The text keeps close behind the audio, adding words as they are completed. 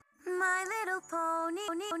Hello,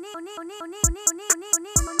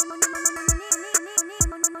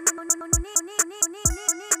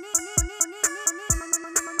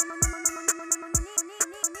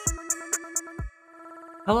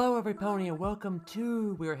 every pony, and welcome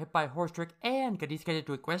to We Are Hit by a Horse Trick and Got Escalated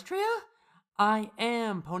to Equestria. I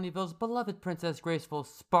am Ponyville's beloved Princess Graceful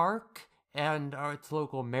Spark and its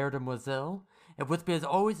local Mademoiselle. And with me, as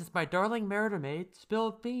always, is my darling Maid,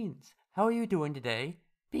 Spilled Beans. How are you doing today,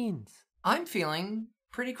 Beans? I'm feeling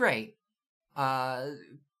pretty great.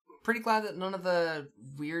 Pretty glad that none of the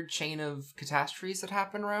weird chain of catastrophes that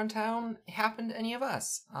happened around town happened to any of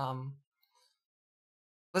us.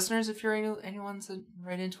 Listeners, if you're anyone's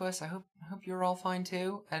right into us, I hope you're all fine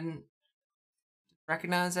too, and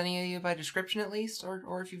recognize any of you by description at least,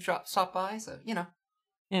 or if you've stopped by. So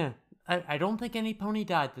Yeah, I don't think any pony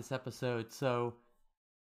died this episode, so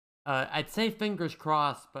I'd say fingers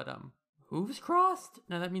crossed, but hooves crossed?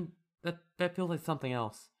 No, that feels like something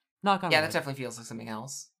else. Not gonna. Yeah, that definitely feels like something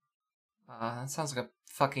else. That sounds like a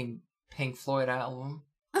fucking Pink Floyd album.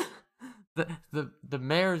 The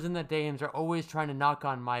mayors and the dames are always trying to knock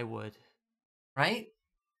on my wood. Right?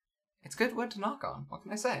 It's good wood to knock on. What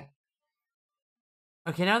can I say?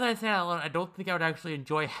 Okay, now that I say that out loud, I don't think I would actually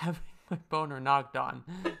enjoy having my boner knocked on.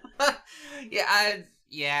 I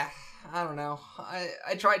don't know.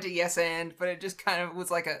 I tried to yes and, but it just kind of was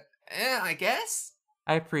like I guess.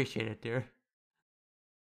 I appreciate it, dear.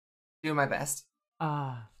 Do my best.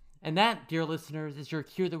 And that, dear listeners, is your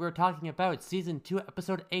cue that we're talking about Season 2,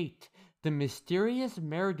 Episode 8, The Mysterious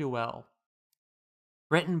Mare Duel.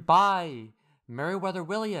 Written by Meriwether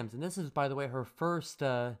Williams, and this is, by the way, her first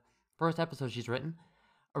episode she's written.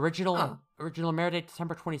 Original air date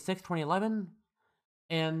December 26, 2011.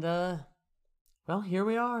 And, well, here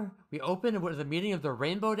we are. We open with a meeting of the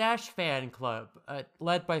Rainbow Dash fan club,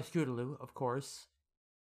 led by Scootaloo, of course.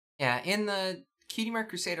 Yeah, in the Cutie Mark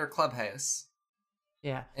Crusader clubhouse.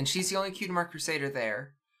 Yeah. And she's the only Cutie Mark Crusader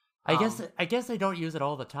there. I guess they don't use it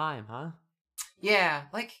all the time, huh? Yeah,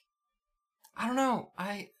 like, I don't know.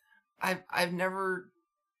 I've never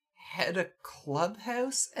had a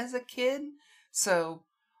clubhouse as a kid, so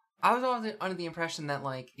I was always under the impression that,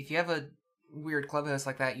 like, if you have a weird clubhouse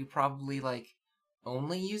like that, you probably, like,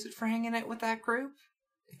 only use it for hanging out with that group.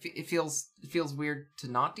 It feels weird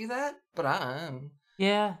to not do that, but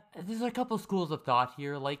Yeah, there's a couple schools of thought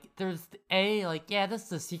here. Like, there's this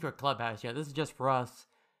is a secret clubhouse. Yeah, this is just for us.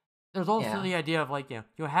 There's also the idea of, like,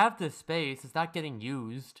 you have this space, it's not getting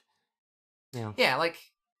used. Yeah, like,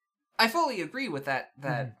 I fully agree with that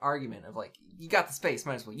argument of, like, you got the space,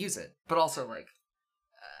 might as well use it. But also, like,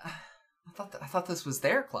 I thought this was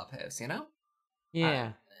their clubhouse, you know?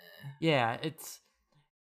 Yeah. It's...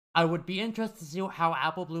 I would be interested to see how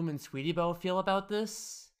Apple Bloom and Sweetie Belle feel about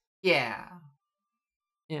this. Yeah.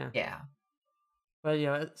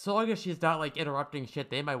 But so long as she's not, like, interrupting shit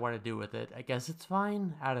they might want to do with it, I guess it's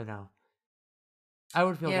fine. I don't know. I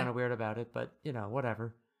would feel kind of weird about it, but,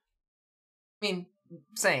 whatever. I mean,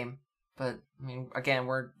 same. But, I mean, again,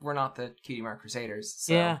 we're not the Cutie Mark Crusaders,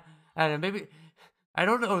 so... Yeah, I don't know, maybe... I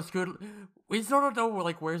don't know, we still don't know,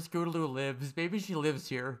 like, where Scootaloo lives. Maybe she lives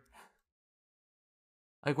here.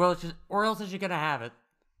 Like, well, or else is she gonna have it?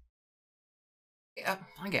 Yeah,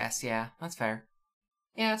 I guess, yeah. That's fair.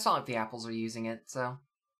 Yeah, it's not like the apples are using it, so...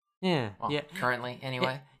 Yeah, well, currently,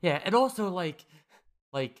 anyway. Yeah, and also, like,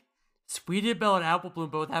 Sweetie Belle and Apple Bloom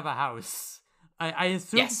both have a house. I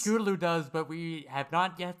assume Scootaloo does, but we have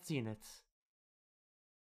not yet seen it.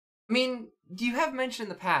 I mean, do you have mentioned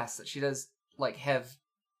in the past that she does, like, have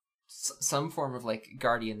some form of, like,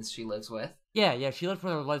 guardians she lives with? Yeah, she lives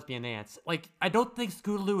with her lesbian aunts. Like, I don't think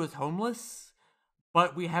Scootaloo is homeless,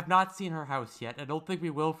 but we have not seen her house yet. I don't think we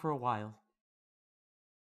will for a while.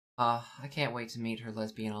 I can't wait to meet her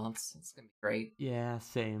lesbian aunts. It's gonna be great. Yeah,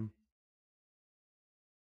 same.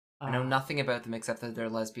 I know nothing about them except that they're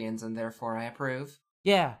lesbians, and therefore I approve.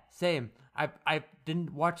 Yeah, same. I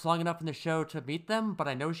didn't watch long enough in the show to meet them, but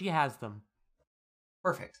I know she has them.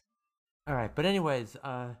 Perfect. Alright, but anyways,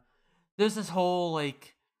 there's this whole,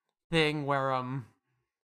 like, thing where,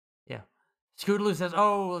 Scootaloo says,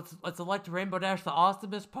 oh, let's elect Rainbow Dash the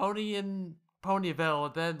awesomest pony in Ponyville,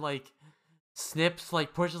 and then, like, Snips,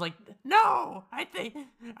 like, pushes, like, no! I think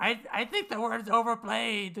the word's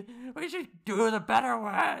overplayed. We should do the better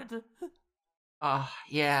word.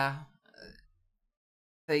 Yeah.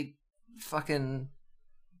 They fucking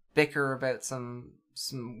bicker about some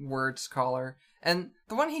word scholar. And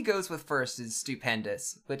the one he goes with first is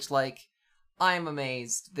stupendous, which, like, I'm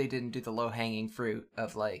amazed they didn't do the low-hanging fruit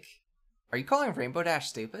of, like, are you calling Rainbow Dash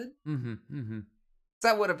stupid? Mm-hmm.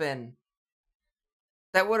 That would have been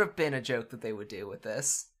That would have been a joke that they would do with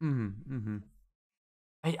this.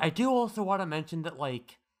 I do also want to mention that,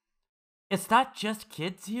 like, it's not just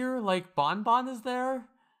kids here. Like, Bon Bon is there.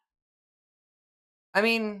 I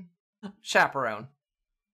mean, chaperone.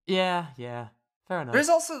 Yeah, fair enough. There's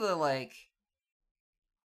also the, like,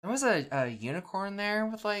 there was a unicorn there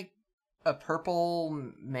with, like, a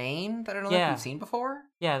purple mane that I don't think we've seen before.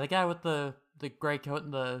 Yeah, the guy with the gray coat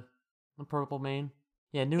and the purple mane.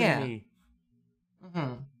 Yeah, new to me.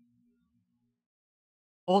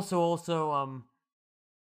 Also,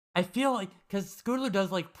 I feel like, because Scootaloo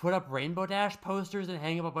does, like, put up Rainbow Dash posters and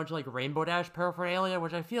hang up a bunch of, like, Rainbow Dash paraphernalia,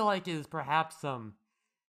 which I feel like is perhaps, I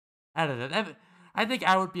don't know. I think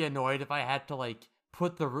I would be annoyed if I had to, like,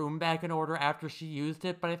 put the room back in order after she used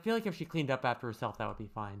it, but I feel like if she cleaned up after herself, that would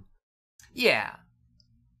be fine. Yeah.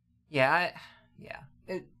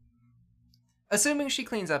 Assuming she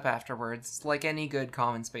cleans up afterwards, like any good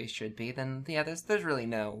common space should be, then, yeah, there's really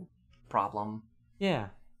no problem. Yeah.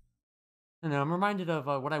 I know, I'm reminded of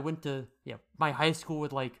when I went to, my high school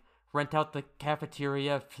would, like, rent out the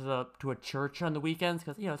cafeteria to a church on the weekends,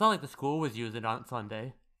 because, it's not like the school was using it on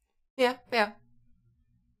Sunday. Yeah.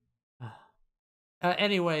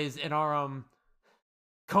 Anyways, in our,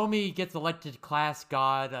 Comey gets elected class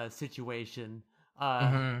god situation,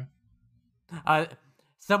 someone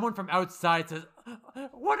from outside says,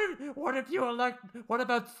 what if you what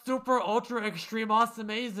about super ultra extreme awesome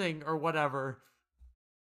amazing or whatever?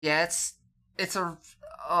 Yeah, it's a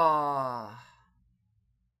I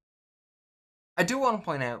do want to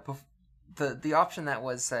point out the option that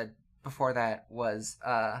was said before that was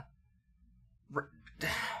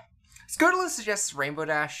Scootaloo suggests Rainbow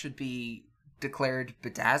Dash should be declared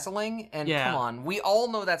bedazzling, and come on, we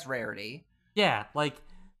all know that's rarity. Yeah, like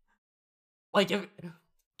if,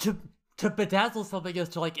 to bedazzle something is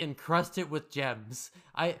to, like, encrust it with gems.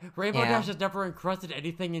 Rainbow Dash has never encrusted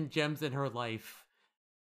anything in gems in her life.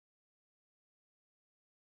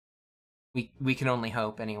 We can only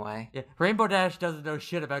hope, anyway. Yeah, Rainbow Dash doesn't know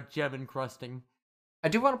shit about gem encrusting. I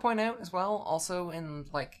do want to point out as well, also in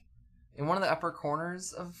one of the upper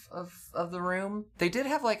corners of the room, they did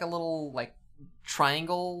have, like, a little, like,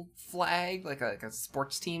 triangle flag, like a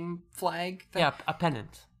sports team flag thing. Yeah, a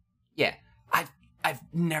pennant. Yeah, I've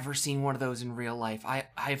never seen one of those in real life.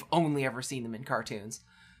 I've only ever seen them in cartoons.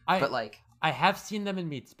 I have seen them in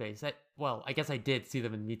Meat Space. I guess I did see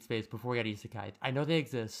them in Meat Space before we got Isekai. I know they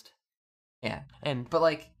exist. Yeah, but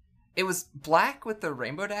like, it was black with the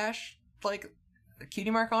Rainbow Dash, like,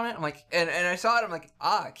 cutie mark on it. I'm like, and I saw it. I'm like,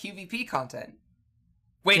 QVP content.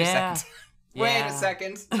 Wait a second. Wait a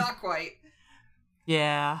second. Not quite.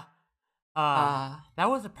 Yeah. That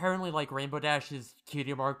was apparently, like, Rainbow Dash's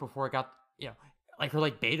cutie mark before it got, like, her,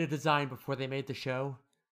 like, beta design before they made the show.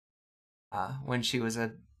 When she was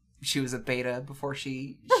a beta before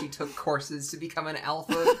she took courses to become an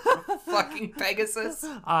alpha fucking Pegasus.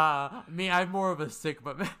 I'm more of a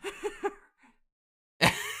Sigma man.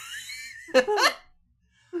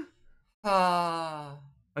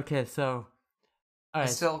 Okay, so I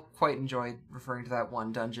still quite enjoyed referring to that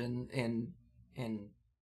one dungeon in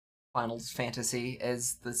Finals Fantasy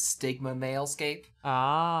as the Stigma Mailscape.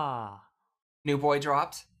 New boy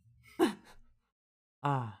dropped.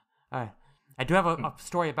 Alright. I do have a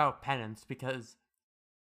story about penance, because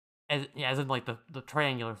as in, like, the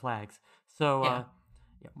triangular flags. So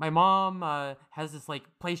my mom has this, like,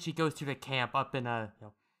 place she goes to camp up in a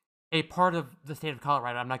part of the state of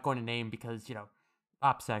Colorado. I'm not going to name because,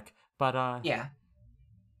 OPSEC. But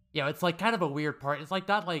it's, like, kind of a weird part. It's, like,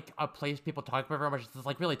 not, like, a place people talk about very much. It's this,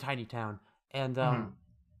 like, really tiny town. And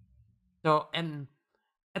so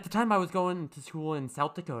at the time I was going to school in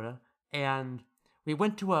South Dakota, and we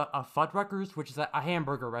went to a Fuddruckers, which is a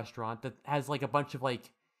hamburger restaurant that has, like, a bunch of,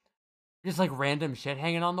 like, just, like, random shit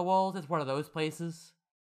hanging on the walls. It's one of those places.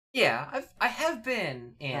 Yeah, I have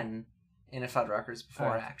been in a Fuddruckers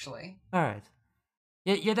before, actually. All right.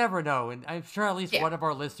 You never know, and I'm sure at least one of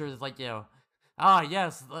our listeners is like,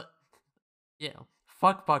 yes,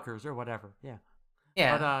 fuck fuckers or whatever. Yeah.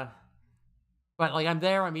 Yeah. But like, I'm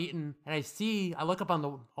there, I'm eating, and I look up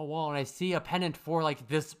on a wall and I see a pennant for, like,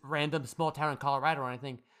 this random small town in Colorado, and I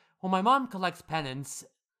think, well, my mom collects pennants,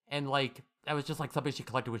 and, like, that was just, like, something she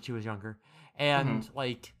collected when she was younger, and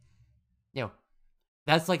like,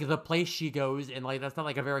 that's, like, the place she goes, and, like, that's not,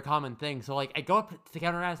 like, a very common thing. So, like, I go up to the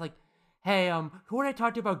counter and I was like, hey, who would I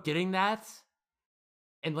talk to about getting that?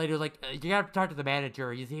 And the lady was like, you gotta talk to the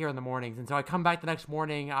manager, he's here in the mornings. And so I come back the next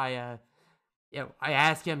morning, I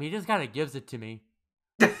ask him, he just kind of gives it to me.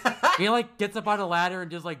 He, like, gets up on a ladder and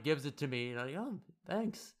just, like, gives it to me. And I'm like, oh,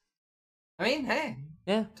 thanks. I mean, hey.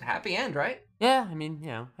 Yeah. It's a happy end, right? Yeah, I mean,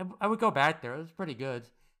 I would go back there. It was pretty good.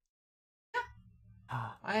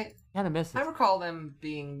 I Kind of miss I it. recall them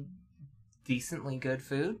being decently good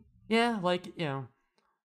food. Yeah, like,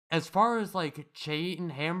 as far as like chain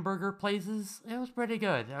hamburger places, it was pretty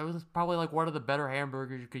good. It was probably like one of the better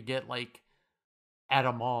hamburgers you could get like at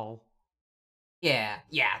a mall. Yeah,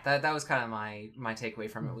 that was kind of my takeaway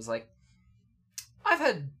from it was like I've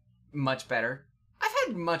had much better. I've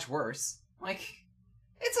had much worse. Like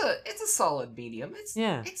it's a solid medium.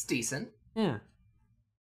 Yeah, It's decent. yeah,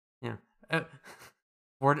 yeah. Uh,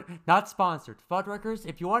 we're not sponsored. Fuddruckers,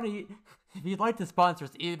 if you want to, if you'd like to sponsor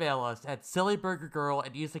us, email us at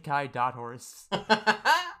sillyburgergirl@isekai.horse.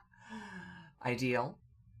 Ideal.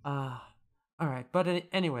 All right. But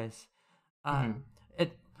anyways, uh, Mhm.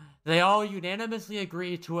 it they all unanimously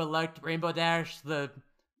agree to elect Rainbow Dash the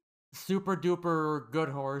super duper good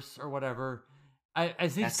horse or whatever. I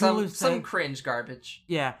see Yeah, Skulu some said, cringe garbage.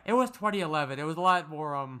 yeah, it was 2011. It was a lot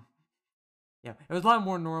more yeah, it was a lot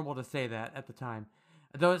more normal to say that at the time.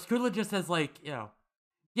 Though Skulu just says like,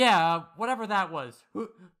 yeah, whatever that was.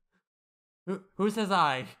 Who says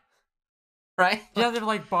I? Right? She doesn't even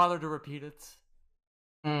like bother to repeat it.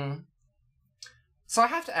 Mm. So I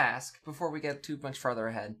have to ask before we get too much farther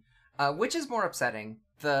ahead, which is more upsetting,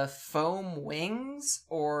 the foam wings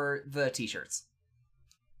or the t-shirts?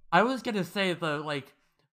 I was gonna say the like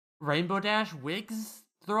Rainbow Dash wigs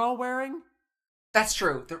they're all wearing. That's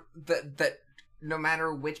true. That no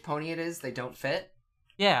matter which pony it is, they don't fit.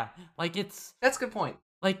 Yeah, like it's That's a good point.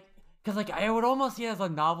 like because like I would almost see it as a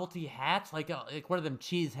novelty hat, like one of them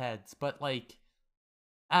cheese heads, but like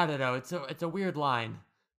I don't know, it's a weird line.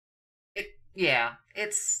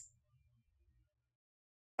 It's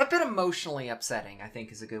a bit emotionally upsetting, I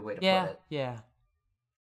think is a good way to put Yeah, it. yeah.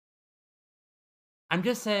 I'm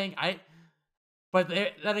just saying but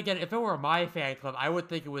then again, if it were my fan club, I would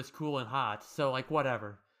think it was cool and hot. So like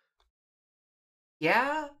whatever.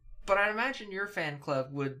 Yeah, but I'd imagine your fan club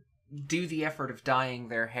would do the effort of dyeing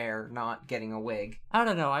their hair, not getting a wig. I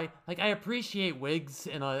don't know. I appreciate wigs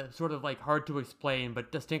in a sort of like hard to explain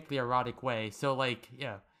but distinctly erotic way. So like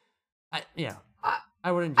yeah, I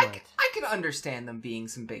I would enjoy it. I can understand them being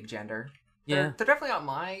some big gender. Yeah. They're definitely not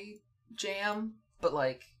my jam, but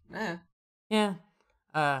like, eh. Yeah.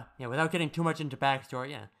 Yeah, without getting too much into backstory,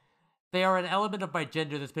 yeah. They are an element of my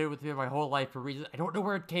gender that's been with me my whole life for reasons I don't know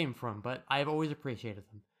where it came from, but I've always appreciated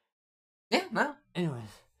them. Yeah, no. Anyways.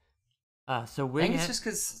 So I wing think it's just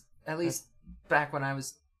because, at least back when I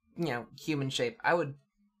was, human shape, I would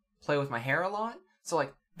play with my hair a lot. So,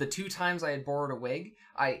 like, the 2 times I had borrowed a wig,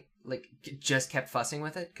 I, like, just kept fussing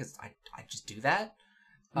with it, because I just do that.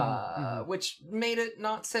 Which made it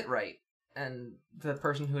not sit right. And the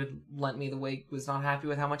person who had lent me the wig was not happy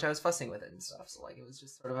with how much I was fussing with it and stuff. So, like, it was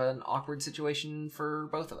just sort of an awkward situation for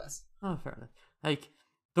both of us. Oh, fair enough. Like,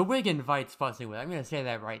 the wig invites fussing with it. I'm gonna say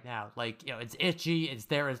that right now. Like, it's itchy, it's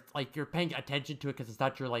there, it's like you're paying attention to it because it's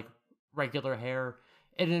not your, like, regular hair.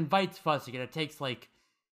 It invites fussing, and it takes, like,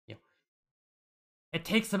 it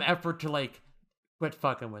takes some effort to, like, quit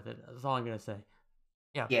fucking with it. That's all I'm gonna say.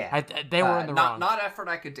 Yeah. Yeah. They were in the wrong. Not effort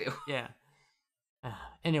I could do. Yeah.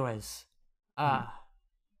 Anyways,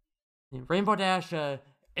 Rainbow Dash.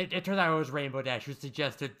 It turned out it was Rainbow Dash who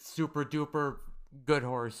suggested super duper good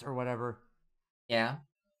horse or whatever. Yeah.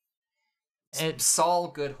 Saul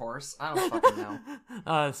Good Horse. I don't fucking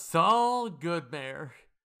know. Saul Goodmare.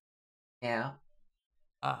 Yeah.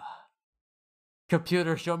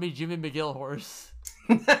 Computer, show me Jimmy McGill horse.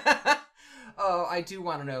 Oh, I do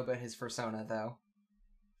want to know about his persona though.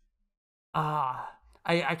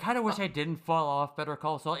 I kind of wish I didn't fall off Better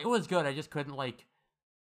Call Saul. It was good. I just couldn't like,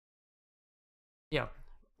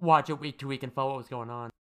 watch it week to week and follow what was going on.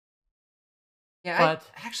 Yeah, but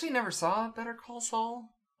I actually never saw Better Call Saul.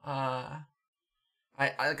 I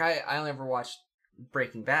only ever watched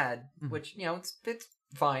Breaking Bad, which it's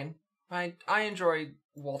fine. I enjoy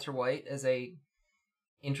Walter White as a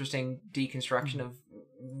interesting deconstruction of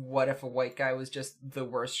what if a white guy was just the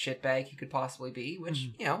worst shitbag he could possibly be, which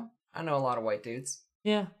I know a lot of white dudes.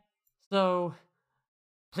 Yeah. So,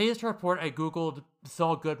 pleased to report I googled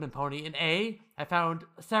Saul Goodman pony, and I found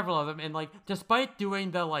several of them, and like, despite doing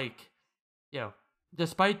the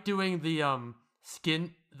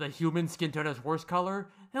the human skin tone as horse color,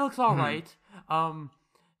 it looks alright.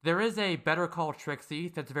 There is a Better Call Trixie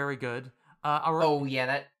that's very good. Oh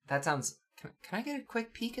yeah, that sounds. Can I get a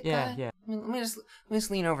quick peek at that? Yeah. Let me just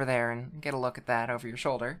lean over there and get a look at that over your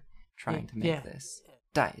shoulder, trying to make this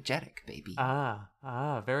diegetic, baby.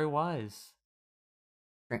 Very wise.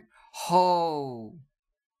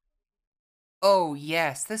 Oh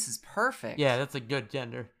yes, this is perfect. Yeah, that's a good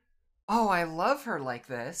gender. Oh, I love her like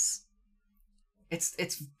this.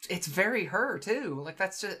 it's very her too. Like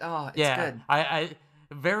that's just it's Yeah, good. I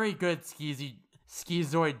very good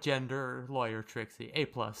schizoid gender lawyer Trixie. A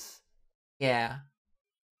plus. Yeah.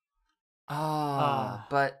 Uh,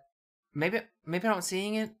 But maybe I'm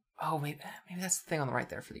seeing it. Oh, maybe that's the thing on the right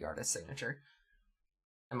there for the artist's signature.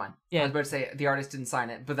 Never mind. I yeah, was about to say the artist didn't sign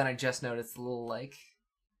it, but then I just noticed the little like.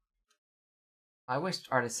 I wish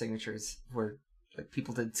artist signatures were like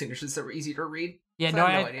people did signatures that were easy to read. yeah. So No,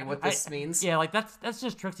 I have no idea what this means. yeah, like that's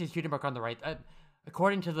just Trixie's cutie mark on the right.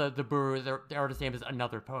 According to the brewer, the artist's name is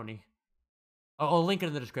Another Pony. I'll link it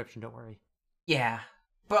in the description. Don't worry. Yeah,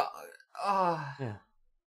 but Yeah,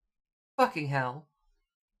 fucking hell.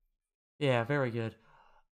 yeah, very good.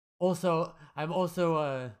 Also, I'm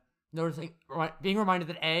also noticing, being reminded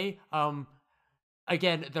that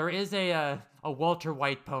again, there is a Walter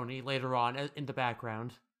White pony later on in the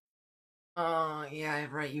background, Yeah,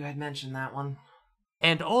 right. You had mentioned that one.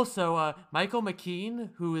 and also Michael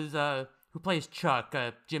McKean, who plays Chuck,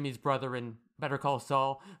 Jimmy's brother in Better Call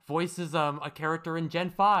Saul, voices a character in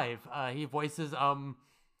Gen 5. He voices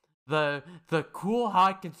the cool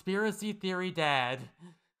hot conspiracy theory dad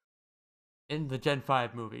in the Gen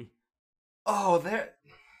 5 movie. Oh,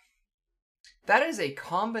 that is a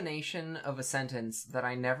combination of a sentence that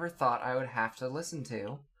I never thought I would have to listen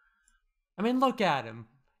to. I mean, look at him.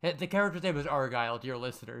 The character's name is Argyle, dear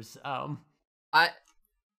listeners.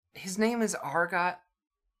 His name is Argot.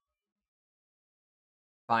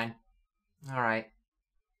 Fine. All right.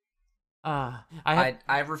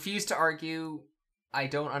 I refuse to argue. I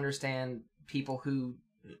don't understand people who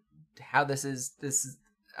how this is.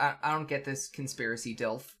 I don't get this conspiracy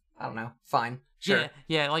dilf. I don't know. Fine. Sure.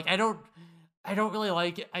 Yeah. Like I don't really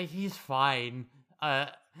like it. He's fine. I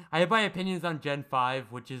have my opinions on Gen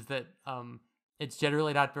 5, which is that it's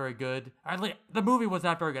generally not very good. The movie was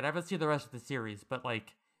not very good. I haven't seen the rest of the series, but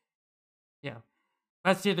like, yeah,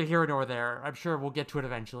 that's neither here nor there. I'm sure we'll get to it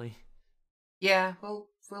eventually. Yeah. Well.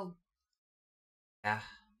 Yeah.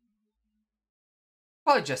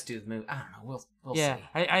 Probably just do the movie. I don't know. We'll Yeah, see.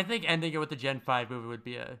 I think ending it with the Gen 5 movie would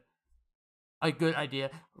be a good idea.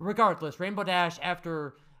 Regardless, Rainbow Dash,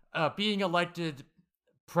 after being elected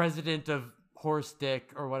president of Horse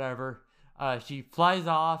Dick or whatever, she flies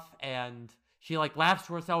off and she like laughs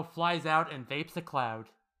to herself, flies out, and vapes a cloud.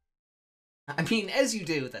 I mean, as you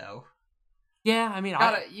do, though. Yeah, I mean,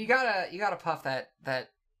 you gotta puff that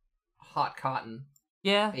hot cotton.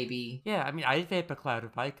 Yeah, baby. Yeah, I mean, I'd vape a cloud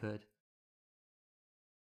if I could.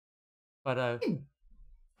 But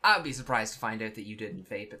I'd be surprised to find out that you didn't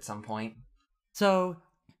vape at some point. So,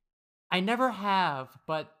 I never have,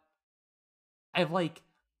 but I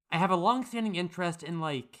have a long-standing interest in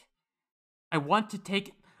I want to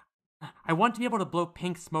be able to blow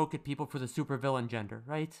pink smoke at people for the supervillain gender,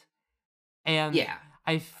 right? And yeah,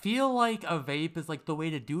 I feel like a vape is the way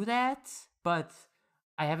to do that, but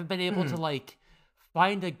I haven't been able to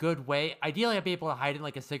find a good way. Ideally, I'd be able to hide in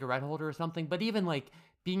a cigarette holder or something, but even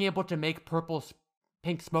being able to make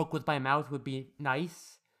pink smoke with my mouth would be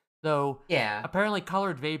nice. Though, yeah, apparently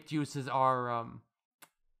colored vape juices are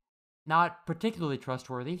not particularly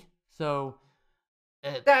trustworthy. So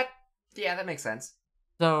that makes sense.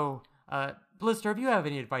 So, listener, if you have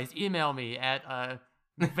any advice, email me at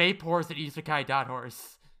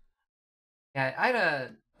vapehorse@isekai.horse. Yeah, I had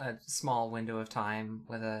a small window of time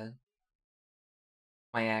with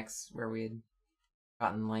my ex where we had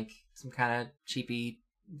gotten some kind of cheapy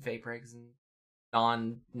vape rigs and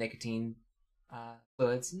non-nicotine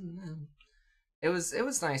fluids. It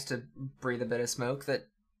was nice to breathe a bit of smoke that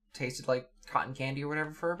tasted like cotton candy or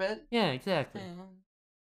whatever for a bit. Yeah, exactly.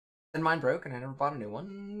 Then mine broke and I never bought a new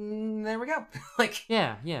one. There we go.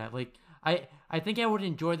 Yeah. I think I would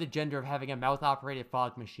enjoy the gender of having a mouth-operated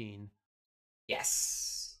fog machine.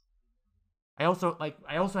 Yes. I also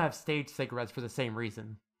have stage cigarettes for the same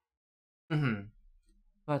reason. Mm-hmm.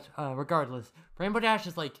 But regardless, Rainbow Dash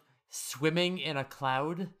is swimming in a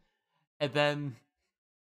cloud, and then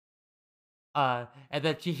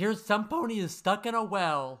she hears some pony is stuck in a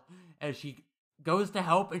well, and she goes to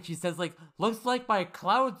help, and she says looks like my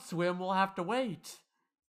cloud swim will have to wait.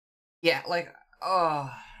 Yeah,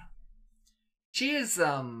 she is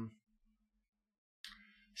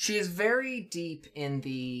very deep in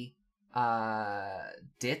the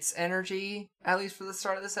Ditz energy, at least for the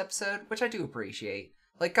start of this episode, which I do appreciate.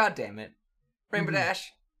 God damn it. Rainbow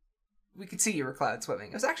Dash, we could see you were cloud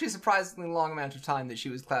swimming. It was actually a surprisingly long amount of time that she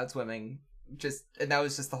was cloud swimming, and that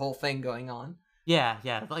was just the whole thing going on. Yeah.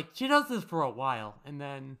 She does this for a while, and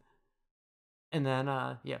then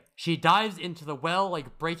she dives into the well,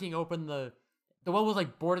 breaking open the well was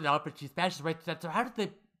boarded up, and she smashes right through that. So how did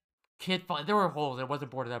the kid fall? There were holes. It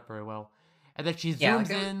wasn't boarded up very well. and then she Yeah, zooms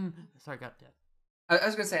in. Sorry, got that. I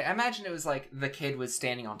was gonna say, I imagine it was like the kid was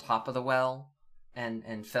standing on top of the well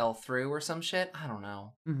and fell through or some shit. I don't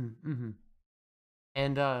know.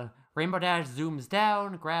 And Rainbow Dash zooms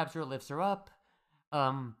down, grabs her, lifts her up.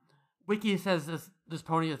 Wiki says this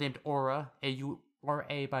pony is named Aura,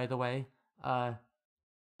 A-U-R-A, by the way. Huh.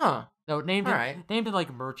 So named Alright. in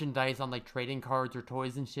like merchandise on like trading cards or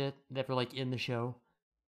toys and shit that were like in the show.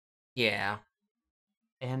 Yeah.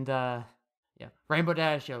 And yeah, Rainbow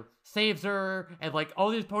Dash saves her, and like all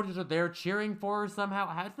these ponies are there cheering for her somehow.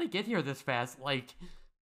 How did they get here this fast? Like,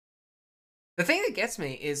 The thing that gets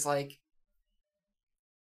me is like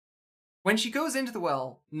when she goes into the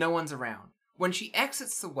well, no one's around. When she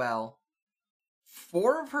exits the well,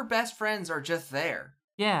 4 of her best friends are just there.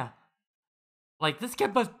 yeah. Like, this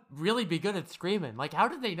kid must really be good at screaming. Like, how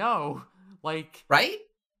did they know? Like... Right?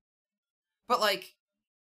 But, like,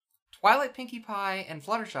 Twilight, Pinkie Pie, and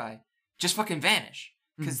Fluttershy just fucking vanish.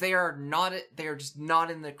 Because they are just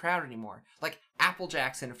not in the crowd anymore. Like,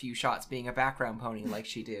 Applejack's in a few shots being a background pony like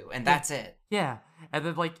she do. And that's it. Yeah. And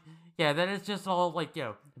then, like, yeah, then it's just all, like,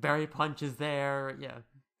 Berry Punch is there,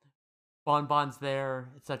 Bonbon's there,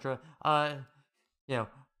 etc. Fan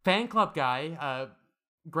club guy,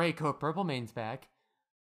 Gray Coat, Purple Main's back.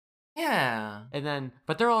 Yeah. And then,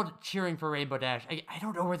 but they're all cheering for Rainbow Dash. I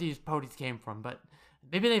don't know where these ponies came from, but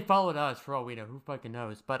maybe they followed us for all we know. Who fucking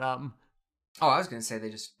knows? But, Oh, I was gonna say they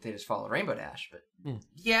just follow Rainbow Dash, but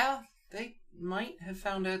yeah, they might have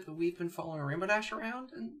found out that we've been following Rainbow Dash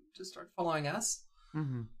around and just start following us.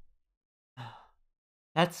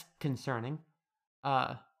 That's concerning.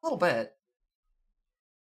 A little bit.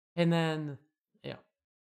 And then,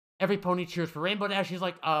 every pony cheers for Rainbow Dash. He's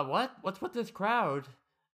like, what? What's with this crowd?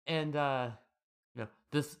 And,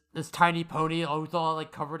 this tiny pony, who's all,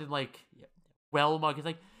 like, covered in, like, well mug. He's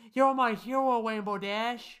like, you're my hero, Rainbow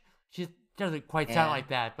Dash. She doesn't quite sound like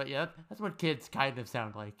that, but yeah, that's what kids kind of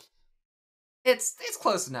sound like. It's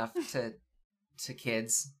close enough to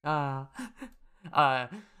kids.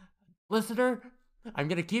 Listener, I'm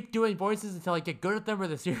gonna keep doing voices until I get good at them or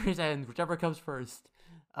the series ends, whichever comes first.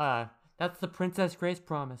 That's the Princess Grace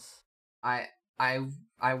promise. I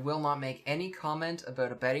will not make any comment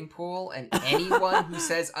about a betting pool, and anyone who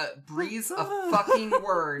says breathes a fucking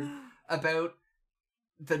word about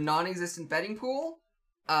the non-existent betting pool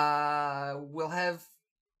will have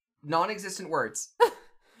non-existent words.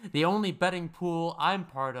 The only betting pool I'm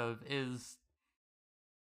part of is,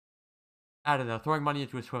 I don't know, throwing money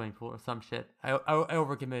into a swimming pool or some shit. I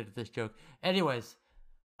overcommitted to this joke. Anyways,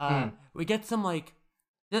 we get some, like,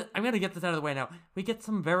 I'm gonna get this out of the way now. We get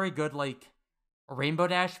some very good, like, Rainbow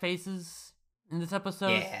Dash faces in this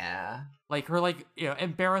episode. Yeah. Like, her, like,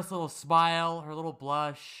 embarrassed little smile, her little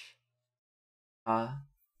blush.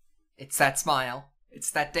 It's that smile. It's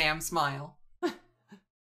that damn smile.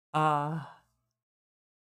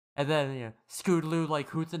 And then, Scootaloo, like,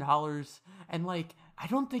 hoots and hollers. And, like, I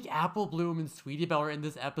don't think Apple Bloom and Sweetie Belle are in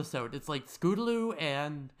this episode. It's, like, Scootaloo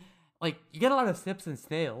and, like, you get a lot of Snips and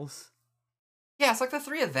Snails. Yeah, it's like the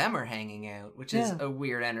 3 of them are hanging out, which is a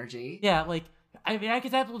weird energy. Yeah, like, I mean, I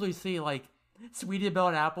could absolutely see, like, Sweetie Belle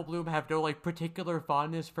and Apple Bloom have no, like, particular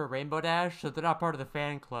fondness for Rainbow Dash, so they're not part of the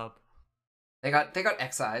fan club. They got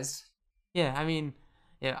excised. Yeah, I mean,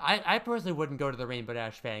 I personally wouldn't go to the Rainbow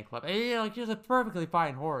Dash fan club. Like, she's a perfectly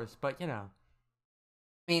fine horse, but, I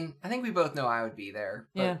mean, I think we both know I would be there,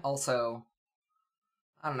 but also,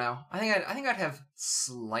 I don't know. I think I'd have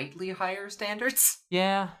slightly higher standards.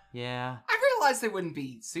 Yeah. I realize they wouldn't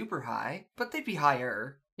be super high, but they'd be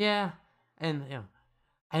higher. Yeah, and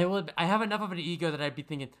I have enough of an ego that I'd be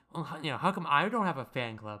thinking, how come I don't have a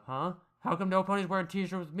fan club, huh? How come no ponies wearing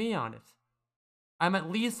t-shirts with me on it? I'm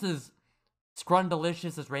at least as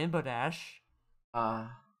Scrundalicious as Rainbow Dash.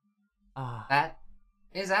 That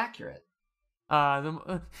is accurate.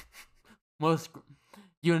 The most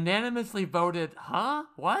unanimously voted, huh?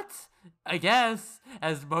 What? I guess,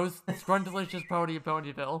 as most Scrundalicious pony in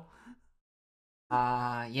Ponyville.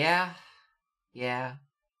 Yeah.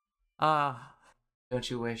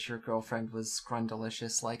 Don't you wish your girlfriend was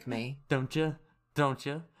Scrundalicious like me? Don't you?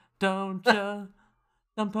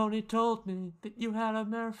 Some pony told me that you had a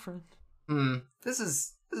mare friend. This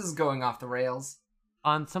is going off the rails.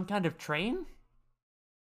 On some kind of train?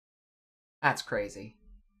 That's crazy.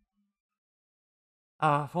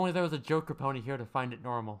 If only there was a Joker pony here to find it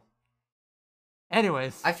normal.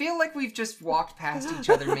 Anyways. I feel like we've just walked past each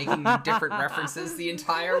other making different references the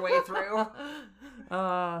entire way through.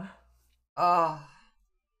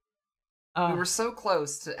 We were so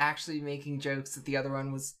close to actually making jokes that the other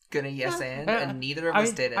one was gonna yes and neither of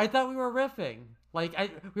us did it. I thought we were riffing. Like,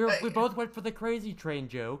 we both went for the crazy train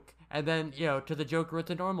joke, and then, to the joke where it's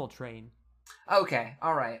a normal train. Okay,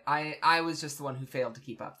 all right. I was just the one who failed to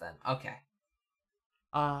keep up then. Okay.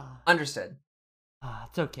 Ah. Understood.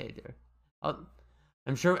 It's okay, dear.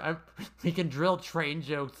 I'm sure we can drill train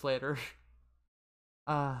jokes later.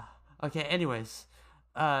 Okay, anyways.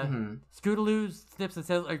 Scootaloo snips and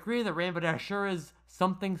says, agree that Rainbow Dash sure is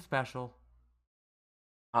something special.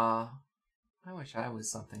 I wish I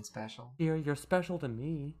was something special. Dear, you're special to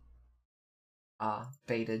me.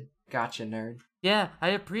 Baited. Gotcha, nerd. Yeah, I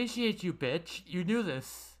appreciate you, bitch. You knew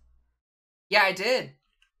this. Yeah, I did.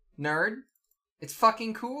 Nerd. It's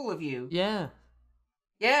fucking cool of you. Yeah.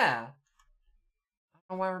 Yeah. I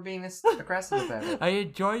don't know why we're being this aggressive about it. I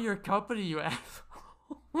enjoy your company, you asshole.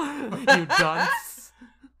 You dunce.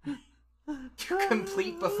 You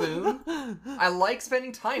complete buffoon. I like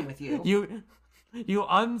spending time with you. You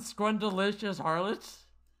unscrundalicious harlot.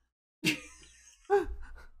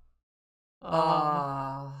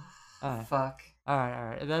 Fuck.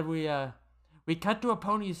 Alright. And then we cut to a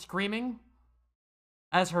pony screaming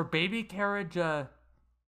as her baby carriage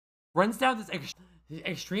runs down this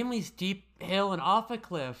extremely steep hill and off a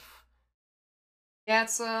cliff. Yeah,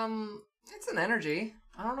 it's an energy.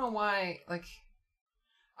 I don't know why, like,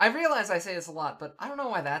 I realize I say this a lot, but I don't know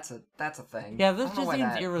why that's a thing. Yeah, this just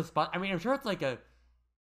seems irresponsible. I mean, I'm sure it's like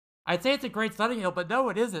I'd say it's a great sledding hill, but no,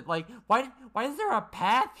 it isn't. Like, why is there a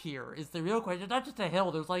path here? Is the real question. It's not just a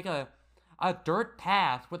hill. There's like a dirt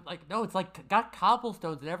path with no, it's like got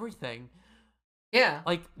cobblestones and everything. Yeah.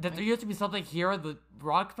 Like, there used to be something here and the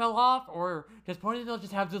rock fell off, or does Ponytail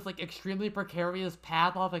just have this like extremely precarious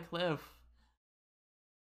path off a cliff?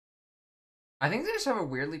 I think they just have a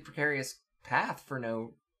weirdly precarious path for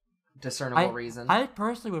no discernible reason. I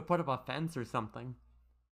personally would put up a fence or something.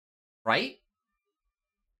 Right?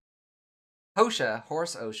 Horse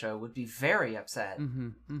Osha, would be very upset.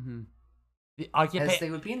 As they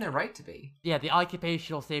would be in their right to be. Yeah, the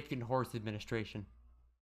Occupational Safety and Horse Administration.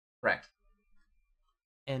 Correct.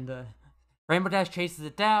 And Rainbow Dash chases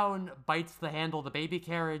it down, bites the handle of the baby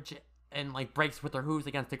carriage, and like breaks with her hooves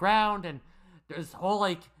against the ground, and there's whole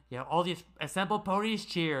all these assembled ponies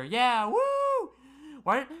cheer. Yeah, woo!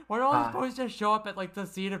 Why do all these ponies just show up at like the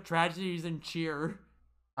scene of tragedies and cheer?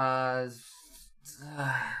 I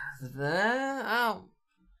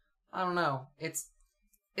don't know.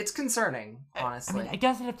 It's concerning, honestly. I mean, I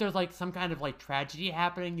guess if there's like some kind of like tragedy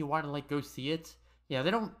happening, you want to like go see it. Yeah,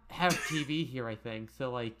 they don't have TV here, I think.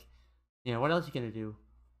 So like, what else are you gonna do?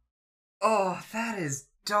 Oh, that is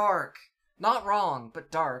dark. Not wrong, but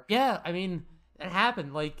dark. Yeah, I mean, it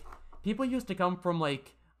happened. Like, people used to come from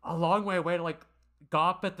like a long way away to like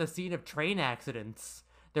gawp at the scene of train accidents.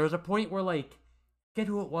 There was a point where like, I forget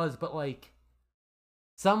who it was, but like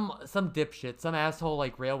some dipshit, some asshole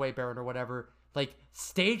like railway baron or whatever, like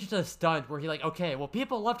staged a stunt where he like, okay, well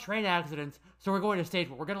people love train accidents, so we're going to stage,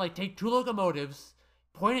 but we're gonna like take two locomotives,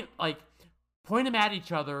 point them at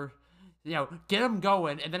each other, get them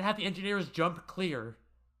going, and then have the engineers jump clear.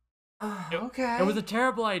 Okay. It was a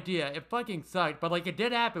terrible idea. It fucking sucked, but like it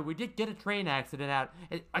did happen. We did get a train accident out.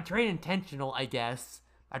 A train intentional, I guess.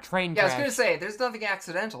 A train crash. I was gonna say, there's nothing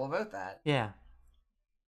accidental about that. Yeah.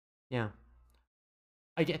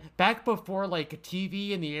 Back before like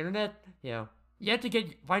TV and the internet, you had to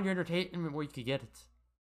find your entertainment where you could get it.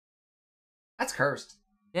 That's cursed.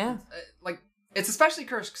 Yeah. It's especially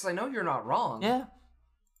cursed because I know you're not wrong. Yeah.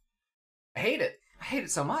 I hate it. I hate it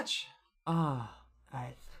so much.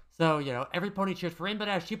 Alright. So, every pony cheers for Rainbow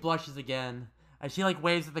Dash. She blushes again. And she, like,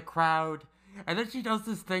 waves at the crowd. And then she does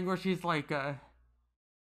this thing where she's like,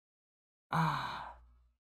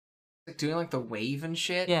 doing, like, the wave and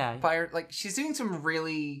shit? Yeah. She's doing some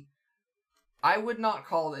really... I would not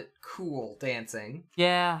call it cool dancing.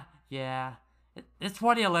 Yeah. It's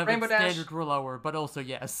 2011. Rainbow Dash... Standards were lower, but also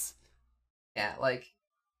yes. Yeah, like...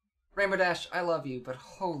 Rainbow Dash, I love you, but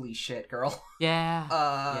holy shit, girl. Yeah.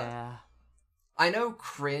 Yeah. I know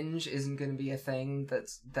cringe isn't going to be a thing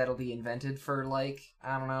that'll be invented for, like,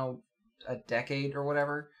 I don't know, a decade or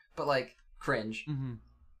whatever, but, like, cringe. Mm-hmm.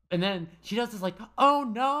 And then she does this, like, oh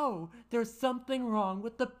no, there's something wrong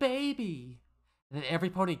with the baby. And then every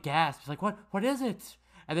pony gasps, like, what is it?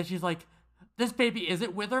 And then she's like, this baby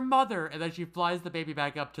isn't with her mother. And then she flies the baby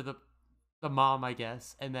back up to the mom, I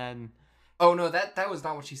guess. And then... Oh, no, that was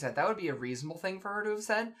not what she said. That would be a reasonable thing for her to have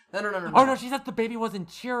said. No. Oh, no, she said the baby wasn't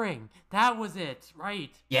cheering. That was it, right.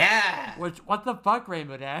 Yeah! What the fuck,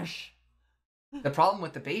 Rainbow Dash? The problem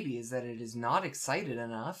with the baby is that it is not excited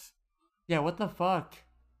enough. Yeah, what the fuck?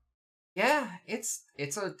 Yeah, it's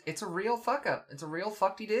a real fuck up. It's a real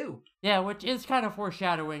fuck-de-doo. Yeah, which is kind of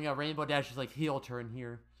foreshadowing a Rainbow Dash's, like, heel turn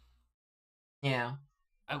here. Yeah.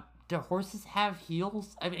 Do horses have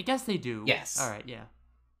heels? I mean, I guess they do. Yes. All right, yeah.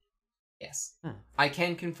 Yes. Huh. I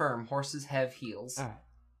can confirm horses have heels. All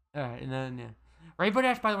right, and then, yeah. Rainbow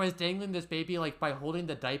Dash, by the way, is dangling this baby, like, by holding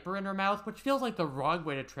the diaper in her mouth, which feels like the wrong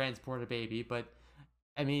way to transport a baby, but,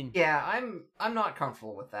 I mean... Yeah, I'm not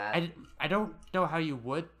comfortable with that. I don't know how you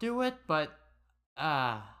would do it, but,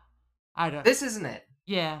 I don't... This isn't it.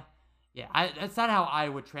 Yeah. Yeah, that's not how I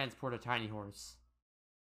would transport a tiny horse.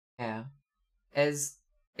 Yeah. As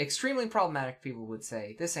extremely problematic people would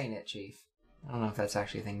say, this ain't it, Chief. I don't know if that's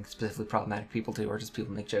actually a thing specifically problematic people do, or just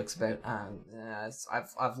people make jokes about.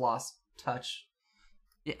 I've lost touch.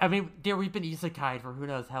 Yeah, I mean, dear, we've been isekai'd for who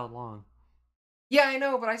knows how long. Yeah, I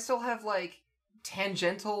know, but I still have, like,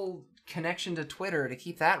 tangential connection to Twitter to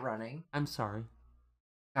keep that running. I'm sorry.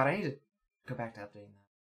 God, I need to go back to updating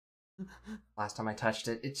that. Last time I touched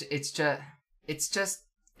it, it's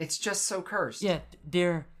just so cursed. Yeah,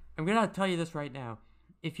 dear, I'm gonna tell you this right now.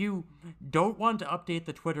 If you don't want to update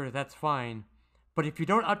the Twitter, that's fine. But if you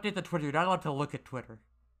don't update the Twitter, you're not allowed to look at Twitter.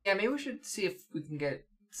 Yeah, maybe we should see if we can get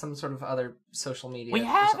some sort of other social media. We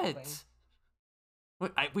have it.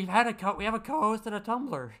 We have a co-host and a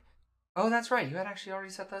Tumblr. Oh, that's right. You had actually already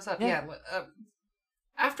set those up. Yeah.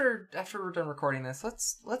 After we're done recording this,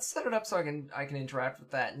 let's set it up so I can interact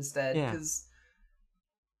with that instead. Yeah.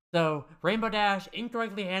 So Rainbow Dash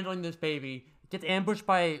incorrectly handling this baby gets ambushed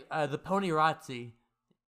by the Pony Razzi,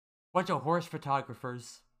 bunch of horse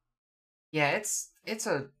photographers. Yeah, it's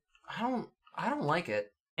a I don't like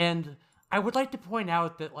it. And I would like to point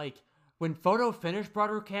out that, like, when Photo Finish brought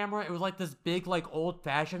her camera, it was like this big, like,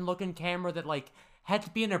 old-fashioned looking camera that, like, had to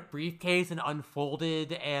be in a briefcase and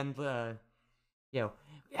unfolded, and had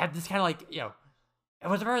this kind of, like, it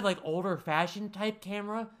was a very, like, older fashioned type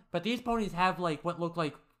camera, but these ponies have, like, what look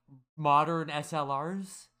like modern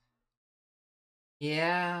SLRs.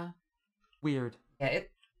 Yeah. Weird.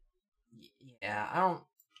 Yeah, I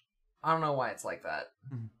don't know why it's like that.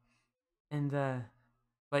 And,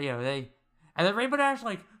 but, and then Rainbow Dash,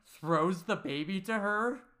 like, throws the baby to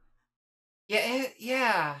her.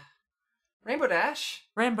 Yeah. Rainbow Dash?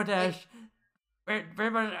 Rainbow Dash.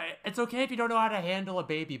 Rainbow, it's okay if you don't know how to handle a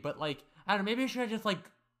baby, but, like, I don't know, maybe you should have just, like,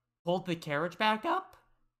 pulled the carriage back up?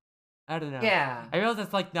 I don't know. Yeah. I realize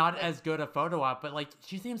it's, like, not as good a photo op, but, like,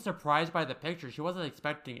 she seems surprised by the picture. She wasn't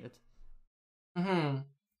expecting it. And,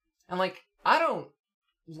 like, I don't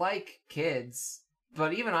like kids,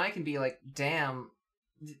 but even I can be like, damn,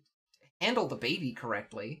 handle the baby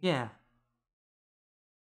correctly. Yeah.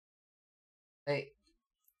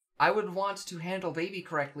 I would want to handle baby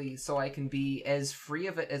correctly so I can be as free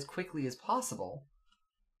of it as quickly as possible.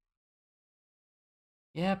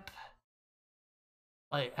 Yep.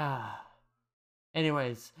 Like,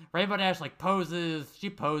 anyways, Rainbow Dash, like, poses.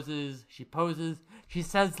 She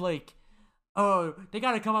says, like, oh, they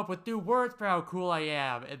gotta come up with new words for how cool I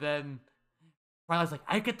am. And then Riley's like,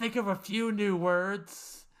 I could think of a few new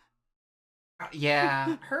words.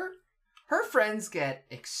 Yeah, her friends get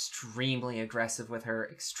extremely aggressive with her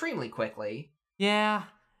extremely quickly. Yeah.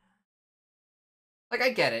 Like, I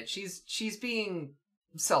get it. She's being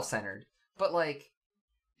self-centered, but, like,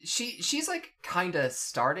 she's like kind of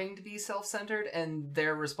starting to be self-centered, and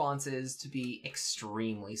their response is to be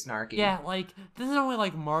extremely snarky. Yeah, like, this is only,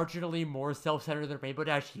 like, marginally more self-centered than Rainbow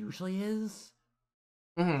Dash usually is.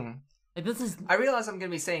 Like, this is... I realize I'm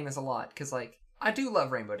gonna be saying this a lot, because, like, I do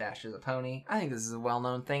love Rainbow Dash as a pony. I think this is a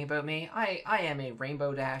well-known thing about me. I am a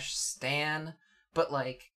Rainbow Dash stan, but,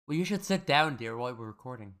 like... Well, you should sit down, dear, while we're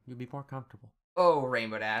recording. You'd be more comfortable. Oh,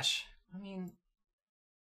 Rainbow Dash. I mean...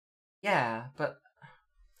 Yeah, but...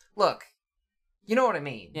 Look, you know what I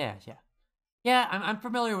mean. Yeah. Yeah, I'm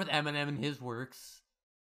familiar with Eminem and his works.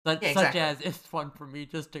 Such as, it's fun for me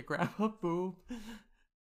just to grab a boob.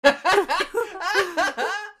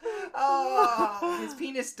 Oh, his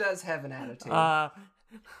penis does have an attitude.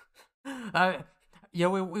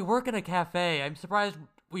 We work in a cafe. I'm surprised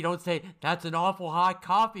we don't say, that's an awful hot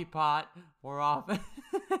coffee pot more often.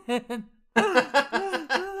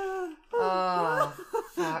 Oh,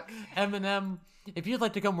 fuck. Eminem, if you'd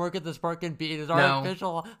like to come work at the Spark and Beat as our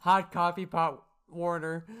official hot coffee pot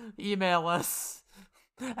warner, email us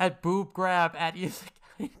at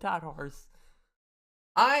boobgrab@isekai.horse.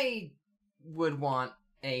 I would want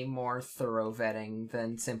a more thorough vetting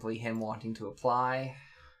than simply him wanting to apply.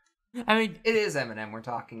 I mean, it is Eminem we're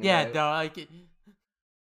talking about. Yeah, no, like,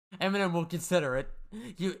 Eminem will consider it.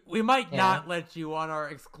 We might not let you on our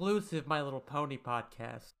exclusive My Little Pony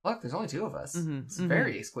podcast. Look, there's only 2 of us. It's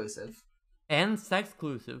very exclusive. And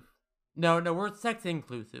sex-clusive. No, we're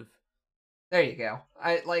sex-inclusive. There you go.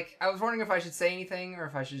 I was wondering if I should say anything or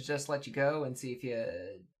if I should just let you go and see if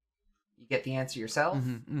you get the answer yourself.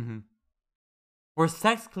 We're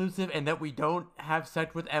sex exclusive and that we don't have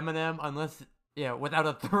sex with Eminem unless, without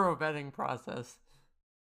a thorough vetting process.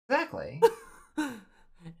 Exactly.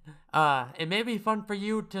 It may be fun for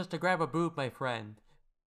you just to grab a boob, my friend.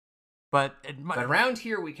 But around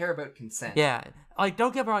here, we care about consent. Yeah. Like,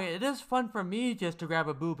 don't get me wrong, it is fun for me just to grab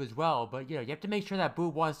a boob as well, but, you have to make sure that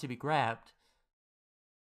boob wants to be grabbed.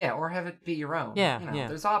 Yeah, or have it be your own. Yeah,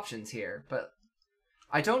 There's options here, but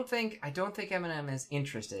I don't think Eminem is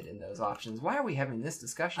interested in those options. Why are we having this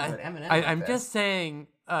discussion about Eminem? I'm just saying,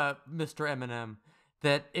 Mr. Eminem,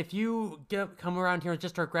 that if you come around here and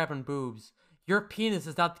just start grabbing boobs, your penis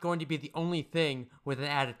is not going to be the only thing with an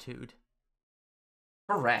attitude.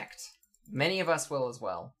 Correct. Many of us will as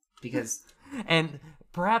well, because and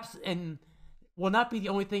perhaps will not be the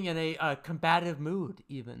only thing in a combative mood.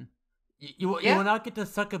 Even you will not get to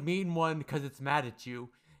suck a mean one because it's mad at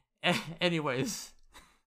you. Anyways.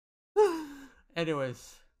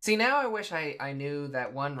 See, now I wish I knew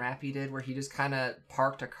that one rap he did where he just kind of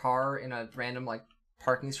parked a car in a random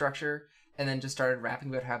parking structure and then just started rapping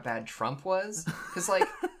about how bad Trump was. Because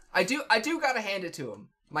I do gotta hand it to him.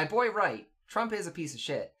 My boy, right? Trump is a piece of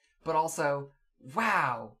shit. But also,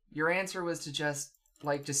 wow, your answer was to just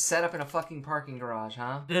set up in a fucking parking garage,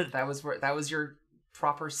 huh? That was your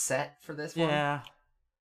proper set for this one? Yeah.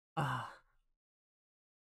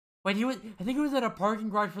 Wait, I think he was at a parking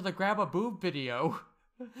garage for the Grab a Boob video.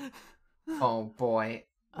 Oh boy.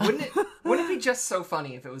 Wouldn't it be just so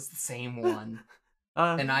funny if it was the same one?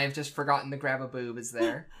 And I've just forgotten the Grab a Boob is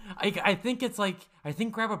there. I think it's I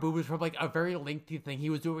think Grab a Boob was from a very lengthy thing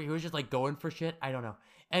he was doing. He was just going for shit. I don't know.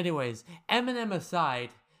 Anyways, Eminem aside,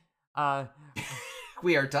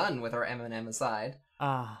 we are done with our Eminem aside.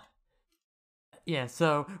 Yeah,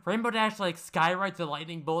 so Rainbow Dash skywrites a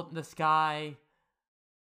lightning bolt in the sky.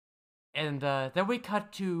 And then we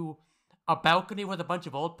cut to a balcony with a bunch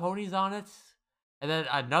of old ponies on it. And then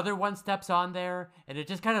another one steps on there, and it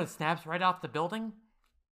just kind of snaps right off the building.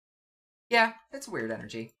 Yeah, it's weird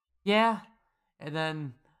energy. Yeah. And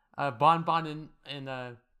then Bon Bon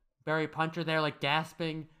and Barry Punch are there,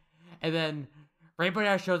 gasping. And then Rainbow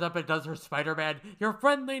Dash shows up and does her Spider-Man. Your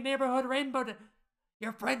friendly neighborhood Rainbow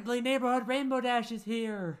Dash is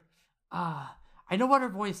here. I know what her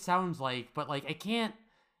voice sounds like, but I can't.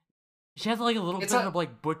 She has a little bit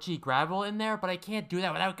of butchy gravel in there, but I can't do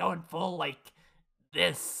that without going full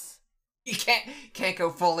this. You can't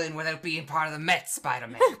go full in without being part of the Met,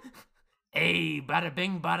 Spider-Man. Hey, bada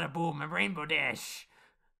bing, bada boom, I'm Rainbow Dash.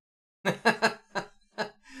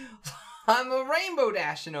 I'm a rainbow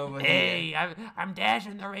dashing over here. Hey, I'm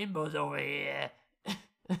dashing the rainbows over here.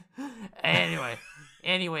 Anyway.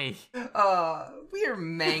 We are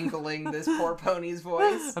mangling this poor pony's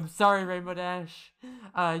voice. I'm sorry, Rainbow Dash.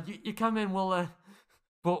 You come in, we'll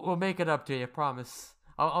make it up to you, promise.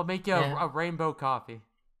 I'll make you a rainbow coffee.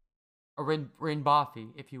 A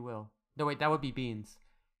rainboffy, if you will. No, wait, that would be beans.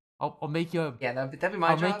 I'll make you that'd be my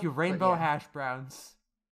job. I'll make you rainbow hash browns.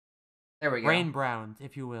 There we go. Rain browns,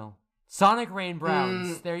 if you will. Sonic Rain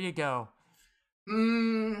Browns. There you go.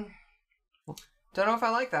 Don't know if I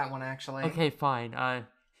like that one, actually. Okay, fine.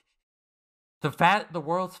 The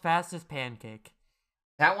world's fastest pancake.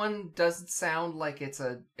 That one doesn't sound like it's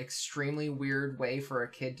a extremely weird way for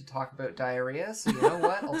a kid to talk about diarrhea, so you know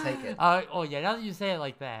what? I'll take it. Oh yeah, now that you say it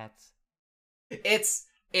like that. It's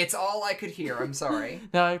all I could hear, I'm sorry.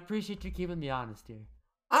 No, I appreciate you keeping me honest here.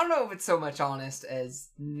 I don't know if it's so much honest as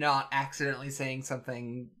not accidentally saying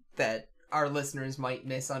something that our listeners might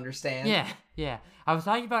misunderstand. Yeah. I was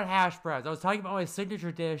talking about hash browns. I was talking about my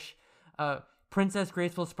signature dish, Princess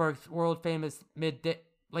Graceful Spark's world famous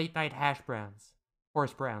late night hash browns.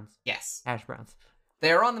 Horse browns. Yes. Hash browns.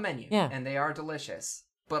 They are on the menu. Yeah. And they are delicious.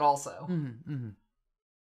 But also,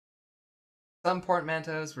 some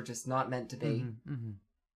portmanteaus were just not meant to be.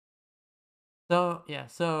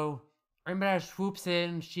 So Rainbow Dash swoops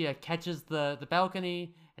in, she catches the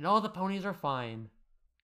balcony, and all the ponies are fine.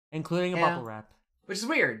 Including a bubble wrap. Which is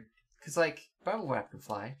weird, because, bubble wrap can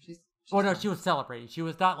fly. No, she was celebrating. She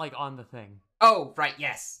was not, on the thing. Oh, right,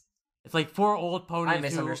 yes. It's 4 old ponies I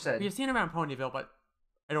misunderstood. we've seen around Ponyville, but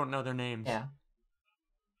I don't know their names. Yeah.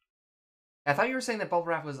 I thought you were saying that bubble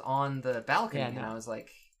wrap was on the balcony, and I was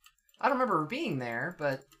like, I don't remember her being there,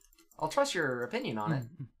 but I'll trust your opinion on it.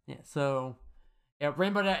 Yeah, so,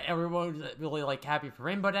 Rainbow Dash, everyone's really, happy for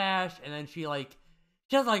Rainbow Dash, and then she has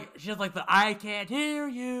the I can't hear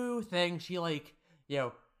you thing. She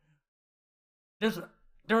there's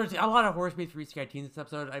a lot of horse beats for East Teens this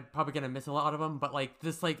episode. I'm probably gonna miss a lot of them, but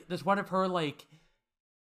this one of her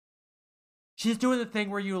she's doing the thing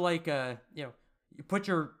where you you put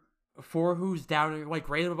your four who's down, like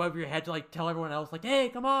right above your head to like tell everyone else, like, hey,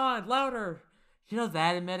 come on, louder. She does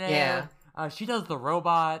that in midair. She does the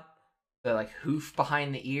robot. The like hoof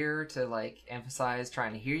behind the ear to like emphasize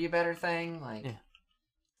trying to hear you better thing. Like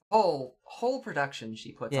whole production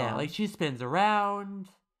she puts on. Yeah, like she spins around.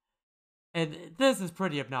 And this is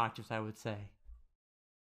pretty obnoxious, I would say.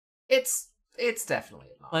 It's definitely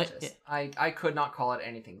obnoxious. I could not call it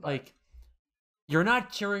anything but. Like, you're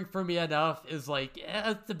not cheering for me enough is like,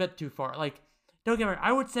 it's a bit too far. Like, don't get me wrong,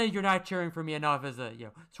 I would say you're not cheering for me enough as a,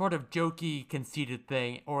 sort of jokey, conceited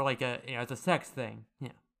thing, or like a, as a sex thing.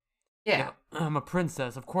 Yeah. I'm a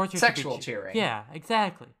princess. Of course you're sexual cheering. Yeah,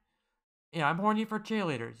 exactly. I'm horny for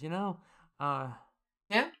cheerleaders, Yeah. I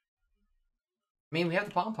mean, we have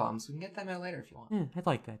the pom-poms. We can get them out later if you want. Yeah, I'd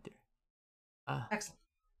like that, dear. Excellent.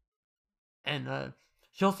 And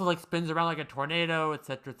she also like spins around like a tornado,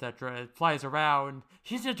 etc., etc. It flies around.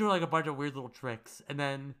 She's just doing like a bunch of weird little tricks, and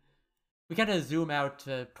then we kind of zoom out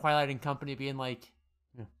to Twilight and Company being like,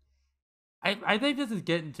 I think this is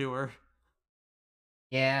getting to her.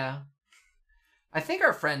 Yeah, I think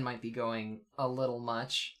our friend might be going a little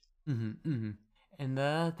much. And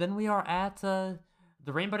then we are at the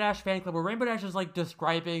Rainbow Dash fan club, where Rainbow Dash is like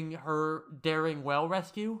describing her daring whale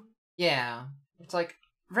rescue. Yeah, it's like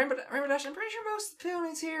Rainbow Dash. I'm pretty sure most of the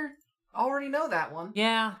ponies here already know that one.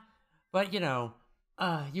 Yeah, but you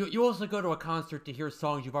also go to a concert to hear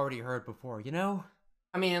songs you've already heard before.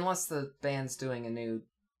 I mean, unless the band's doing a new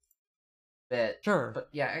bit. Sure, but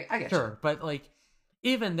yeah, I get sure, but like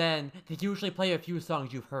even then, they usually play a few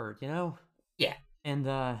songs you've heard. Yeah, and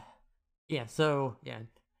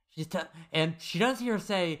and she does hear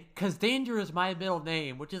say, "'Cause Danger is my middle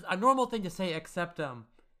name," which is a normal thing to say, except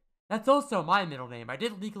that's also my middle name. I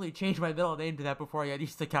did legally change my middle name to that before I got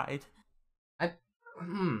Isekai'd.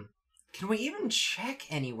 Can we even check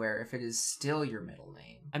anywhere if it is still your middle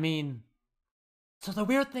name? I mean, so the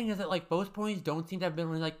weird thing is that like both ponies don't seem to have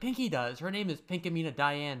middle names. Like Pinky does. Her name is Pinkamena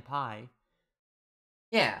Diane Pie.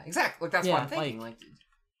 Yeah, exactly. Like that's what I'm thinking.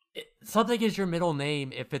 Something is your middle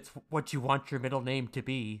name if it's what you want your middle name to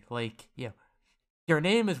be. Like, your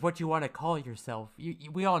name is what you want to call yourself.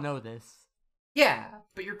 We all know this. Yeah,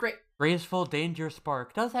 but you're great. Graceful Danger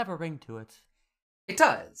Spark does have a ring to it. It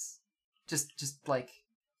does. Just like,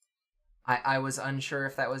 I was unsure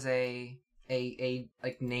if that was a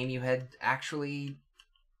like name you had actually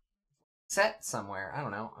set somewhere. I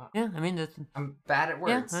don't know. Yeah, I mean, I'm bad at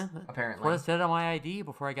words, apparently. What I said on my ID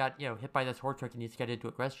before I got, hit by this horse truck and needs to get into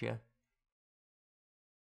Equestria.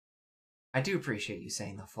 I do appreciate you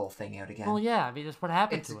saying the full thing out again. Well, yeah, I mean, that's what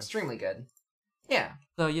happened to us. It's extremely good. Yeah.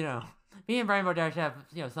 So, me and Rainbow Dash have,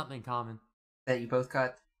 something in common. That you both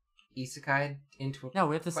got isekai into a No,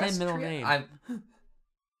 we have the same middle name.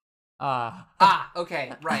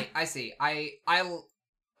 Okay, right, I see. I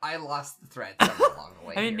lost the thread somewhere along the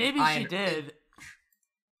way. I mean, maybe she did.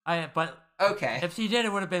 But okay, if she did,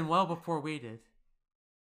 it would have been well before we did.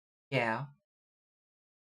 Yeah.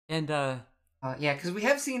 And yeah, because we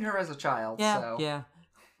have seen her as a child. Yeah, so. Yeah.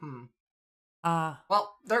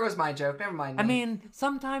 Well, there was my joke. Never mind. I mean,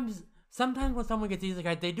 sometimes when someone gets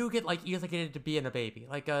isekai, they do get like isekai to being a baby.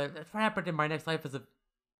 Like that's what happened in My Next Life as a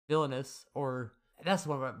Villainous, or that's the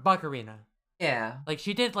one, Buckarina. Yeah. Like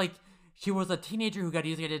she did, like she was a teenager who got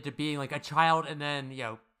isekai to being like a child, and then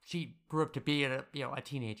she grew up to be a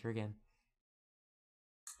teenager again.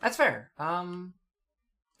 That's fair.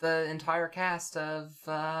 The entire cast of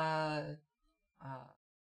I'm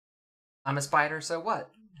a Spider, So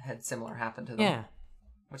What had similar happen to them. Yeah.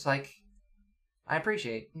 Which, like, I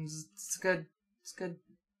appreciate. It's good. It's good.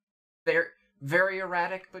 Very, very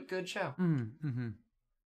erratic, but good show. Mm-hmm.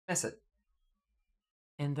 Miss it.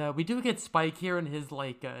 And we do get Spike here in his,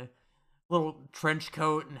 like, little trench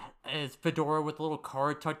coat and his fedora with a little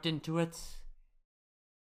card tucked into it.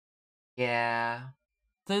 Yeah.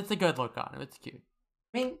 So it's a good look on him. It's cute.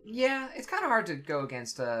 I mean, yeah, it's kind of hard to go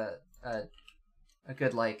against a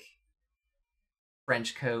good, like,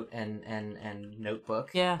 French coat and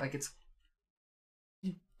notebook. Yeah. Like, it's...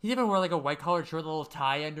 He even wore, like, a white-collared shirt with a little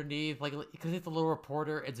tie underneath. Like, because he's a little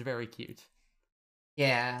reporter. It's very cute.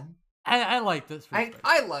 Yeah. I like this.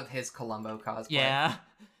 I love his Columbo cosplay. Yeah.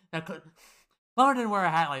 Now, Columbo didn't wear a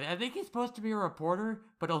hat like that. I think he's supposed to be a reporter,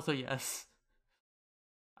 but also yes.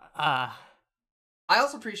 I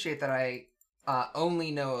also appreciate that I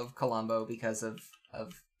only know of Columbo because of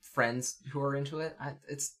friends who are into it.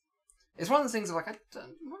 It's one of those things of like,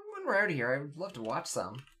 when we're out of here, I would love to watch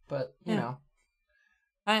some, but you know.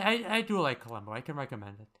 I do like Columbo. I can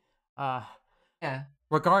recommend it. Yeah.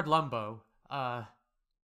 Regard Lumbo.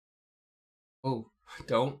 Oh,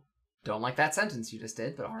 don't like that sentence you just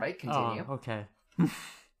did, but all right, continue. Oh, okay.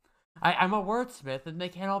 I'm a wordsmith, and they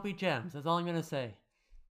can't all be gems. That's all I'm gonna say.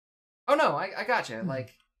 Oh no, I gotcha.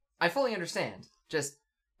 Like, I fully understand. Just,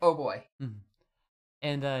 oh boy.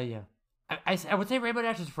 And yeah, I would say Rainbow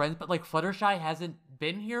Dash is friends, but like Fluttershy hasn't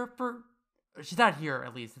been here for. She's not here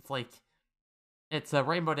at least. It's like, it's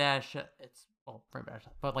Rainbow Dash. It's Rainbow Dash,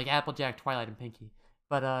 but like Applejack, Twilight, and Pinkie.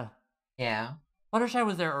 But Yeah. Fluttershy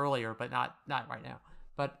was there earlier, but not right now.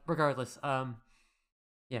 But regardless,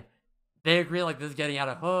 yeah, they agree like this is getting out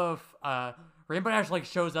of hoof. Rainbow Dash like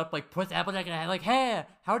shows up, like puts Applejack in a head, like, hey,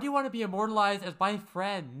 how do you want to be immortalized as my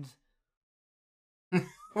friend?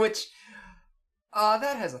 Which,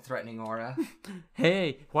 that has a threatening aura.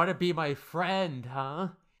 Hey, want to be my friend, huh?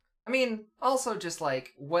 I mean, also just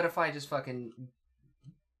like, what if I just fucking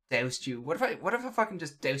doused you? What if I fucking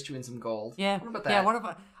just doused you in some gold? Yeah. What about that? Yeah, what if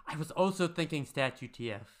I was also thinking statue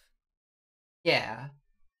TF. Yeah.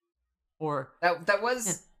 Or that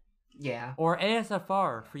was yeah. Or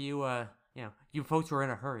ASFR for you you folks who are in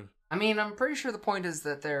a hurry. I mean, I'm pretty sure the point is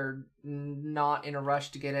that they're not in a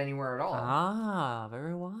rush to get anywhere at all. Ah,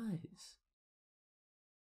 very wise.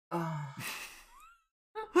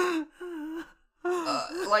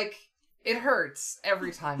 Like, it hurts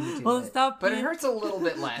every time you do it. But it hurts a little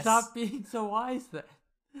bit less. Stop being so wise then.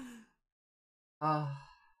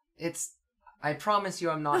 I promise you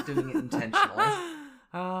I'm not doing it intentionally.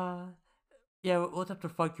 Yeah, we'll have to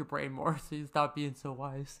fuck your brain more so you stop being so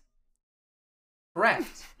wise.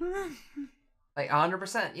 Correct. Like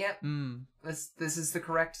 100%, yep. This is the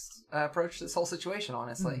correct approach to this whole situation,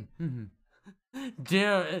 honestly.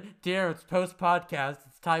 Dear, it's post-podcast.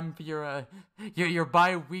 It's time for your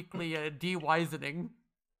bi-weekly de-wisening.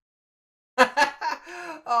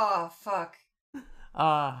 Oh, fuck.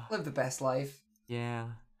 Live the best life. Yeah.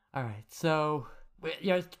 Alright, so...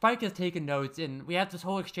 Spike has taken notes, and we have this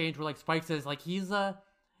whole exchange where, like, Spike says, like, he's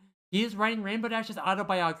writing Rainbow Dash's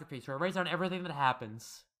autobiography, so it writes down everything that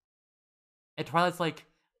happens. And Twilight's like,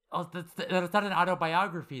 oh, that's not an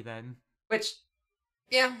autobiography, then. Which,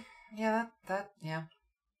 yeah.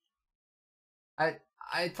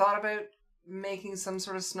 I thought about making some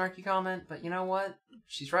sort of snarky comment, but you know what?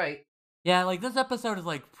 She's right. Yeah, like, this episode is,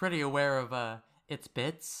 like, pretty aware of, its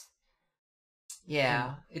bits.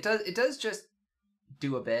 Yeah, it does just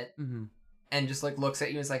do a bit, and just, like, looks at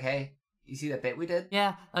you and is like, hey, you see that bit we did?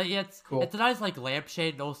 Yeah, it's cool. It's a nice, like,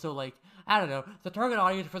 lampshade, and also, like, I don't know, the target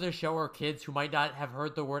audience for this show are kids who might not have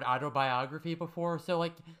heard the word autobiography before, so,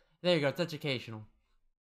 like, there you go, it's educational.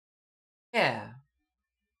 Yeah.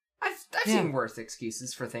 I've seen worse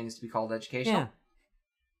excuses for things to be called educational. Yeah.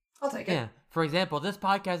 I'll take it. Yeah. For example, this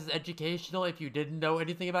podcast is educational if you didn't know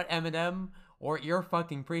anything about Eminem or ear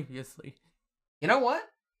fucking previously. You know what?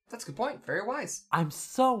 That's a good point. Very wise. I'm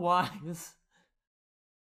so wise.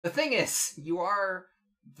 The thing is, you are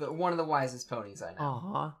one of the wisest ponies I know.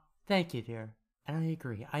 Aw, thank you, dear. And I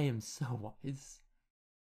agree. I am so wise.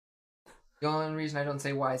 The only reason I don't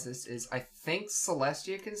say wisest is I think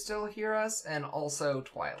Celestia can still hear us, and also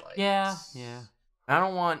Twilight. Yeah. I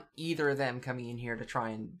don't want either of them coming in here to try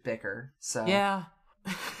and bicker. So yeah.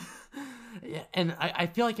 Yeah, and I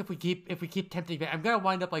feel like if we keep tempting back, I'm gonna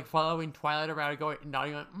wind up like following Twilight around and going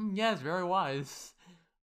nodding like, yes, very wise.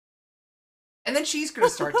 And then she's gonna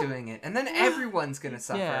start doing it, and then everyone's gonna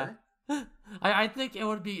suffer. Yeah. I think it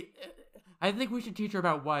would be. I think we should teach her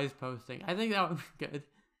about wise posting. I think that would be good.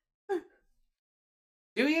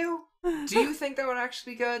 Do you? Do you think that would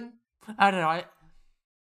actually be good? I don't know.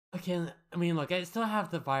 I mean, look, I still have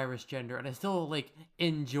the virus gender, and I still like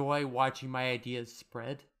enjoy watching my ideas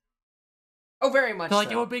spread. Oh, very much so.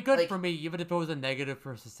 Like, it would be good for me, even if it was a negative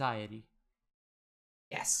for society.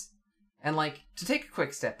 Yes. And, like, to take a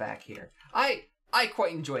quick step back here, I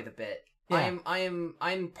quite enjoy the bit. Yeah.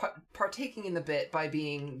 I'm partaking in the bit by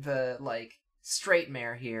being the, like, straight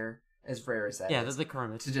mare here, as rare as that is. Yeah, the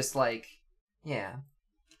Kermit. To just, like, yeah.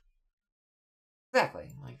 Exactly.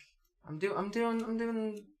 Like, I'm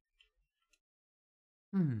doing...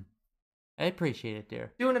 I appreciate it,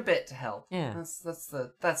 dear. Doing a bit to help. Yeah. That's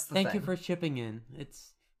the Thank thing. you for chipping in.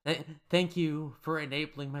 Thank you for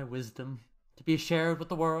enabling my wisdom to be shared with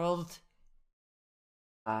the world.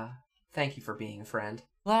 Thank you for being a friend.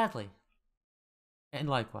 Gladly. And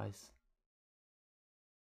likewise.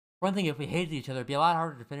 One thing, if we hated each other, it'd be a lot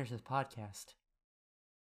harder to finish this podcast.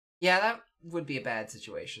 Yeah, that would be a bad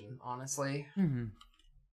situation, honestly.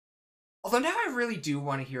 Although now I really do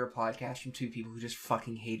want to hear a podcast from two people who just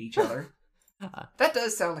fucking hate each other. That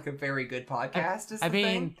does sound like a very good podcast, I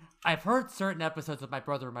mean, I've heard certain episodes of My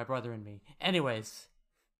Brother and Me. Anyways.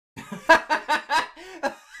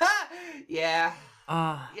 Yeah.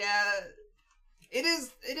 Yeah. It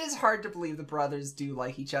is hard to believe the brothers do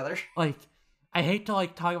like each other. Like, I hate to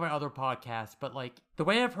like talk about other podcasts, but like the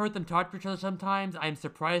way I've heard them talk to each other sometimes, I'm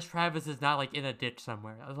surprised Travis is not like in a ditch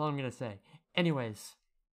somewhere. That's all I'm gonna say. Anyways.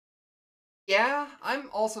 Yeah, I'm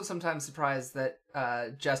also sometimes surprised that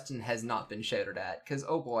Justin has not been shouted at, because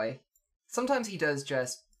oh boy, sometimes he does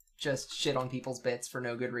just shit on people's bits for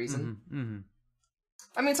no good reason.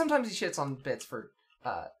 I mean, sometimes he shits on bits for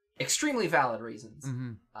extremely valid reasons.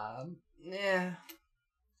 Yeah.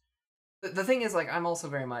 The thing is, like, I'm also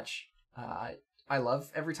very much I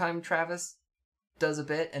love every time Travis does a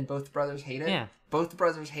bit and both brothers hate it. Yeah. Both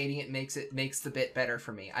brothers hating it makes the bit better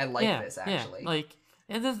for me. I like this actually. Yeah. Like,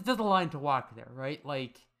 and there's a line to walk there, right?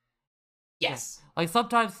 Like, yes. Yeah. Like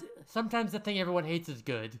sometimes the thing everyone hates is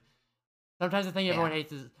good. Sometimes the thing everyone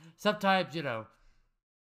hates is sometimes, you know,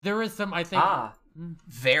 there is some, I think.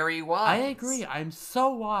 Very wise. I agree. I'm so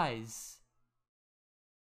wise.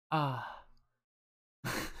 I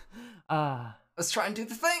was trying to do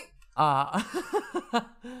the thing. Of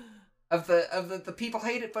the people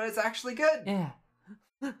hate it, but it's actually good. Yeah.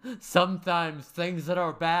 Sometimes things that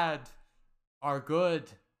are bad are good.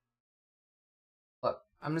 Look,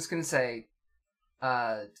 I'm just gonna say,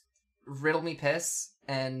 Riddle Me Piss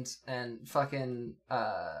and fucking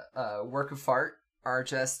Work of Fart are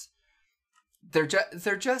just they're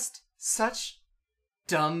just such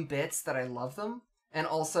dumb bits that I love them, and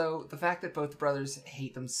also the fact that both brothers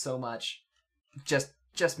hate them so much just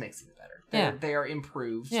makes it better. They are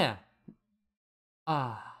improved. Yeah.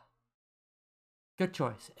 Good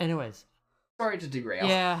choice. Anyways. Sorry to derail.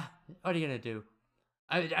 Yeah. What are you gonna do?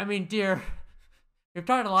 I mean, dear, we've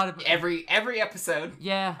talked a lot of every episode.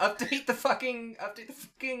 Yeah. Update the fucking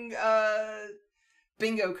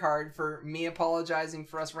bingo card for me apologizing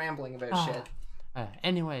for us rambling about shit.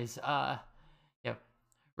 Anyways, yeah.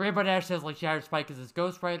 Rainbow Dash says like she hired Spike as his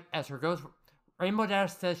ghostwriter, Rainbow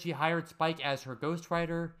Dash says she hired Spike as her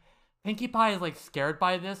ghostwriter. Pinkie Pie is like scared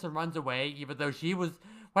by this and runs away, even though she was.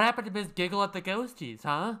 What happened to Miss Giggle at the Ghosties,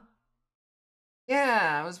 huh?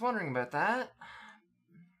 Yeah, I was wondering about that.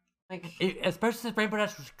 Especially since Rainbow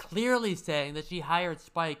Dash was clearly saying that she hired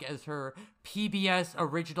Spike as her PBS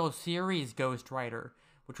original series ghostwriter,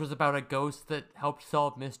 which was about a ghost that helped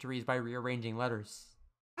solve mysteries by rearranging letters.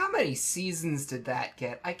 How many seasons did that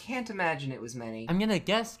get? I can't imagine it was many. I'm gonna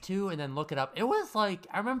guess 2 and then look it up. It was like,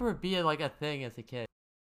 I remember it being like a thing as a kid.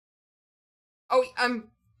 Oh,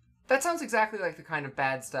 that sounds exactly like the kind of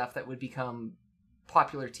bad stuff that would become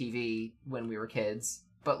popular TV when we were kids.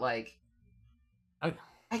 But like,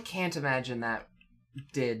 I can't imagine that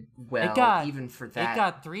did well, even for that. It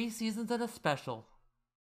got 3 seasons and a special.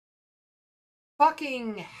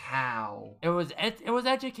 Fucking how? It was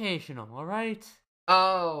educational, all right?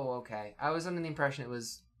 Oh, okay. I was under the impression it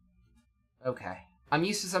was okay. I'm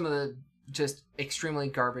used to some of the just extremely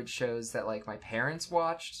garbage shows that like my parents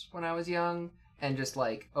watched when I was young, and just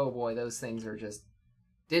like, oh boy, those things are just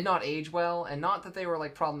did not age well, and not that they were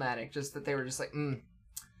like problematic, just that they were just like,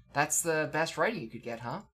 that's the best writing you could get,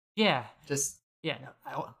 huh? Yeah. Just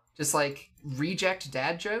like reject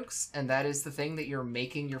dad jokes, and that is the thing that you're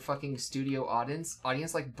making your fucking studio audience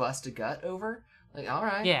like bust a gut over. Like, all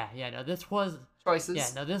right. Yeah. No, this was choices. Yeah.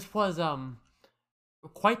 No, this was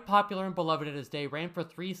quite popular and beloved in its day. Ran for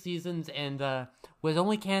 3 seasons and was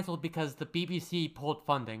only canceled because the BBC pulled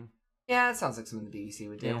funding. Yeah, it sounds like something the BBC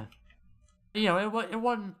would do. Yeah. You know, it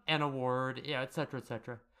won an award. Yeah, etc.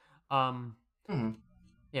 etc.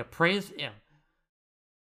 Yeah, praise. Yeah.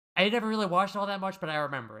 I never really watched all that much, but I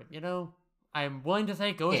remember it. You know, I'm willing to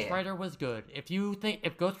say Ghostwriter was good. If you think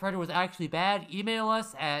if Ghostwriter was actually bad, email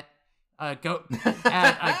us at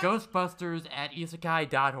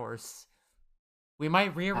ghostbusters@isekai.horse. We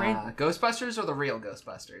might rearrange Ghostbusters or the real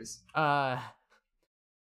Ghostbusters.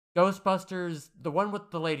 Ghostbusters, the one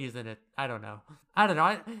with the ladies in it. I don't know.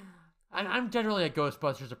 I'm generally a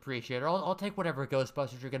Ghostbusters appreciator. I'll take whatever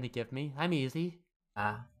Ghostbusters you're gonna give me. I'm easy.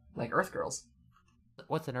 Like Earth Girls.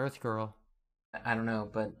 What's an Earth Girl? I don't know,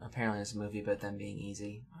 but apparently it's a movie about them being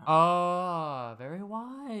easy. Oh, very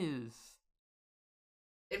wise.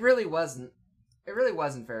 It really wasn't. It really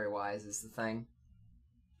wasn't very wise, is the thing.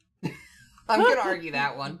 I'm gonna argue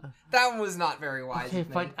that one. That one was not very wise. Okay,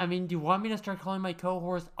 fine. I mean, do you want me to start calling my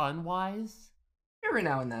cohorts unwise? Every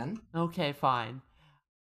now and then. Okay, fine.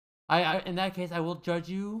 I in that case, I will judge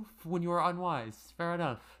you when you are unwise. Fair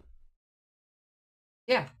enough.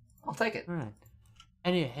 Yeah, I'll take it. All right.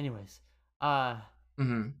 Anyways, So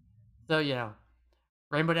you know,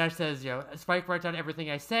 Rainbow Dash says, you know, Spike writes down everything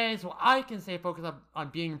I say, so I can stay focused on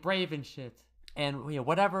being brave and shit. And you know,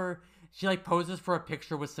 whatever. She like poses for a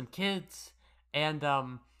picture with some kids, and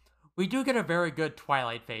we do get a very good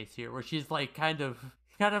Twilight face here, where she's like kind of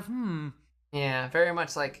Yeah, very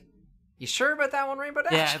much like, You sure about that one, Rainbow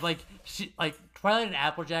Dash? Yeah, like Twilight and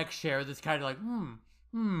Applejack share this kind of like,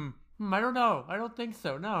 I don't know. I don't think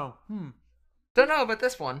so. No. Don't know about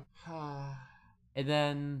this one. And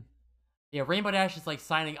then, Rainbow Dash is like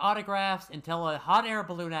signing autographs until a hot air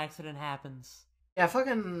balloon accident happens. Yeah,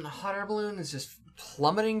 fucking hot air balloon is just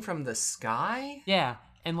plummeting from the sky. Yeah,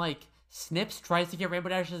 and like Snips tries to get Rainbow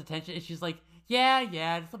Dash's attention, and she's like, yeah,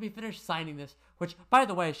 just let me finish signing this. Which, by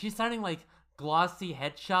the way, she's signing like glossy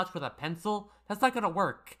headshots with a pencil. That's not gonna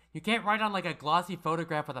work. You can't write on like a glossy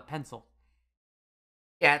photograph with a pencil.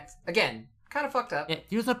 Yeah, it's, again, kind of fucked up. Yeah,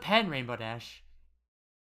 use a pen, Rainbow Dash.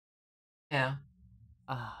 Yeah.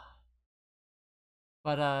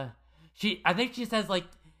 But I think she says like,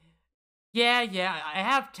 yeah, I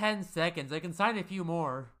have 10 seconds. I can sign a few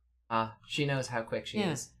more. She knows how quick she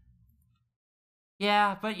is.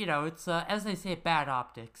 Yeah, but it's as they say, bad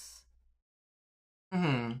optics.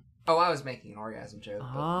 Oh, I was making an orgasm joke,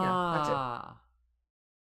 but yeah, that's it.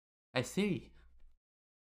 I see.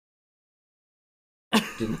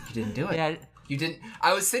 You didn't do it. Yeah. You didn't.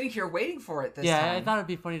 I was sitting here waiting for it this time. Yeah, I thought it'd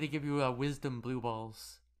be funny to give you wisdom blue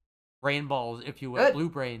balls. Brain balls, if you will. Good. Blue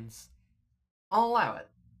brains. I'll allow it.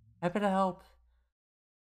 Happy to help.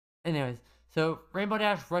 Anyways, so Rainbow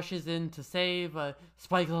Dash rushes in to save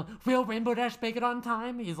Spike. Will Rainbow Dash make it on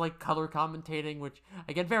time? He's like color commentating, which,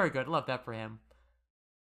 again, very good. Love that for him.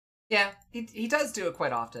 Yeah, he does do it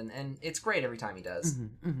quite often, and it's great every time he does.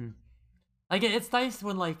 Like, it's nice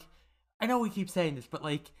when, like, I know we keep saying this, but,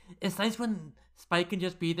 like, it's nice when Spike can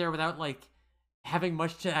just be there without, like, having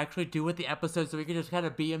much to actually do with the episode, so he can just kind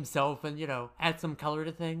of be himself and, add some color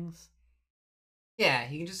to things. Yeah,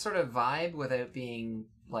 he can just sort of vibe without being,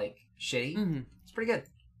 like, shitty. It's pretty good.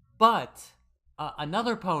 But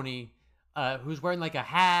another pony who's wearing, like, a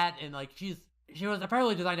hat, and, like, she was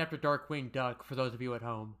apparently designed after Darkwing Duck, for those of you at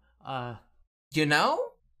home. I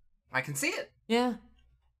can see it. Yeah.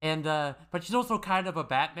 And, but she's also kind of a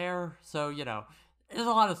Batmare, so, there's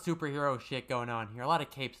a lot of superhero shit going on here. A lot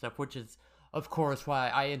of cape stuff, which is, of course, why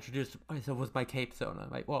I introduced myself with my cape Sona.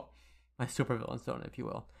 My supervillain Sona, if you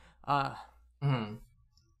will.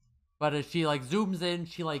 But as she, like, zooms in,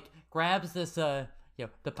 she, like, grabs this, the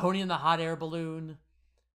pony in the hot air balloon,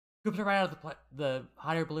 scoops it right out of the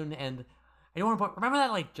hot air balloon, and I don't want to remember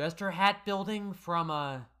that, like, Jester hat building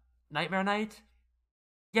from, Nightmare Night?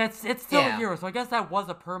 Yeah, it's still here, so I guess that was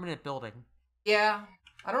a permanent building. Yeah.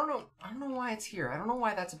 I don't know why it's here. I don't know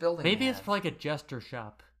why that's a building. Maybe it's for, like, a Jester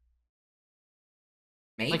shop.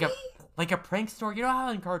 Maybe? Like a prank store. You know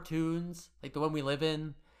how in cartoons, like the one we live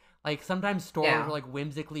in, like, sometimes stores are, like,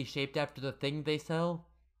 whimsically shaped after the thing they sell?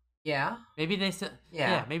 Yeah. Maybe they sell...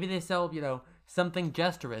 Yeah, maybe they sell, something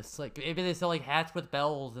jesterous. Like, maybe they sell, like, hats with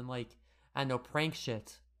bells and, like, I don't know, prank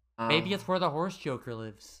shit. Maybe it's where the horse joker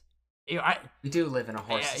lives. We do live in a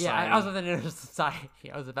horse society. Yeah, other than in a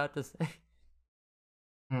society, I was about to say.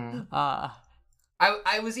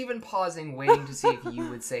 I was even pausing, waiting to see if you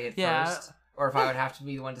would say it first, or if I would have to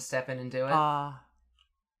be the one to step in and do it.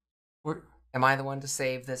 Am I the one to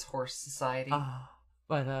save this horse society?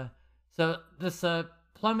 So this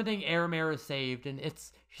plummeting air mare is saved, and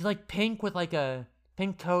she's like pink with like a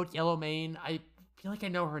pink coat, yellow mane. I feel like I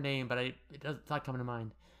know her name, but it's not coming to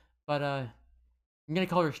mind. But I'm gonna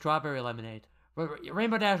call her Strawberry Lemonade.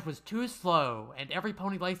 Rainbow Dash was too slow, and every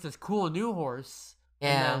pony likes this cool new horse.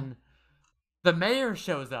 Yeah. And then the mayor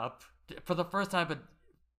shows up for the first time in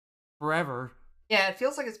forever. Yeah, it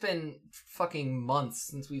feels like it's been fucking months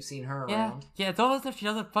since we've seen her around. Yeah, it's almost as if she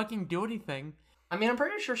doesn't fucking do anything. I mean, I'm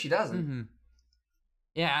pretty sure she doesn't.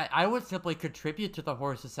 Yeah, I would simply contribute to the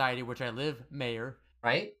Horse Society, which I live, Mayor.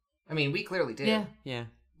 Right? I mean, we clearly do. Yeah.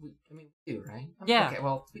 We do, right? Yeah. Okay,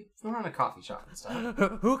 well, we run a coffee shop and stuff.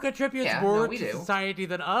 Who contributes more to society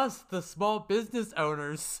than us, the small business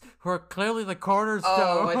owners, who are clearly the cornerstone?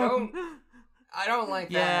 Oh, I don't like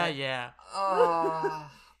that. Yeah.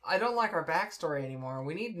 I don't like our backstory anymore.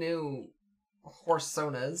 We need new horse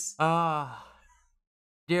sonas.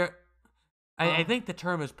 Dear, I think the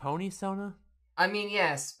term is pony sona. I mean,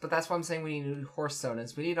 yes, but that's why I'm saying we need new horse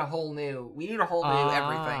sonas. We need a whole new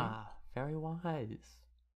everything. Very wise.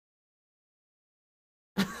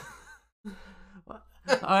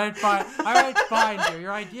 Alright, fine, dear.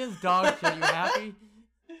 Your idea's dog shit. You happy?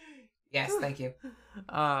 Yes, thank you.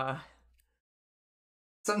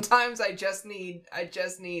 Sometimes I just need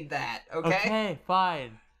that, okay? Okay,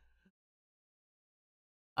 fine.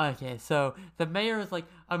 Okay, so the mayor is like,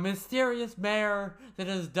 a mysterious mayor that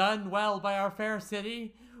has done well by our fair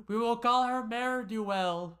city. We will call her Mayor Do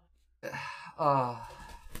Well.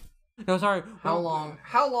 No, sorry. How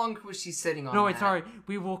long was she sitting on that? No, wait, sorry.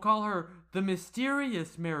 We will call her the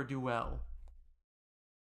mysterious Mayor Do Well.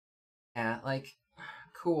 Yeah, like,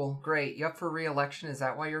 cool, great. You up for re-election? Is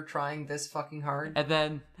that why you're trying this fucking hard? And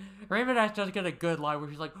then Rainbow Dash does get a good line where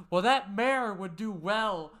she's like, well, that mayor would do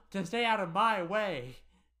well to stay out of my way.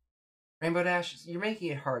 Rainbow Dash, you're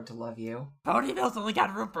making it hard to love you. Ponyville's only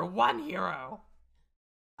got room for one hero.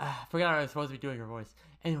 Forgot I was supposed to be doing her voice.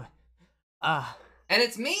 Anyway, And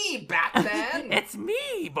it's me, Batman! it's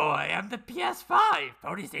me, boy. I'm the PS5,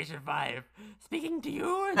 Pony Station 5, speaking to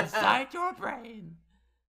you inside your brain.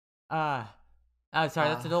 Sorry,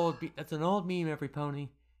 that's an old meme, every pony.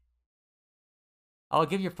 I'll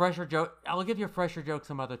give you a fresher joke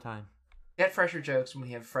some other time. Get fresher jokes when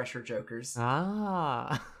we have fresher jokers.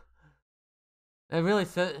 Ah. It really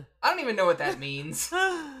said. I don't even know what that means.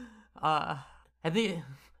 I think.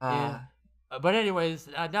 Yeah. But anyways,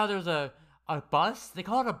 now there's a bus. They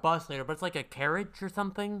call it a bus later, but it's like a carriage or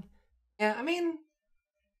something. Yeah, I mean,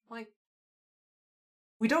 like,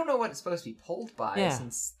 we don't know what it's supposed to be pulled by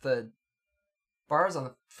since the bars on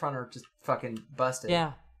the front are just fucking busted.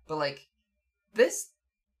 Yeah. But, like, this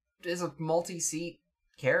is a multi-seat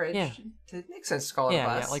carriage. Yeah. It makes sense to call it a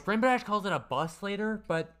bus. Yeah, like Rainbow Dash calls it a bus later,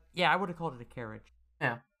 but yeah, I would have called it a carriage.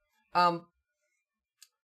 Yeah.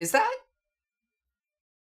 Is that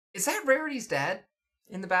Rarity's dad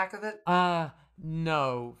in the back of it?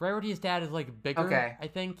 No. Rarity's dad is like bigger. Okay. I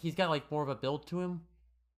think he's got like more of a build to him.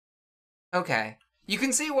 Okay. You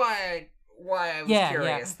can see why I was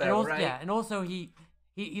curious though, and also, right? Yeah, and also he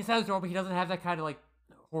sounds normal, but he doesn't have that kind of like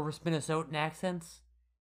Horace Minnesotan accents.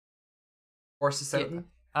 Minnesotan?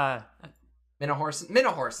 Yeah,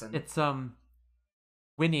 Minahorsen. It's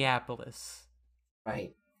Winneapolis.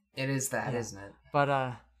 Right. It is that, isn't it? But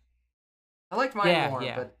I liked mine more,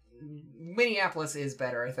 but Minneapolis is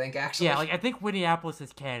better, I think, actually. Yeah, like I think Winneapolis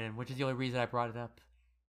is canon, which is the only reason I brought it up.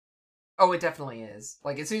 Oh, it definitely is.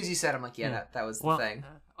 Like as soon as you said, I'm like, that was the thing.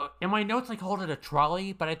 In my notes, I called it a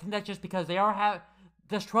trolley, but I think that's just because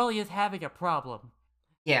this trolley is having a problem.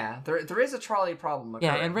 Yeah, there is a trolley problem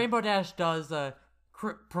occurring. Yeah, and Rainbow Dash does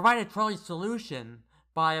provide a trolley solution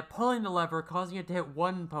by pulling the lever, causing it to hit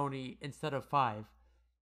one pony instead of 5.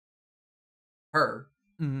 Her.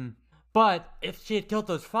 Mm-hmm. But if she had killed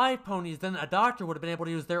those 5 ponies, then a doctor would have been able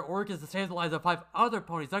to use their organs to save the lives of 5 other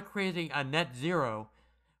ponies, thus creating a net 0.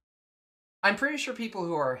 I'm pretty sure people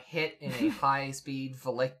who are hit in a high-speed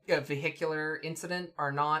vehicular incident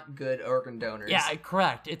are not good organ donors. Yeah,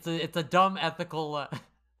 correct. It's a dumb ethical.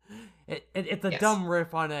 It's a dumb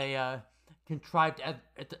riff on a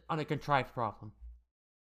contrived problem.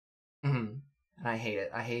 Mm-hmm. And I hate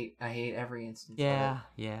it. I hate every instance. Yeah, of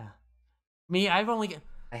it. yeah. Me, I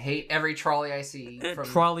hate every trolley I see. From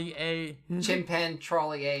trolley A. Chimpan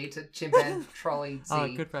trolley A to Chimpan trolley Z.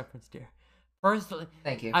 Oh, good reference, dear. First,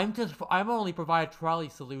 thank you. I'm only provide trolley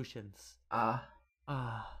solutions.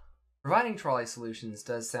 Providing trolley solutions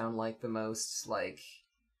does sound like the most like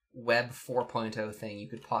Web 4.0 thing you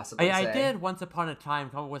could possibly say. I did once upon a time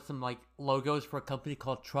come up with some like logos for a company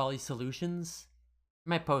called Trolley Solutions. I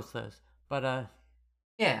might post those, but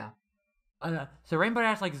yeah. So Rainbow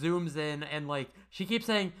Dash like zooms in and like she keeps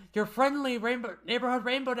saying your friendly neighborhood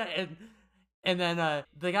Rainbow Dash, and then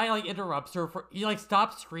the guy like interrupts her. He like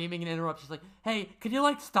stops screaming and interrupts. She's like, "Hey, could you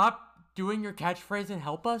like stop doing your catchphrase and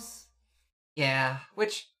help us?" Yeah,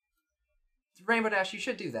 which Rainbow Dash, you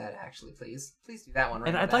should do that actually, please do that one.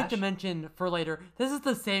 Rainbow And I'd Dash. like to mention for later, this is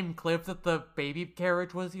the same clip that the baby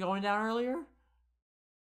carriage was going down earlier.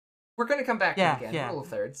 We're gonna come back to it again. Rule of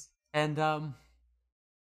thirds. And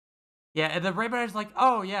yeah, and then Rainbow Dash is like,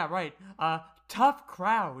 "Oh yeah, right. Tough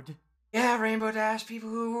crowd." Yeah, Rainbow Dash, people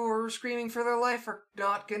who are screaming for their life are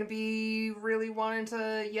not gonna be really wanting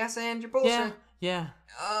to yes and your bullshit. Yeah.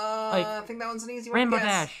 I think that one's an easy one. Rainbow to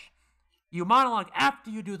guess. Dash, you monologue after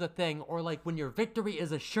you do the thing, or like when your victory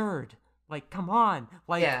is assured. Like, come on.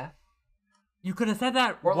 Like, you could have said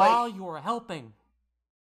that or while like, you were helping.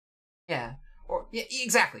 Yeah. Or yeah,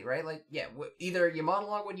 exactly, right? Like, yeah, either you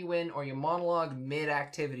monologue when you win, or you monologue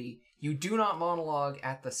mid-activity. You do not monologue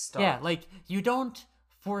at the start. Yeah, like, you don't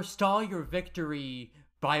forestall your victory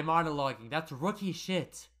by monologuing. That's rookie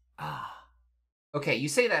shit. Okay, you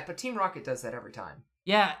say that, but Team Rocket does that every time.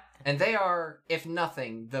 Yeah. And they are, if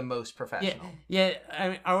nothing, the most professional. Yeah,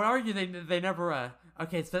 I would argue they never,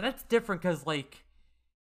 okay, so that's different because, like,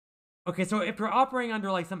 okay, so if you're operating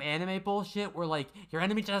under, like, some anime bullshit where, like, your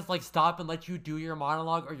enemy just, like, stop and let you do your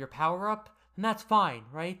monologue or your power-up, then that's fine,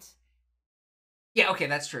 right? Yeah, okay,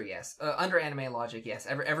 that's true, yes. Under anime logic, yes.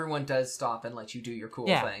 Everyone does stop and let you do your cool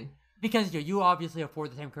thing. Because, you obviously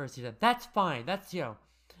afford the same courtesy to them. That's fine. That's,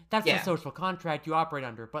 that's the social contract you operate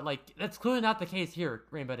under. But, like, that's clearly not the case here,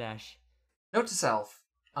 Rainbow Dash. Note to self,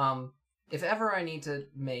 if ever I need to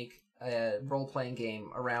make a role-playing game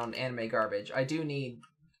around anime garbage, I do need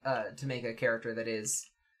to make a character that is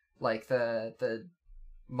like the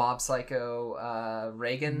mob psycho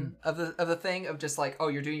Reagan of the thing, of just like, oh,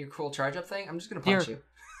 you're doing your cool charge up thing, I'm just gonna punch you.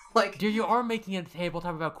 Like, dude, you are making a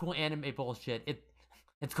tabletop about cool anime bullshit.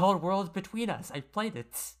 It's called Worlds Between Us. I played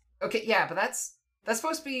it. Okay, yeah, but that's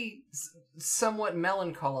supposed to be somewhat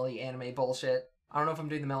melancholy anime bullshit. I don't know if I'm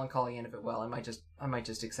doing the melancholy end of it well. I might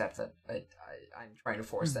just accept that I'm trying to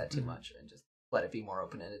force that too much and just let it be more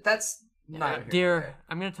open-ended. That's not dear.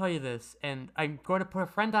 I'm going to tell you this, and I'm going to put a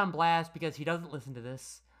friend on blast because he doesn't listen to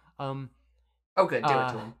this. Oh, good. Do it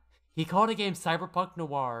to him. He called a game Cyberpunk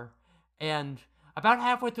Noir, and about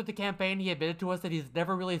halfway through the campaign, he admitted to us that he's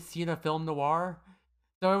never really seen a film noir.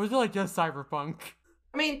 So it was really just Cyberpunk.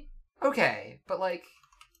 I mean, okay, but like,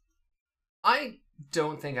 I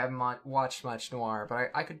don't think I've watched much noir,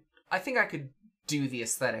 but I think I could do the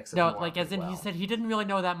aesthetics of noir. No, like, as in, he said he didn't really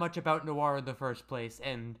know that much about noir in the first place,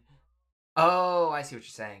 and... Oh, I see what you're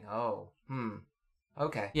saying. Oh,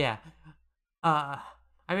 okay. Yeah. I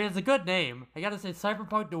mean, it's a good name. I gotta say,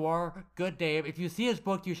 Cyberpunk Noir, good name. If you see his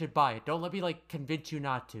book, you should buy it. Don't let me, like, convince you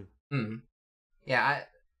not to. Yeah,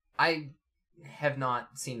 I have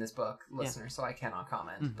not seen this book, listener, so I cannot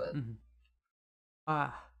comment, but...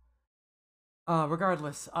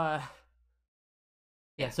 Regardless,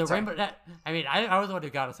 yeah, so sorry. Rainbow... I mean, I was the one who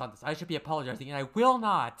got us on this. I should be apologizing, and I will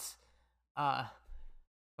not. But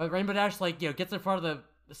Rainbow Dash, like, gets in front of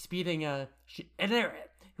the speeding,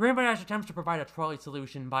 Rainbow Dash attempts to provide a trolley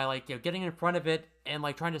solution by, like, getting in front of it and,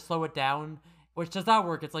 like, trying to slow it down, which does not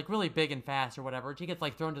work. It's, like, really big and fast or whatever. She gets,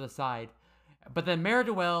 like, thrown to the side. But then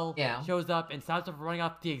Mare-Duel shows up and stops her from running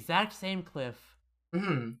off the exact same cliff.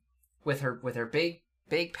 With her big,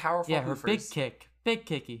 powerful her hoofers. big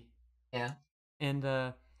kicky. Yeah. And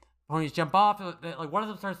ponies jump off. Like, one of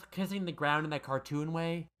them starts kissing the ground in that cartoon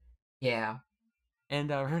way. Yeah. And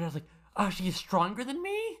her dad's like, oh, she's stronger than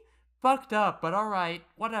me? Fucked up, but alright,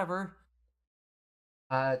 whatever.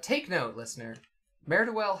 Take note, listener.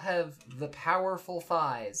 Mare-Duel have the powerful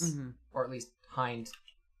thighs, or at least hind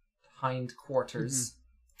quarters.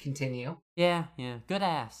 Continue. Yeah, good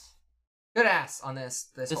ass. Good ass on this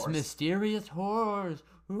horse. This mysterious horse.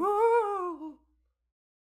 Woo!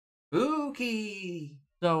 Spooky.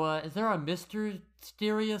 So, is there a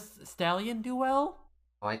mysterious stallion duel?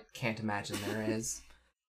 Oh, I can't imagine there is.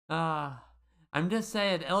 I'm just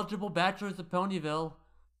saying, eligible bachelors of Ponyville.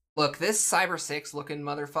 Look, this Cyber 6 looking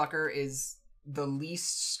motherfucker is the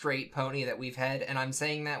least straight pony that we've had, and I'm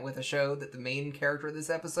saying that with a show that the main character of this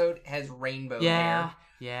episode has rainbow hair.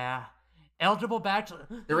 Yeah. Eligible bachelors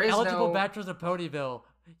of Ponyville.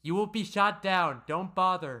 You will be shot down. Don't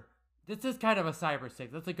bother. This is kind of a Cyber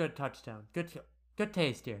 6. That's a good touchdown. Good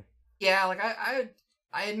taste here. Yeah, like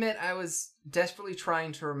I admit I was desperately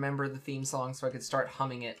trying to remember the theme song so I could start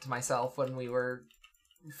humming it to myself when we were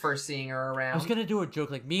first seeing her around. I was gonna do a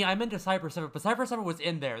joke like me. I'm into Cyber 7, but Cyber 7 was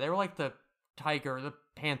in there. They were like the tiger, the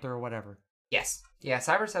panther, or whatever. Yes. Yeah,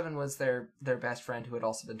 Cyber 7 was their best friend who had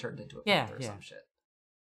also been turned into a panther or some shit.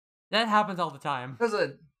 That happens all the time.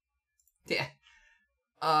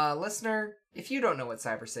 Listener, if you don't know what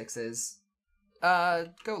Cyber 6 is, go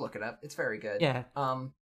look it up. It's very good. Yeah.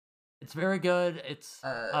 It's very good. It's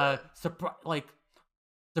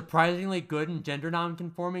surprisingly good and gender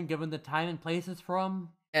non-conforming given the time and place it's from.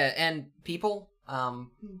 And people,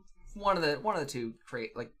 one of the two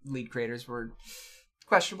lead creators were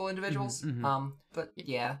questionable individuals. But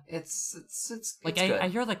yeah, it's like good. I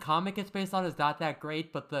hear the comic it's based on is not that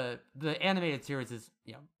great, but the animated series is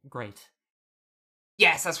great.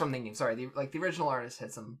 Yes, that's what I'm thinking. Sorry, the original artist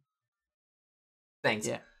had some things.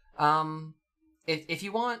 Yeah. If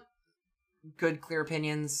you want good, clear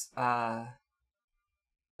opinions, Thought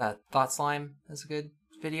Slime has a good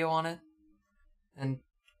video on it, and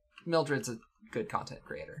Mildred's a good content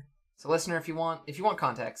creator. So, listener, if you want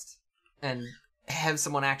context and have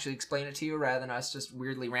someone actually explain it to you rather than us just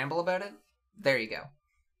weirdly ramble about it, there you go.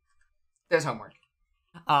 There's homework.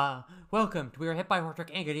 Welcome to We Are Hit by Hortrick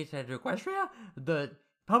and Good East to Equestria.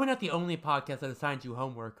 Probably not the only podcast that assigns you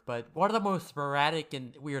homework, but one of the most sporadic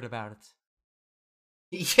and weird about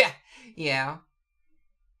it. Yeah.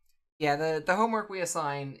 The homework we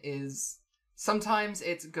assign is sometimes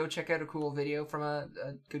it's go check out a cool video from a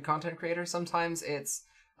good content creator. Sometimes it's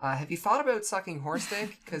have you thought about sucking horse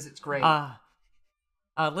dick? Because it's great.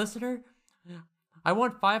 Listener, I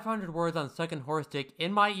want 500 words on sucking horse dick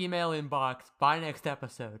in my email inbox by next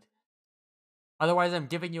episode. Otherwise, I'm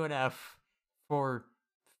giving you an F for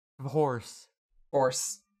horse.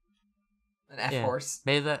 Horse. An F horse.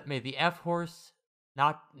 May the F horse.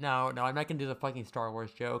 No, I'm not gonna do the fucking Star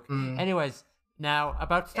Wars joke. Anyways, Now,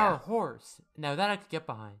 about Star Yeah. Horse. Now, that I could get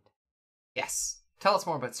behind. Yes. Tell us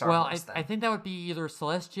more about Star Well, Horse, then. I think that would be either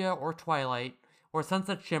Celestia or Twilight, or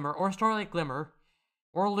Sunset Shimmer, or Starlight Glimmer,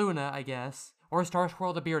 or Luna, I guess, or Star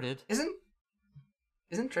Swirl the Bearded.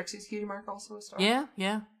 Isn't Trixie's cutie mark also a star? Yeah,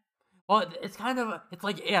 yeah. Well, it's kind of, it's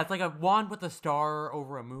like a wand with a star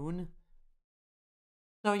over a moon.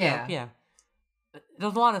 So, yeah.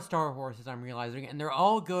 There's a lot of Star Horses, I'm realizing, and they're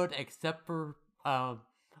all good except for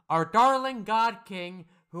our darling God King,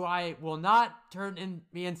 who I will not turn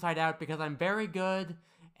me inside out because I'm very good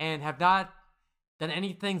and have not done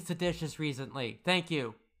anything seditious recently. Thank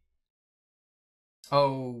you.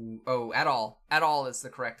 Oh, at all. At all is the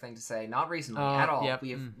correct thing to say. Not recently, at all. Yep.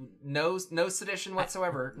 We have no sedition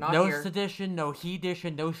whatsoever. Not no here. No sedition, no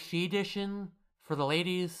he-dition, no she-dition for the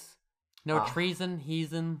ladies. No treason,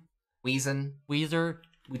 heathen. Weezer.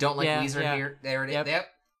 We don't like Weezer here. There it is. Yep.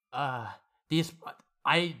 These...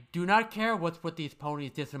 I do not care what's with these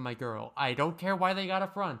ponies dissing my girl. I don't care why they got a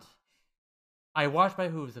front. I wash my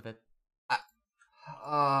hooves of it.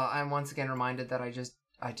 I'm once again reminded that I just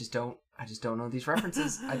don't know these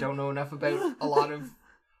references. I don't know enough about a lot of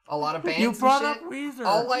bands. You brought and shit. up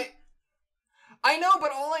Weezer. I know, but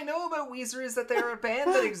all I know about Weezer is that they're a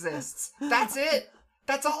band that exists. That's it.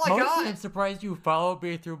 That's all I got. Mostly I'm surprised you followed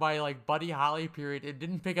me through my Buddy Holly period and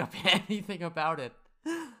didn't pick up anything about it.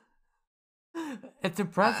 It's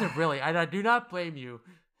impressive, really. I do not blame you.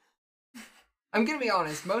 I'm gonna be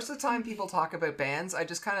honest. Most of the time people talk about bands, I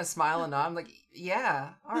just kind of smile and nod. I'm like, yeah,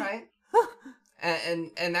 all right.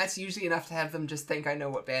 and that's usually enough to have them just think I know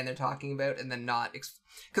what band they're talking about and then not...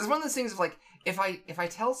 Because one of those things of if I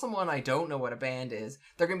tell someone I don't know what a band is,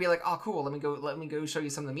 they're gonna be like, oh, cool, let me go show you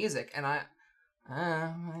some of the music. And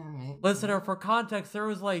Listener, for context, there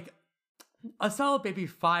was a solid maybe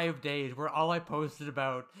 5 days where all I posted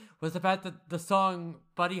about was the fact that the song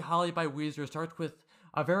Buddy Holly by Weezer starts with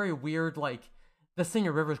a very weird, the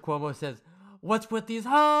singer Rivers Cuomo says, "What's with these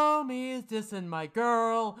homies dissing my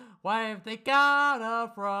girl? Why have they got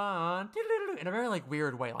a front?" In a very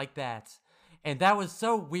weird way, like that. And that was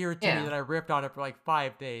so weird to me that I ripped on it for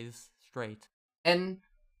 5 days straight. And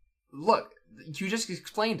look, you just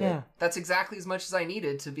explained it. That's exactly as much as I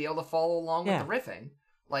needed to be able to follow along with the riffing.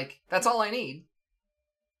 That's all I need.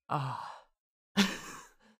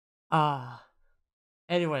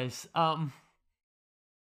 Anyways,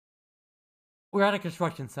 we're at a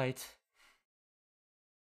construction site.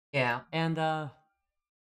 Yeah. And,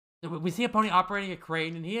 we see a pony operating a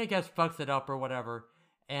crane, and he, I guess, fucks it up or whatever.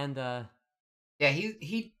 And, yeah,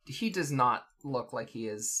 he does not look like he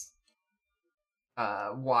has,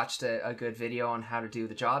 watched a good video on how to do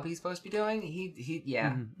the job he's supposed to be doing.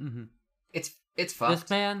 Yeah. Mm-hmm. It's fucked. This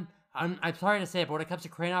man, I'm sorry to say it, but when it comes to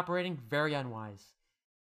crane operating, very unwise.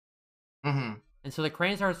 Mm-hmm. And so the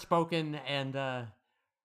crane starts spoken, and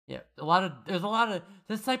there's a lot of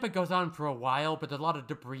this type of goes on for a while, but there's a lot of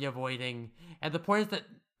debris avoiding. And the point is that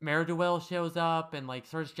Mare-Duel shows up and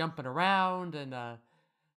starts jumping around and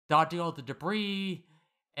dodging all the debris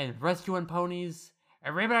and rescuing ponies.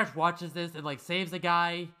 And Rainbow Dash watches this and saves the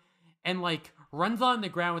guy and runs on the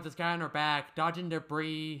ground with this guy on her back, dodging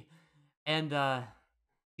debris. And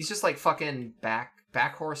he's just fucking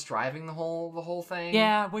back horse driving the whole thing.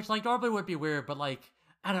 Yeah, which normally would be weird, but I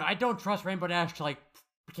don't know, I don't trust Rainbow Dash to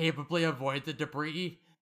capably avoid the debris.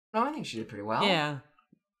 No, I think she did pretty well. Yeah.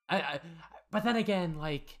 But then again,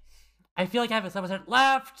 I feel having someone said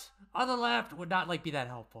left on the left would not be that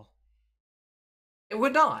helpful. It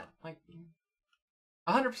would not.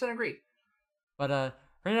 100% agree. But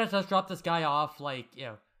Rainbow Dash does drop this guy off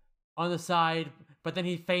on the side, but then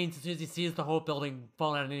he faints as soon as he sees the whole building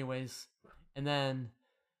falling out anyways. And then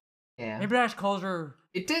Rainbow Dash calls her.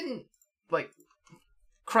 It didn't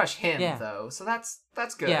crush him though, so that's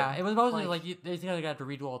good. Yeah, it was mostly he's gonna have to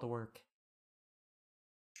redo all the work.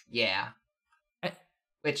 Yeah.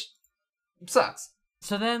 Which sucks.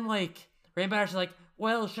 So then Rainbow Dash is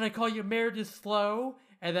well, should I call you Meredith Slow?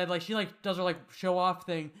 And then she does her show off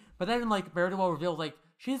thing. But then Meredith will reveal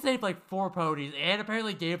she saved 4 ponies and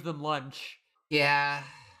apparently gave them lunch. Yeah.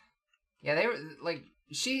 Yeah, they were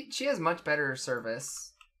she has much better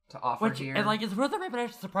service to offer here. And it's worth Rainbow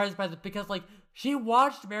Dash surprised by this because she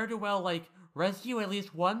watched Mare-Duel rescue at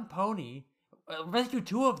least 1 pony. Rescue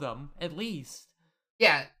 2 of them, at least.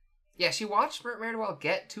 Yeah. Yeah, she watched Mare-Duel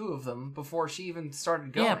get 2 of them before she even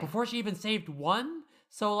started going. Yeah, before she even saved 1.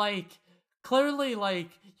 So clearly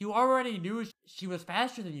you already knew she was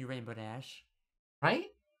faster than you, Rainbow Dash. Right?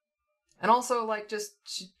 And also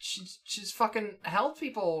she's fucking helped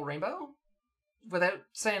people, Rainbow, without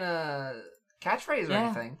saying a catchphrase or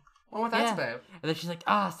anything. Wonder what that's about. And then she's like,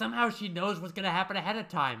 somehow she knows what's gonna happen ahead of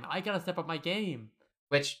time. I gotta step up my game.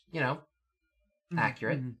 Which,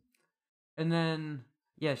 accurate. Mm-hmm. And then,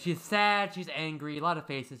 yeah, she's sad, she's angry, a lot of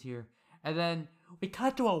faces here. And then we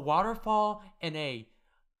cut to a waterfall in a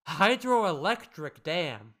hydroelectric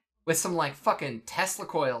dam. With some, like, fucking Tesla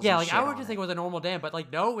coils. Yeah, and like, shit I would on just it. think it was a normal dam, but,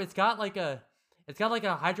 like, no, it's got like a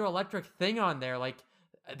hydroelectric thing on there. Like,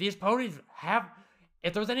 these ponies have,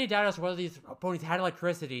 if there was any doubt as to whether these ponies had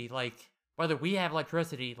electricity, like, whether we have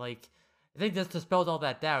electricity, like, I think this dispels all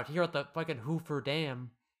that doubt here at the fucking Hoover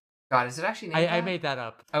Dam. God, is it actually named I that? made that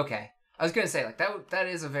up. Okay. I was gonna say, like, that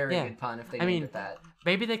is a very good pun if they named it that.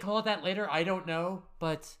 Maybe they call it that later, I don't know,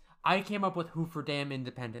 but I came up with Hoover Dam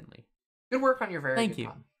independently. Good work on your very Thank good you.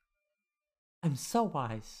 pun. I'm so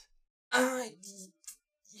wise.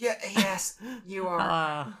 Yes, you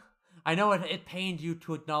are. I know it pained you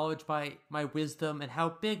to acknowledge my wisdom and how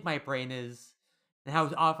big my brain is, and how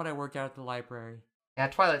often I work out at the library. Yeah,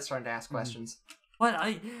 Twilight's starting to ask questions.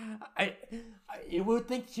 What you would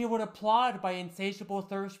think she would applaud my insatiable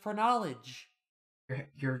thirst for knowledge.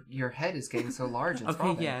 Your head is getting so large and Okay,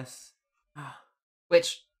 throbbing. yes.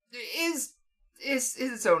 Which is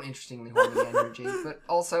its own interestingly horny energy, but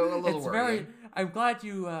also a little worrying. I'm glad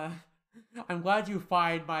you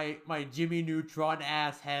find my Jimmy Neutron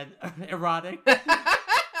ass head erotic.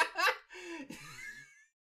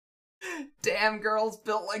 Damn girls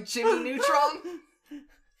built like Jimmy Neutron.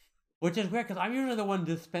 Which is weird, because I'm usually the one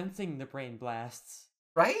dispensing the brain blasts.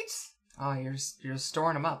 Right? Oh, you're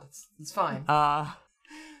storing them up. It's fine. Oh,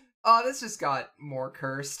 this just got more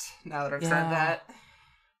cursed now that I've said that.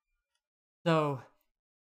 So,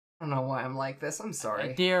 I don't know why I'm like this. I'm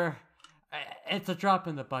sorry. Dear, it's a drop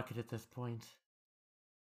in the bucket at this point.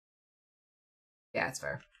 Yeah, it's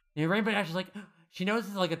fair. Rainbow Dash is like, she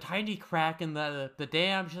notices like a tiny crack in the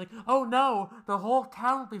dam. She's like, oh no, the whole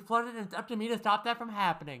town will be flooded and it's up to me to stop that from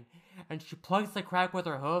happening. And she plugs the crack with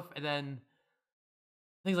her hoof, and then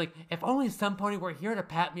things like, if only some pony were here to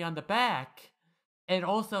pat me on the back. And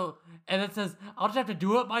it says, I'll just have to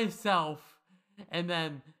do it myself. And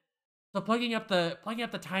then, so plugging up the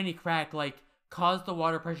tiny crack, like, caused the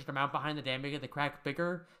water pressure to mount behind the dam, making the crack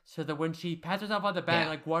bigger, so that when she pats herself on the back,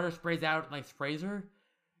 like, water sprays out and, like, sprays her.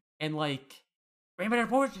 And, like, Rainbow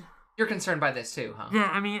Dash, you're concerned by this too, huh? Yeah,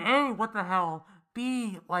 I mean, A, what the hell?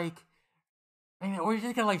 B, like, I mean, or you're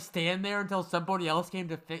just gonna, like, stand there until somebody else came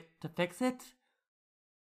to fix it?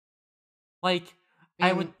 Like,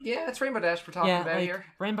 I would... Yeah, it's Rainbow Dash we're talking about here.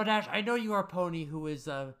 Rainbow Dash, I know you are a pony who is,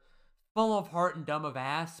 full of heart and dumb of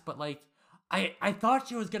ass, but, like, I thought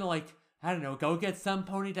she was gonna, like, I don't know, go get some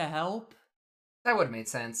pony to help? That would have made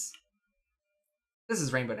sense. This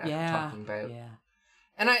is Rainbow Dash we're talking about. Yeah.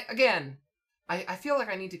 And I feel like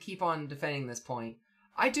I need to keep on defending this point.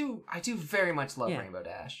 I do very much love Rainbow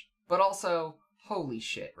Dash. But also, holy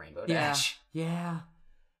shit, Rainbow Dash. Yeah.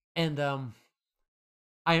 And,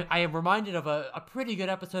 I am reminded of a pretty good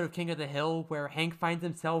episode of King of the Hill where Hank finds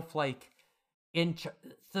himself, like,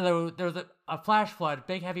 so there's a flash flood,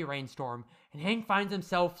 big heavy rainstorm, and Hank finds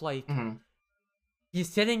himself, like, he's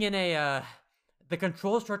sitting in the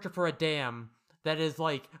control structure for a dam that is,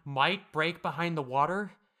 like, might break behind the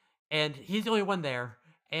water, and he's the only one there,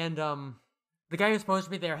 and, the guy who's supposed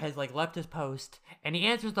to be there has, like, left his post, and he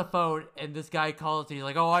answers the phone, and this guy calls, and he's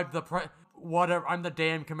like, oh, I'm the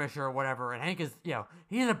dam commissioner or whatever, and Hank is,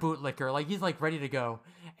 he's a bootlicker, like, he's, like, ready to go,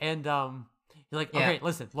 and, he's like, okay,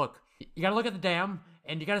 listen, look, you gotta look at the dam,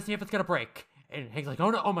 and you gotta see if it's gonna break, and Hank's like, oh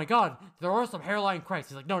no, oh my god, there are some hairline cracks,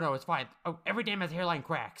 he's like, no, it's fine, every dam has hairline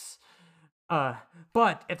cracks,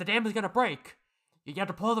 but if the dam is gonna break, you have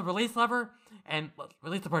to pull the release lever, and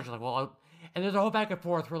release the pressure, like, well, and there's a whole back and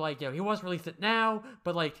forth where, like, he wants to release it now,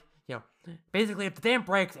 but, like, basically, if the dam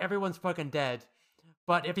breaks, everyone's fucking dead.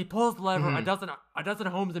 But if he pulls the lever, a dozen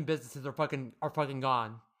homes and businesses are fucking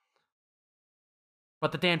gone.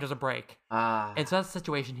 But the dam doesn't break. And so that's the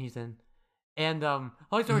situation he's in. And,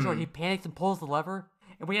 long story short, he panics and pulls the lever.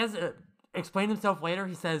 And when he has to explain himself later,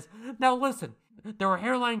 he says, now listen, there were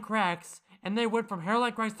hairline cracks, and they went from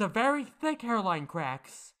hairline cracks to very thick hairline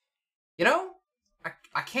cracks.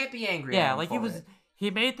 I can't be angry. Yeah, like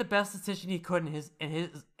he made the best decision he could in his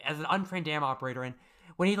as an untrained dam operator. And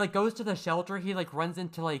when he like goes to the shelter, he like runs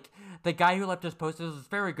into like the guy who left his post. There's this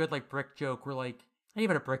very good like brick joke where like not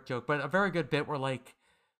even a brick joke, but a very good bit where like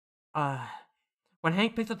when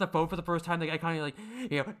Hank picks up the phone for the first time, the guy kind of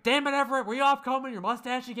like, damn it, Everett, were you off combing your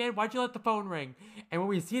mustache again? Why'd you let the phone ring? And when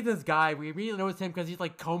we see this guy, we immediately notice him because he's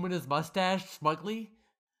like combing his mustache smugly.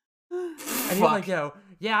 And he's like,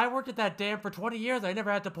 yeah, I worked at that dam for 20 years. I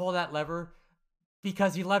never had to pull that lever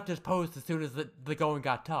because he left his post as soon as the going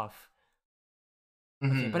got tough.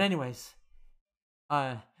 Okay, but anyways,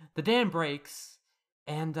 the dam breaks,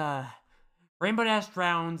 and Rainbow Dash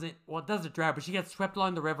drowns. Well, it doesn't drown, but she gets swept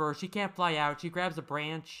along the river. She can't fly out. She grabs a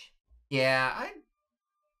branch. Yeah, I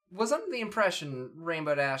was under the impression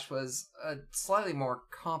Rainbow Dash was a slightly more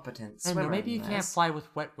competent I don't swimmer. know, maybe you than can't this. fly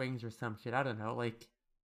with wet wings or some shit. I don't know, like...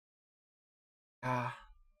 I'm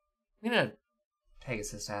gonna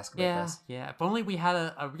Pegasus to ask about Yeah, this. yeah. If only we had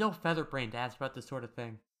a real feather brain to ask about this sort of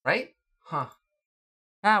thing. Right? Huh.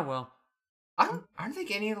 Ah, well. I don't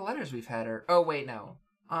think any of the letters we've had are... Oh, wait, no.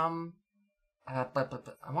 But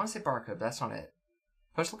I want to say barcode, but that's not it.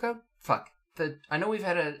 Postal code? Fuck. I know we've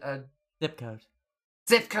had a Zip code.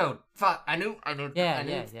 zip code. Fuck. I knew. Yeah,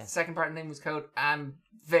 The yeah. second part of the name was code. I'm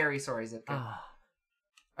very sorry, zip code.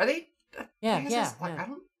 Are they? Yeah, Pegasus? yeah. Like, I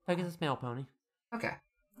don't. Pegasus mail pony. Okay.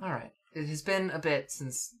 All right. It has been a bit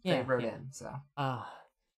since they wrote in, so.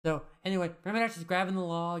 So anyway, Rainbow Dash is grabbing the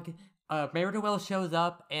log. Mary-Do-Well shows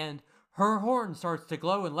up, and her horn starts to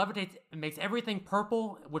glow and levitates and makes everything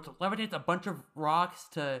purple, which levitates a bunch of rocks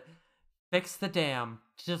to fix the dam.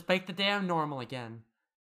 To just make the dam normal again.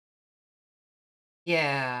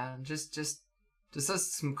 Yeah, just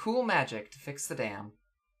does some cool magic to fix the dam.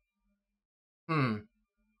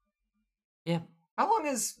 Yeah. How long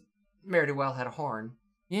has Mary-Do-Well had a horn?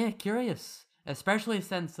 Yeah, curious. Especially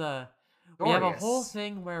since we have a whole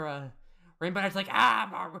thing where Rainbow Dash's like,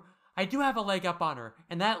 I do have a leg up on her,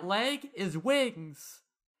 and that leg is wings.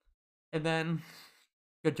 And then,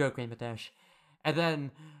 good joke, Rainbow Dash. And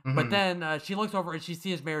then, but then she looks over and she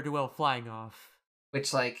sees Mary-Do-Well flying off.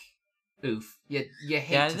 Which, like, oof, you hate to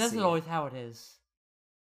see. Yeah, this is always how it is.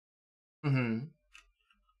 You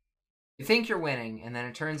think you're winning, and then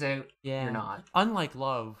it turns out you're not. Unlike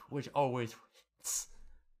love, which always wins.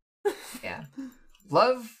 Yeah,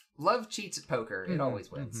 love cheats at poker. It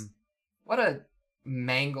always wins. What a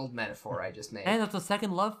mangled metaphor I just made. And that's a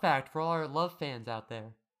second love fact for all our love fans out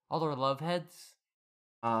there. All our love heads.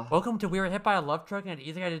 Welcome to We Were Hit by a Love Truck and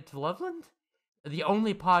Easy Guided to Loveland. The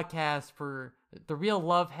only podcast for the real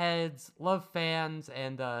love heads, love fans,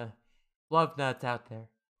 and love nuts out there.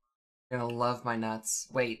 You're gonna love my nuts.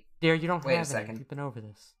 Wait. Dear, you don't wait have a second. We've been over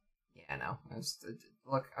this. Yeah, no.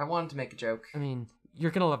 Look, I wanted to make a joke. I mean,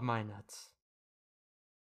 you're gonna love my nuts.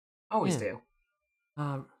 Always do.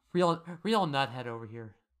 Real nuthead over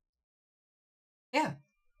here. Yeah.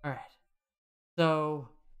 All right. So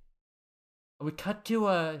we cut to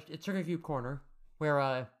it's Sugar Cube Corner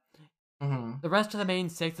where the rest of the main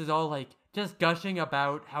six is all like just gushing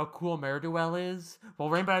about how cool Mary-Do-Well is, while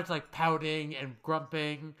Rainbow Dash is like pouting and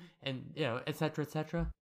grumping and etc.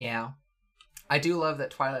 etc. Yeah. I do love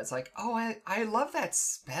that Twilight's like, oh, I love that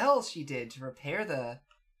spell she did to repair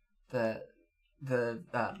the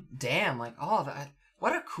dam. Like, oh,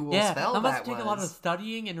 what a cool spell that was. That must take a lot of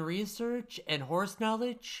studying and research and horse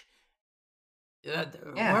knowledge.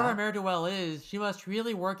 Wherever Mary-Do-Well is, she must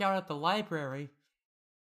really work out at the library.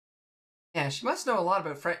 Yeah, she must know a lot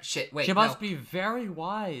about French. Shit, wait, she must be very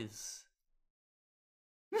wise.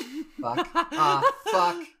 Fuck.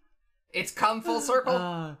 Fuck. It's come full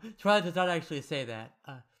circle. Twilight does not actually say that.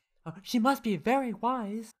 She must be very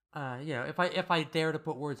wise. If I dare to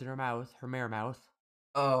put words in her mouth, her mare mouth.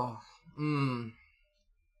 Oh.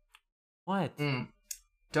 What?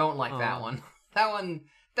 Don't like that one. That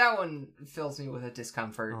one fills me with a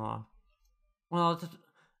discomfort. Well,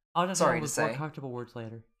 I'll just sorry to with say. more comfortable words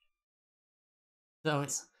later. So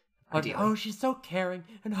it's ideal. Oh, she's so caring.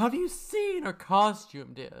 And have you seen her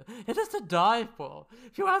costume, dear? It is to die for.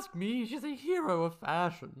 If you ask me, she's a hero of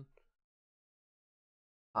fashion.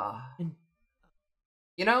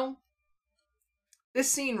 You know,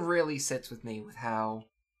 this scene really sits with me with how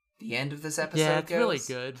the end of this episode goes. Yeah, it's really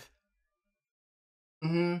good.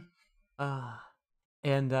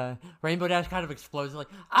 And Rainbow Dash kind of explodes like,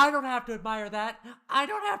 I don't have to admire that. I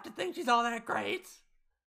don't have to think she's all that great.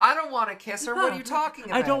 I don't want to kiss her. What are you talking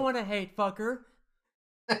about? I don't want to hate fuck her.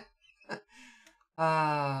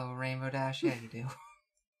 Oh, Rainbow Dash, yeah, you do.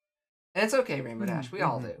 And it's okay, Rainbow Dash. We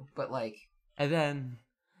all do. But like, and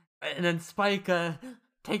then Spike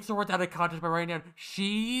takes the words out of context by writing down,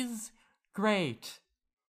 "She's great."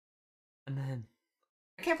 And then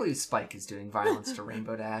I can't believe Spike is doing violence to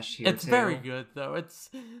Rainbow Dash here. It's very good though.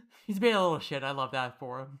 He's being a little shit. I love that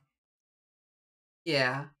for him.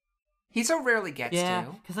 Yeah. He so rarely gets to.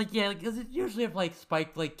 Because usually if like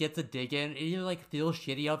Spike like gets a dig in, it either like feels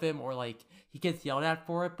shitty of him or like he gets yelled at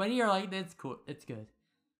for it. But here, like, it's cool. It's good.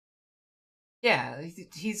 Yeah,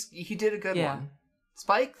 he did a good one.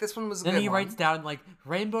 Spike, this one was a good one. Then he writes down like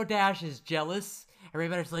Rainbow Dash is jealous. And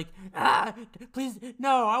Rainbow Dash is like, please,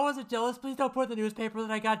 no, I wasn't jealous. Please don't put in the newspaper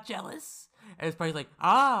that I got jealous. And Spike's like,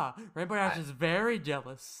 Rainbow Dash is very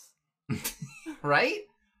jealous. Right?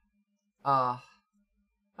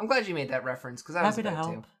 I'm glad you made that reference, because I was Happy to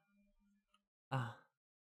about help.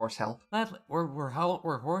 Horse help. Gladly.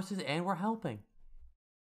 We're horses and we're helping.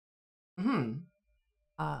 Hmm.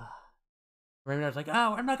 Rainbow Dash's like,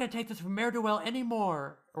 I'm not gonna take this from Ne'er-do-well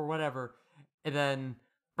anymore, or whatever. And then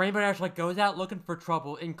Rainbow Dash like goes out looking for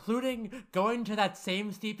trouble, including going to that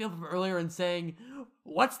same steep hill from earlier and saying,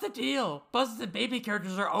 "What's the deal? Buzzes and baby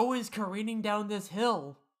characters are always careening down this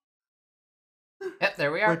hill." Yep,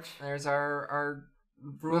 there we are. There's our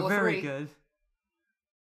rule of very three. Good.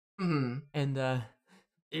 Mm-hmm. And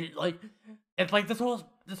it's like this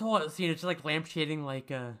whole scene. It's just like lampshading,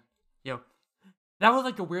 like that was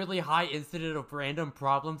like a weirdly high incident of random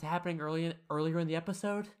problems happening earlier in the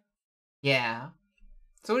episode. Yeah.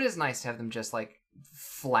 So it is nice to have them just like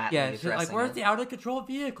flatly addressing like, where's the out of control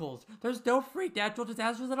vehicles? There's no freak natural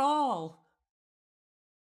disasters at all.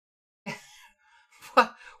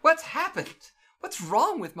 What's happened? What's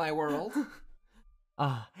wrong with my world?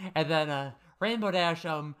 And then Rainbow Dash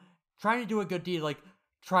trying to do a good deed, like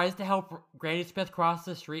tries to help Granny Smith cross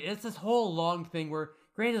the street. And it's this whole long thing where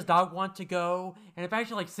Granny's dog wants to go, and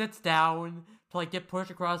eventually like sits down to like get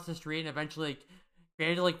pushed across the street, and eventually like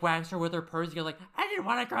Granny like whacks her with her purse. And you're like, I didn't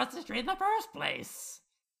want to cross the street in the first place.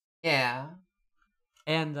 Yeah.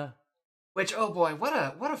 And which, oh boy, what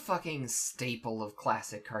a fucking staple of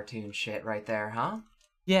classic cartoon shit right there, huh?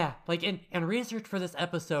 Yeah, like in research for this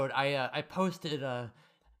episode, I posted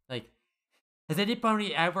like, has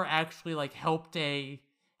anybody ever actually like helped an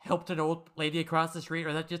old lady across the street, or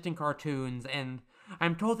is that just in cartoons? And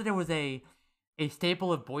I'm told that it was a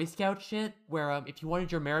staple of Boy Scout shit, where if you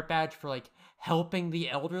wanted your merit badge for like helping the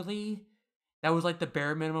elderly, that was like the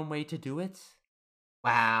bare minimum way to do it.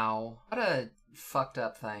 Wow, what a fucked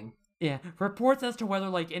up thing. Yeah, reports as to whether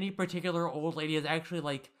like any particular old lady has actually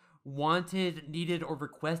like wanted, needed, or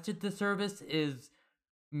requested the service is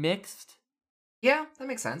mixed. Yeah, that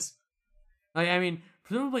makes sense. Like, I mean,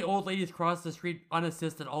 presumably old ladies cross the street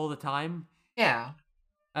unassisted all the time. Yeah.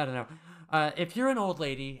 I don't know. If you're an old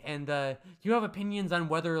lady and you have opinions on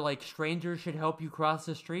whether like strangers should help you cross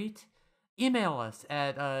the street, email us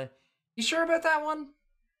at You sure about that one?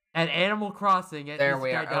 At Animal Crossing. There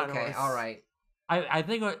we are. Okay, all right. I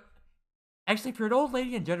think actually, if you're an old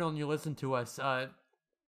lady in general and you listen to us,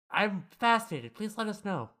 I'm fascinated. Please let us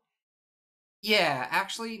know. Yeah,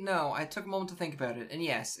 actually, no. I took a moment to think about it, and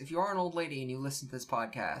yes, if you are an old lady and you listen to this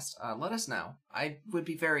podcast, let us know. I would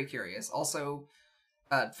be very curious. Also,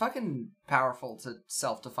 fucking powerful to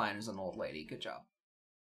self-define as an old lady. Good job.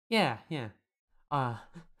 Yeah.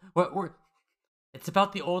 It's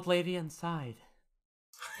about the old lady inside.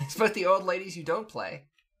 It's about the old ladies who don't play.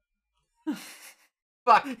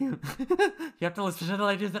 Fuck. You have to listen to the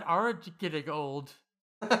ladies that aren't getting old.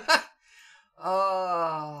 Fuck.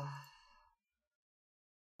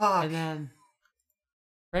 And then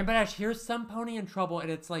Rainbow Dash hears some pony in trouble,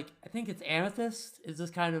 and it's like, I think it's Amethyst. Is this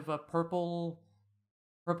kind of a purple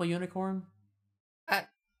unicorn? That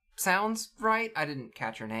sounds right. I didn't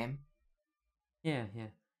catch her name. Yeah.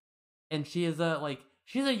 And she is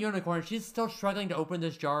she's a unicorn. She's still struggling to open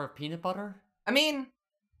this jar of peanut butter. I mean,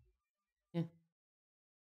 yeah.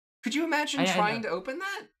 Could you imagine trying to open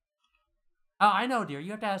that? Oh, I know, dear. You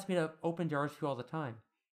have to ask me to open jars for you all the time.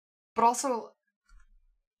 But also,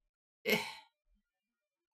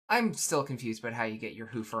 I'm still confused about how you get your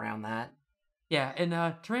hoof around that. Yeah, and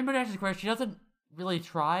to Rainbow Dash's credit, she doesn't really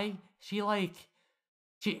try.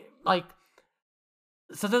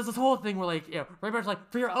 So there's this whole thing where, like, Rainbow Dash's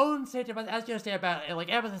like, for your own safety, but as you understand about it, and,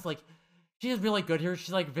 like, Amethyst, like, she is really good here.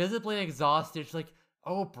 She's, like, visibly exhausted. She's like,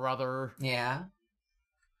 oh, brother. Yeah.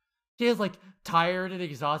 She is, like, tired and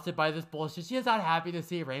exhausted by this bullshit. She is not happy to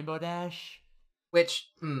see Rainbow Dash. Which,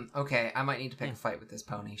 okay, I might need to pick a fight with this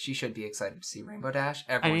pony. She should be excited to see Rainbow Dash.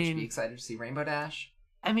 Everyone should be excited to see Rainbow Dash.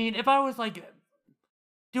 I mean, if I was, like,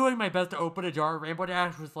 doing my best to open a jar, Rainbow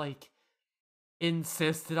Dash was, like,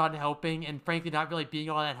 insisted on helping and frankly not really being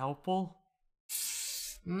all that helpful.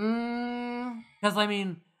 Because, I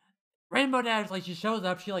mean, Rainbow Dash, like, she shows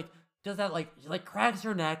up, she, like, does that, like, she, like, cracks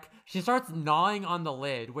her neck. She starts gnawing on the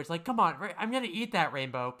lid, which, like, come on, I'm gonna eat that,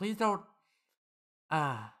 Rainbow. Please don't,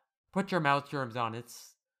 put your mouth germs on it.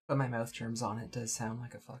 Put my mouth germs on it does sound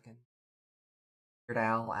like a fucking Weird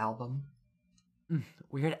Al album.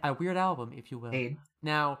 A weird album, if you will. Aid.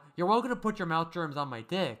 Now, you're welcome to put your mouth germs on my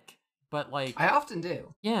dick, but, like... I often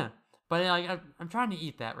do. Yeah, but, like, I'm trying to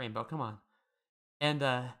eat that, Rainbow, come on. And,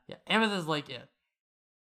 Amethyst is like,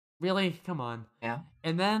 really? Come on. Yeah.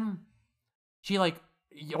 And then she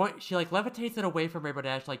levitates it away from Rainbow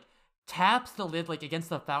Dash, like, taps the lid, like, against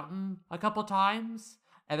the fountain a couple times,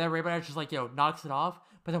 and then Rainbow Dash just, like, knocks it off.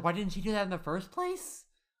 But then why didn't she do that in the first place?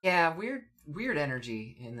 Yeah, weird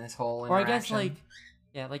energy in this whole Or I interaction. guess, like,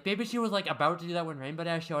 yeah, like, maybe she was, like, about to do that when Rainbow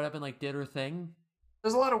Dash showed up and, like, did her thing.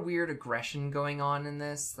 There's a lot of weird aggression going on in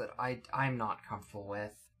this that I'm not comfortable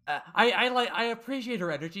with. I appreciate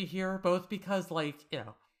her energy here, both because, like,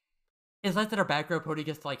 it's nice that our background pony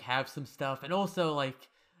gets to, like, have some stuff, and also, like,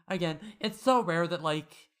 again, it's so rare that,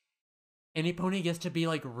 like, any pony gets to be,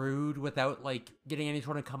 like, rude without, like, getting any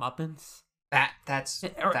sort of comeuppance. That's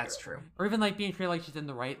true. Or even, like, being treated like she's in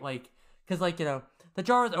the right, like, because, like, the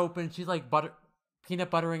jar is open, she's, like, peanut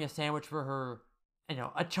buttering a sandwich for her,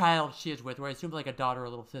 a child she is with, or I assume, like, a daughter or a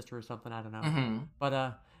little sister or something, I don't know. Mm-hmm.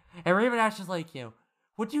 But, and Raven Ash is like,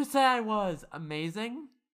 what'd you say I was? Amazing?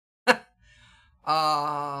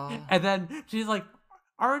 And then she's like,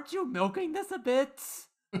 aren't you milking this a bit?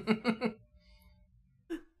 And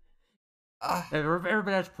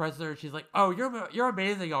Raven Ash presses her, she's like, oh, you're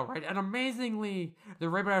amazing, all right. And amazingly, the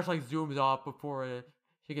Raven Ash, like, zooms off before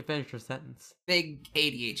she can finish her sentence. Big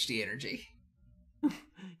ADHD energy.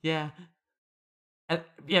 Yeah. And,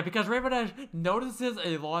 yeah, because Raven Ash notices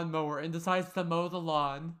a lawnmower and decides to mow the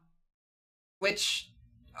lawn. Which,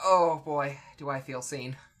 oh boy, do I feel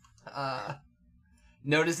seen.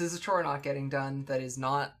 Notices a chore not getting done that is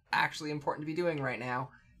not actually important to be doing right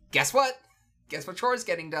now. Guess what? Guess what chore is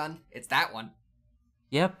getting done? It's that one.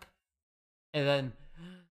 Yep. And then,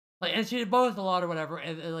 like, and she mows the lawn or whatever,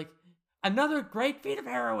 and like, another great feat of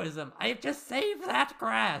heroism. I have just saved that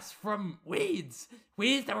grass from weeds.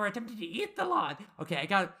 Weeds that were attempting to eat the lawn. Okay, I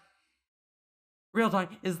got real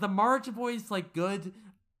talk. Is the Marge voice, like, good?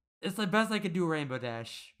 It's the best I could do, Rainbow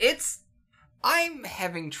Dash. I'm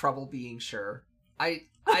having trouble being sure. I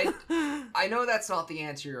know that's not the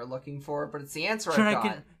answer you're looking for, but it's the answer I've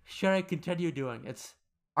got. Should I continue doing it?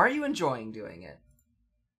 Are you enjoying doing it?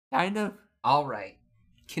 Kind of. All right.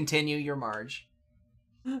 Continue your Marge.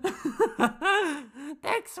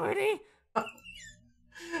 Thanks, sweetie.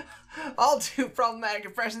 I'll do problematic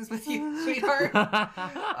impressions with you, sweetheart.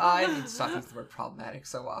 I need to stop using the word problematic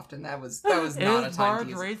so often. That was not a time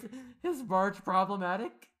to use it. Is Marge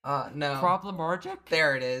problematic? No. Problemagic?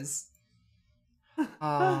 There it is.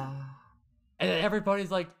 And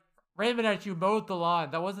everybody's like, Raven Dash, you mowed the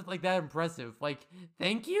lawn. That wasn't, like, that impressive. Like,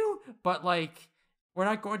 thank you, but, like, we're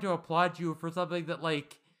not going to applaud you for something that,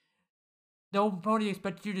 like, no pony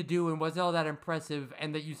expected you to do and wasn't all that impressive,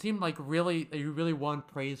 and that you seem like you really want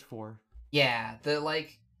praise for. Yeah, the,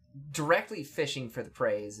 like, directly fishing for the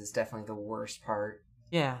praise is definitely the worst part.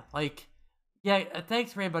 Yeah, like, yeah,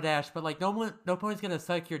 thanks, Rainbow Dash, but, like, no pony's gonna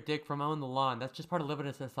suck your dick from mowing the lawn. That's just part of living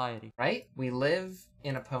in society. Right? We live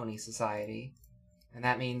in a pony society, and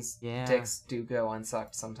that means dicks do go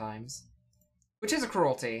unsucked sometimes. Which is a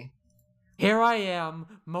cruelty. Here I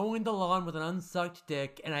am, mowing the lawn with an unsucked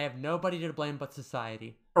dick, and I have nobody to blame but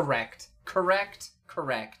society. Correct.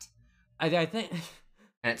 I think...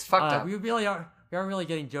 And it's fucked up. We are really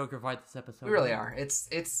getting Joker-fied this episode. We really are.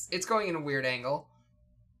 It's going in a weird angle.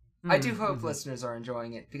 I do hope listeners are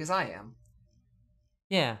enjoying it, because I am.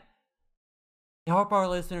 Yeah. I hope our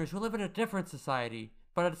listeners who live in a different society,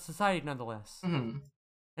 but a society nonetheless. Mm-hmm.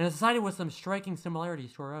 And a society with some striking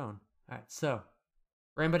similarities to our own. Alright, so...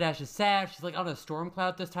 Rainbow Dash is sad. She's, like, on a storm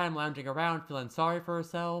cloud this time, lounging around, feeling sorry for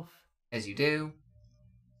herself. As you do.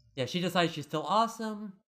 Yeah, she decides she's still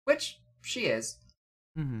awesome. Which she is.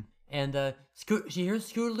 Mm-hmm. And, she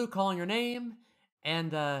hears Scootaloo calling her name,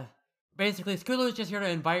 and, basically, Scootaloo is just here to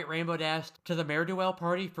invite Rainbow Dash to the Mare-Do-Well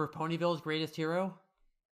party for Ponyville's greatest hero.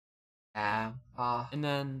 And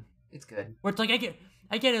then... It's good. Which, like,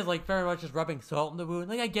 I get is, like, very much just rubbing salt in the wound.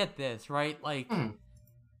 Like, I get this, right? Like,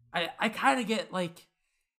 I kind of get, like...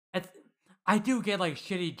 I do get, like,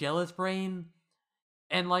 shitty jealous brain,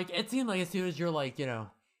 and, like, it seems like as soon as you're, like,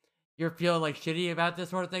 you're feeling, like, shitty about this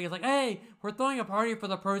sort of thing, it's like, hey, we're throwing a party for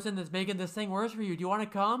the person that's making this thing worse for you. Do you want to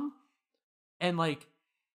come? And, like,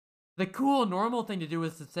 the cool, normal thing to do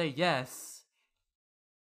is to say yes.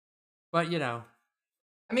 But, I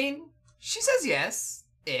mean, she says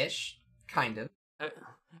yes-ish, kind of.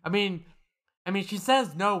 I mean, she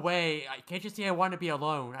says no way. Can't you see I want to be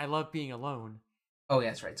alone? I love being alone. Oh, yeah,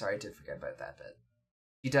 that's right. Sorry, I did forget about that bit.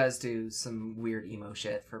 He does do some weird emo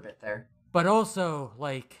shit for a bit there. But also,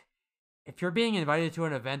 like, if you're being invited to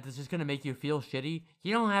an event that's just going to make you feel shitty,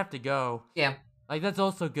 you don't have to go. Yeah. Like, that's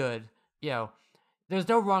also good. There's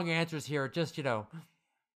no wrong answers here. Just,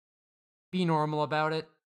 be normal about it.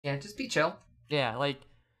 Yeah, just be chill. Yeah, like,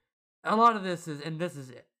 a lot of this is, and this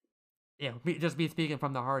is, just me speaking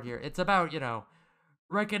from the heart here. It's about,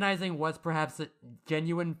 recognizing what's perhaps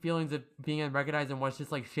genuine feelings of being unrecognized and what's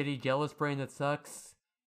just like shitty jealous brain that sucks.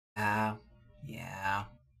 Yeah.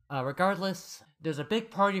 Regardless, there's a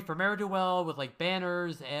big party for Ne'er-do-well with like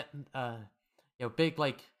banners and big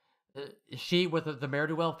like sheet with the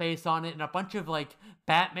Ne'er-do-well face on it and a bunch of like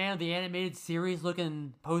Batman the animated series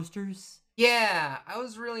looking posters. Yeah, I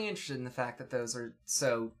was really interested in the fact that those are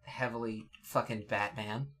so heavily fucking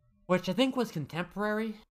Batman. Which I think was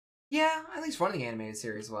contemporary. Yeah, at least one of the animated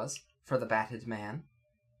series was for the Batted Man.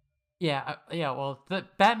 Yeah, well, the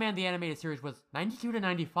Batman the animated series was 92 to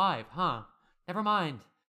 95, huh? Never mind.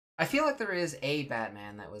 I feel like there is a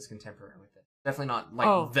Batman that was contemporary with it. Definitely not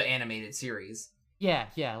like the animated series. Yeah,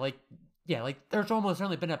 like there's almost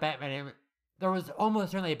certainly been a Batman. There was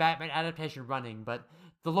almost certainly a Batman adaptation running, but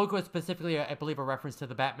the logo is specifically, I believe, a reference to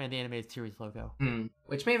the Batman the animated series logo.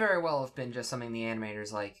 Which may very well have been just something the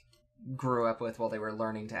animators like grew up with while they were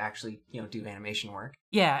learning to actually, do animation work.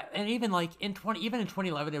 Yeah, and even like in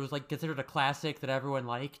 2011, it was like considered a classic that everyone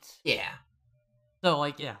liked. Yeah. So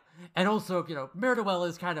like, yeah, and also Ne'er-do-well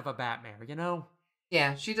is kind of a Batmare,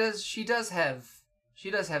 Yeah, she does have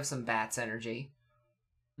some Bat's energy.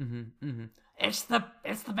 It's the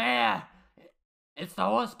bear. It's the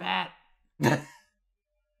horse bat. It's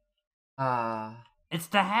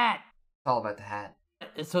the hat. It's all about the hat.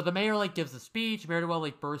 So the mayor like gives a speech. Ne'er-do-well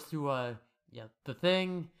like bursts through the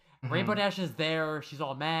thing. Rainbow Dash is there. She's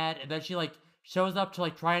all mad, and then she like shows up to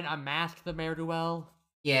like try and unmask the Ne'er-do-well.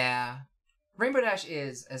 Yeah. Rainbow Dash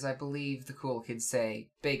is, as I believe the cool kids say,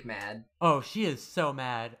 big mad. Oh, she is so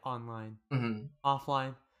mad online.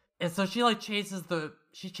 Offline. And so she like chases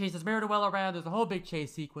Ne'er-do-well around. There's a whole big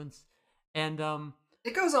chase sequence. And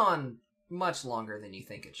it goes on much longer than you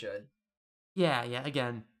think it should. Yeah,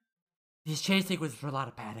 again. These chase sequences were a lot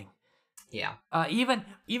of padding. Yeah. Even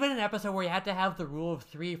an episode where you had to have the rule of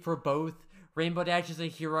 3 for both Rainbow Dash is a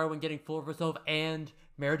hero and getting full of herself, and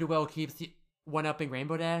Ne'er-do-well keeps one-upping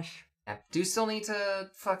Rainbow Dash. Yeah, do still need to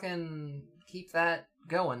fucking keep that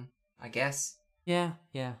going, I guess. Yeah.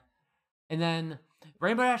 And then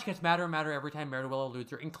Rainbow Dash gets madder and madder every time Ne'er-do-well eludes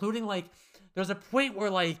her, including, like, there's a point where,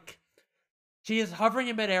 like, she is hovering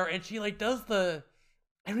in midair, and she, like, does the...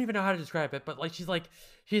 I don't even know how to describe it, but, like, she's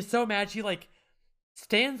so mad, she, like,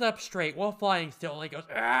 stands up straight while flying still, and, like, goes,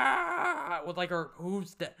 ah! With, like, all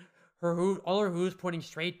her hooves pointing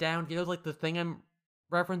straight down. You know, like, the thing I'm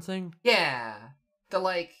referencing? Yeah. The,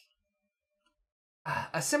 like...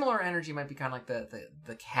 a similar energy might be kind of like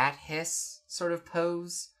the cat hiss sort of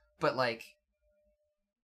pose, but like,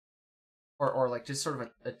 or like just sort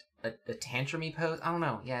of a tantrumy pose. I don't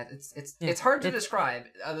know. Yeah, it's hard to describe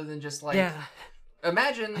other than just like,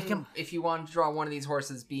 imagine if you wanted to draw one of these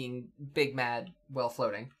horses being big mad while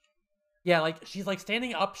floating. Yeah, like she's like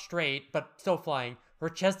standing up straight but still flying. Her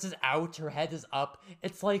chest is out, her head is up.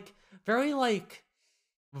 It's like very like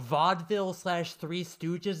vaudeville / Three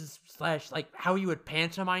Stooges / like how you would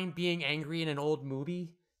pantomime being angry in an old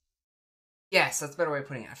movie. Yes, that's a better way of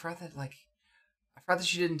putting it. I forgot that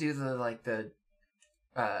she didn't do the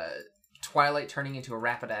Twilight turning into a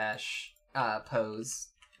Rapidash pose,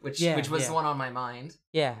 which was the one on my mind.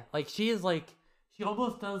 Yeah, like she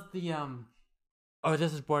almost does the oh,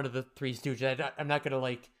 this is one of the Three Stooges. I'm not gonna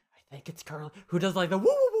like. I think it's Carl who does like the woo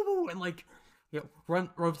woo woo woo and like.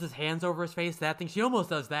 Rubs his hands over his face, that thing. She almost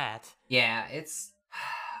does that. Yeah, it's...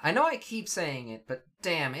 I know I keep saying it, but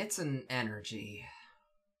damn, it's an energy.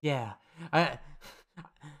 Yeah. I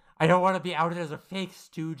don't want to be outed as a fake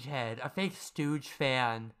Stooge head, a fake Stooge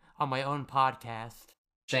fan on my own podcast.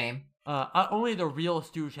 Shame. Only the real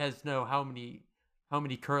Stooge heads know how many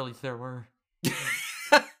Curlies there were.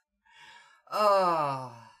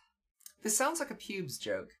 This sounds like a pubes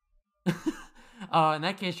joke. In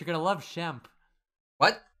that case, you're gonna love Shemp.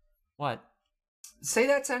 What? Say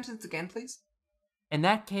that sentence again, please. In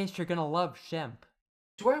that case, you're gonna love Shemp.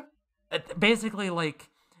 Do I? Basically, like,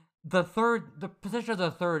 the position of the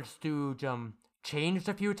third Stooge, changed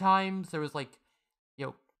a few times. There was, like,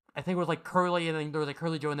 I think it was, like, Curly, and then there was a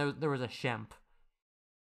Curly Joe, and there was a Shemp.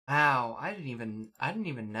 Wow, I didn't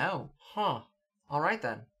even know. Huh. Alright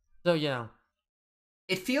then. So,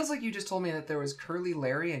 It feels like you just told me that there was Curly,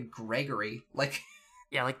 Larry, and Gregory. Like...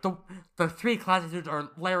 Yeah, like, the 3 classic dudes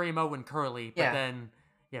are Larry, Moe, and Curly, but then,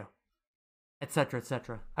 etc.,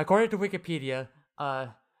 etc. According to Wikipedia,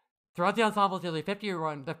 throughout the ensemble's nearly 50-year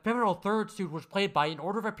run, the pivotal third Stooge was played by, in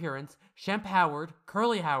order of appearance, Shemp Howard,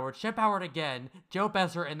 Curly Howard, Shemp Howard again, Joe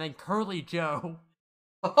Besser, and then Curly Joe.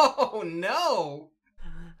 Oh, no!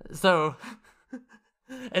 So...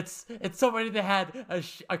 It's so many that had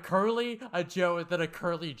a Curly, a Joe, and then a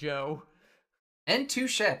Curly Joe. And 2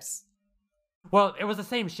 ships. Well, it was the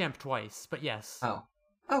same Shemp twice, but yes. Oh.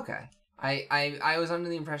 Okay. I was under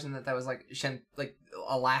the impression that was like like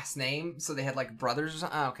a last name, so they had like brothers or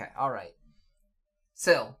something. Oh, okay, all right.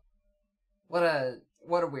 Still, what a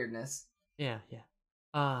weirdness. Yeah.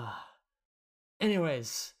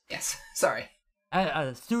 Anyways. Yes. Sorry.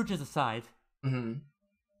 Stooges aside. Mm-hmm.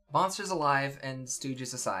 Monsters alive and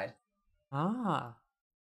Stooges aside.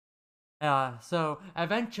 So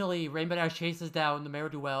eventually Rainbow Dash chases down the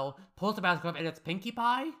Ne'er-do-well, pulls the mask off, and it's Pinkie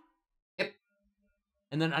Pie? Yep.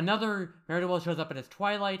 And then another Ne'er-do-well shows up and it's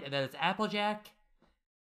Twilight, and then it's Applejack.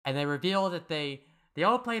 And they reveal that they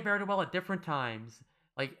all played Ne'er-do-well at different times.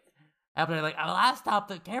 Like, Applejack's like, I stopped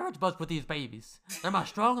the carriage bus with these babies. They're my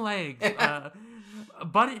strong legs.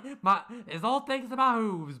 Buddy, it's all thanks to my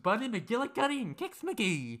hooves. Buddy McGillicuddy and Kicks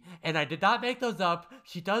McGee. And I did not make those up.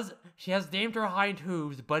 She has named her hind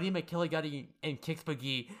hooves Buddy McGillicuddy and Kicks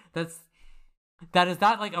McGee. That is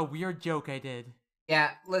not like a weird joke I did.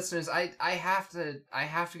 Yeah, listeners, I have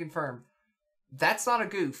to confirm. That's not a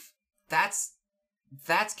goof. That's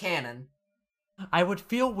canon. I would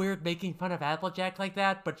feel weird making fun of Applejack like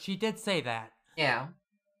that, but she did say that. Yeah.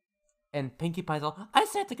 And Pinkie Pie's all, I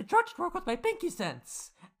said the construction work with my pinky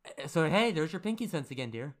sense. So, hey, there's your pinky sense again,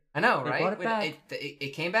 dear. I know, they right? Brought it back.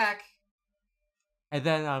 It came back. And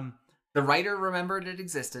then, the writer remembered it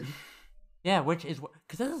existed. Yeah, which is,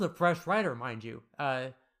 because this is a fresh writer, mind you.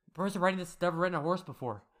 Person writing this has never written a horse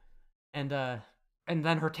before. And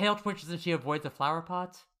then her tail twitches and she avoids a flower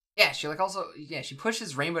pot. Yeah, she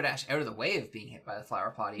pushes Rainbow Dash out of the way of being hit by the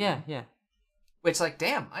flower pot. Even. Yeah. Which, like,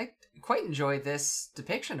 damn, I quite enjoy this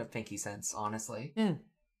depiction of Pinky Sense, honestly. Yeah.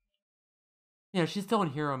 Yeah, she's still in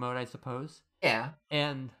hero mode, I suppose. Yeah.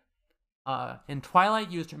 And,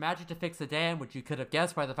 Twilight used her magic to fix the dam, which you could have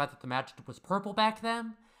guessed by the fact that the magic was purple back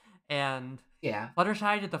then. And yeah,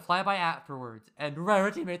 Fluttershy did the flyby afterwards, and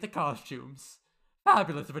Rarity made the costumes.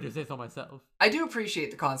 Fabulous, if I do say so myself. I do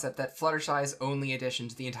appreciate the concept that Fluttershy's only addition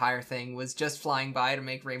to the entire thing was just flying by to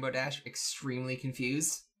make Rainbow Dash extremely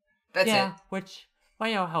confused. That's it. Yeah, which,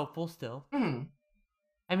 well, helpful still.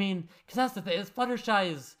 I mean, because that's the thing, is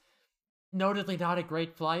Fluttershy is notedly not a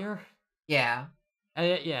great flyer. Yeah.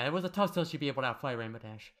 It was a tough still she'd be able to outfly Rainbow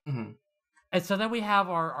Dash. And so then we have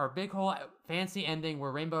our big whole fancy ending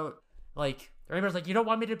where Rainbow's like, you don't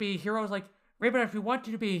want me to be a hero? It's like, Rainbow Dash, we want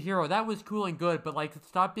you to be a hero. That was cool and good, but, like,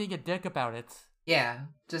 stop being a dick about it. Yeah,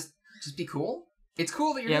 just be cool. It's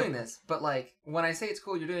cool that you're doing this, but, like, when I say it's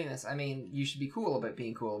cool you're doing this, I mean, you should be cool about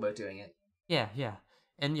being cool about doing it. Yeah.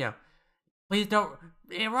 And, please don't,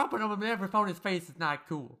 rubbing him every phone in his face is not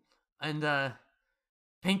cool. And,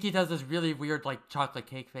 Pinkie does this really weird, like, chocolate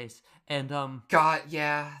cake face. And, God,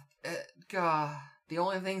 yeah. God. The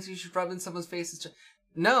only things you should rub in someone's face is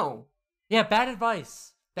no. Yeah, bad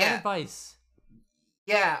advice. Bad advice.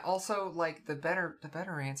 Yeah, also, like, the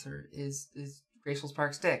better answer is Graceful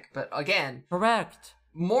Spark's dick. But again, correct.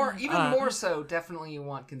 More so, definitely you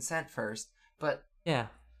want consent first. But yeah,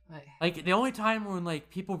 like the only time when like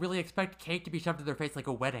people really expect cake to be shoved in their face, like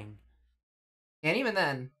a wedding. And even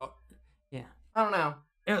then, yeah, I don't know.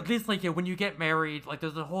 At least like when you get married, like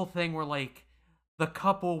there's a whole thing where like the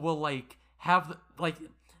couple will like have like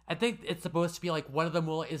I think it's supposed to be like one of them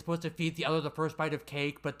is supposed to feed the other the first bite of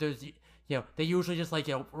cake, but there's. They usually just, like,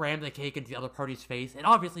 ram the cake into the other party's face. And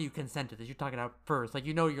obviously you consented as you're talking about first. Like,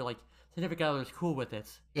 your, like, significant other is cool with it.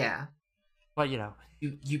 Yeah. But,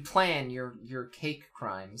 You plan your cake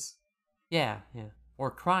crimes. Yeah. Or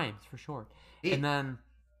crimes, for short. Yeah. And then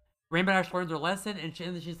Rainbow Dash learns her lesson, and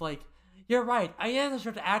she's like, you're right. I am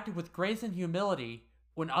supposed to act with grace and humility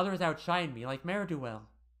when others outshine me, like Ne'er-do-well.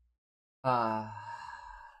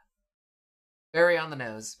 Very on the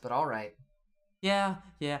nose, but all right. Yeah,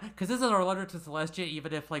 because this is our letter to Celestia,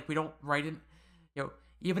 even if, like, we don't write it,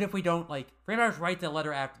 even if we don't, like, Rainbow Dash writes the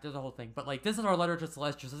letter after, there's a whole thing, but, like, this is our letter to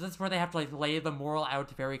Celestia, so this is where they have to, like, lay the moral out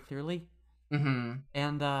very clearly.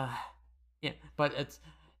 And, yeah, but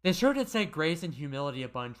they sure did say grace and humility a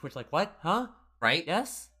bunch, which, like, what? Huh? Right?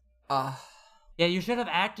 Yes? Yeah, you should have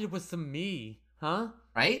acted with some me, huh?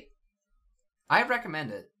 Right? I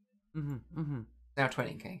recommend it. Now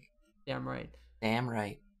twinning cake. Damn right. Damn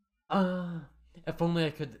right. If only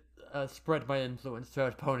I could spread my influence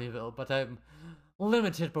throughout Ponyville, but I'm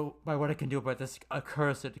limited by what I can do about this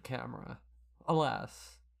accursed camera.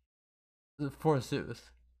 Alas.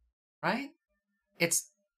 Forsooth. Right?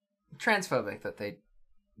 It's transphobic that they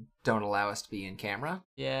don't allow us to be in camera.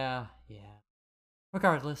 Yeah.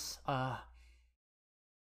 Regardless,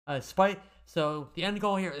 Spike, so the end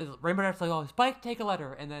goal here is Rainbow Dash like, oh, Spike, take a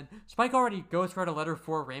letter, and then Spike already goes to write a letter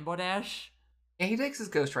for Rainbow Dash. Yeah, he takes his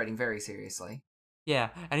ghostwriting very seriously. Yeah,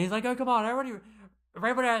 and he's like, oh, come on,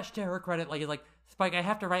 Rainbow Dash, to her credit, like, he's like, Spike, I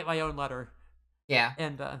have to write my own letter. Yeah.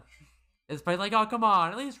 And it's like, oh, come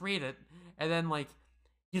on, at least read it. And then like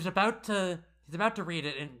he's about to read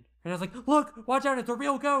it, and I was like, look, watch out, it's a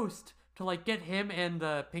real ghost, to like get him and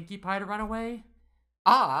Pinkie Pie to run away.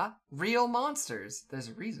 Ah, real monsters. There's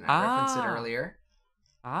a reason I referenced it earlier.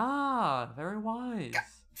 Very wise. God,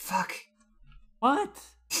 fuck. What?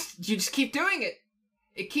 You just keep doing it.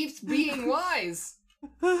 It keeps being wise.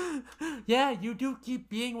 Yeah, you do keep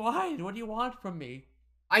being wise. What do you want from me?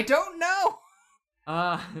 I don't know.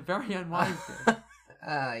 Very unwise.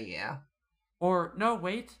 Yeah. Or, no,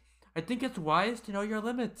 wait. I think it's wise to know your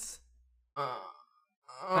limits.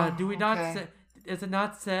 Do we not say... Is it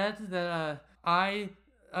not said that, I,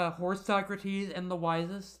 Horse Socrates, am the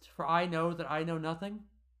wisest, for I know that I know nothing?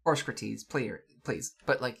 Horsecrates, please.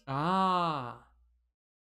 But, like...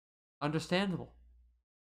 Understandable.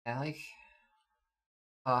 Yeah, like...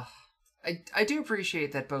 I do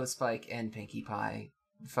appreciate that both Spike and Pinkie Pie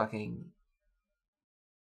fucking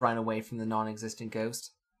run away from the non-existent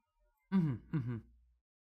ghost.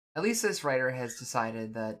 At least this writer has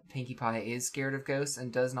decided that Pinkie Pie is scared of ghosts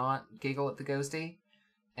and does not giggle at the ghosty.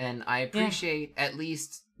 And I appreciate at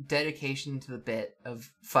least dedication to the bit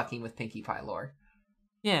of fucking with Pinkie Pie lore.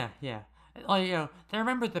 Yeah. Like, they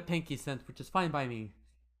remember the Pinkie sense, which is fine by me.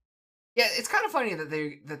 Yeah, it's kind of funny that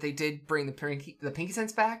they did bring the Pinkie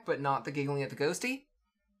sense back, but not the giggling at the ghosty.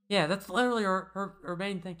 Yeah, that's literally her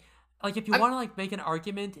main thing. Like, if you want to like make an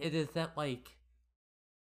argument, it is that like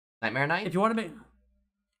Nightmare Night. If you want to make,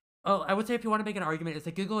 I would say if you want to make an argument, it's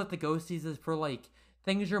like giggle at the ghosties is for like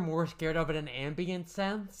things you're more scared of in an ambient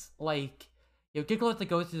sense. Like, giggle at the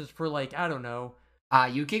ghosties is for like, I don't know.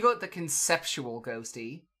 You giggle at the conceptual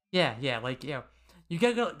ghosty. Yeah, like you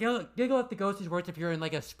giggle at the ghosties works if you're in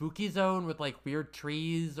like a spooky zone with like weird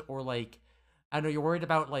trees, or like, I don't know, you're worried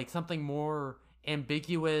about like something more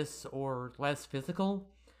ambiguous or less physical.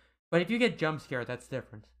 But if you get jump scared, that's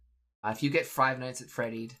different. If you get Five Nights at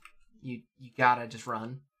Freddy'd, you gotta just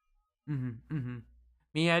run.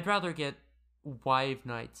 Me, I'd rather get Five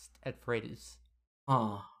Nights at Freddy's.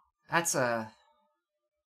 Oh, that's a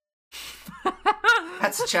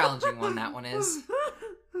challenging one. That one is.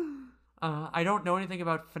 I don't know anything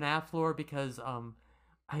about FNAF lore because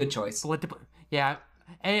good choice. Yeah,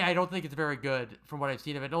 I don't think it's very good from what I've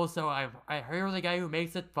seen of it. Also, I hear the guy who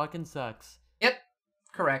makes it fucking sucks. Yep,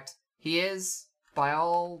 correct. He is, by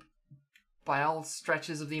all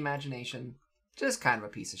stretches of the imagination, just kind of a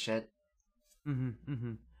piece of shit. And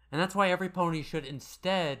that's why every pony should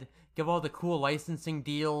instead give all the cool licensing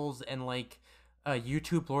deals and like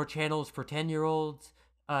YouTube lore channels for 10-year-olds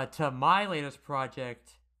to my latest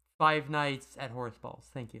project, Five Nights at Horseballs.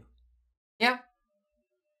 Thank you. Yeah,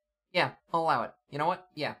 I'll allow it. You know what?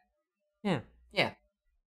 Yeah.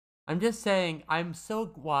 I'm just saying, I'm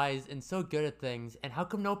so wise and so good at things, and how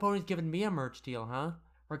come no pony's giving me a merch deal, huh?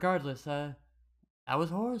 Regardless, that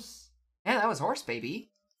was Horse. Yeah, that was Horse,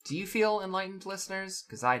 baby. Do you feel enlightened, listeners?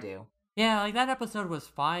 Because I do. Yeah, like, that episode was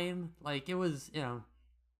fine. Like, it was, it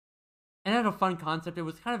had a fun concept. It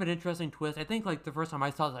was kind of an interesting twist. I think, like, the first time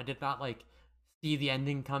I saw this, I did not, like, see the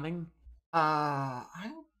ending coming. Did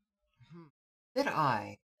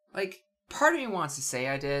I? Like, part of me wants to say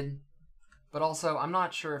I did, but also I'm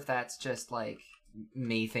not sure if that's just, like,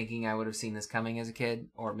 me thinking I would have seen this coming as a kid,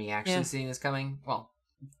 or me actually seeing this coming. Well,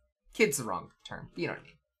 kid's the wrong term, but you know what I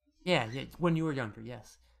mean. Yeah, when you were younger,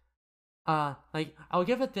 yes. Like, I'll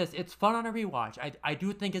give it this. It's fun on a rewatch. I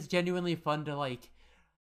do think it's genuinely fun to, like,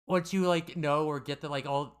 once you, like, know or get the, like,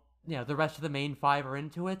 all, the rest of the main five are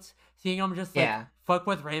into it, seeing them just, like, fuck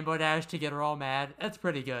with Rainbow Dash to get her all mad, that's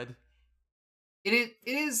pretty good. It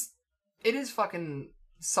is fucking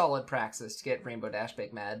solid praxis to get Rainbow Dash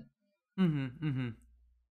big mad.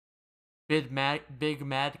 Big mad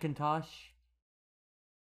Kintosh.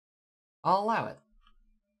 I'll allow it.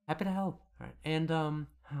 Happy to help. All right, and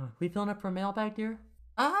we filling up for a mailbag, dear?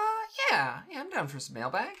 Yeah, I'm down for some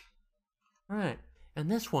mailbag. All right, and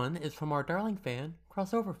this one is from our darling fan,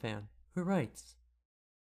 Crossover Fan, who writes,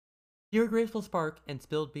 Dear Graceful Spark and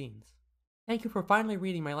Spilled Beans, thank you for finally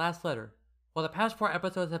reading my last letter. While the past 4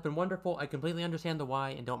 episodes have been wonderful, I completely understand the why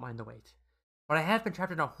and don't mind the wait. But I have been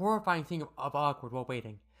trapped in a horrifying thing of awkward while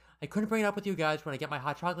waiting. I couldn't bring it up with you guys when I get my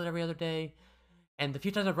hot chocolate every other day, and the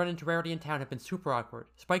few times I've run into Rarity in town have been super awkward.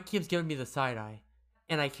 Spike keeps giving me the side eye.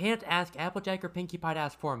 And I can't ask Applejack or Pinkie Pie to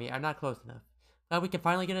ask for me, I'm not close enough. Glad we can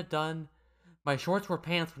finally get it done. My shorts were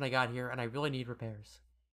pants when I got here, and I really need repairs.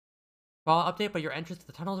 While update, but your entrance to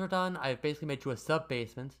the tunnels are done, I've basically made you a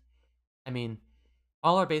sub-basement. I mean,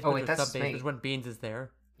 all our basements are sub-basements when Beans is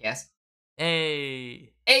there. Yes.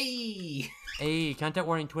 Hey! Hey! Hey, content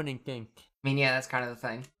warning twinning kink. I mean, yeah, that's kind of the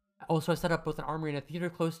thing. Also, I set up both an armory and a theater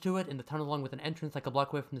close to it, in the tunnel along with an entrance like a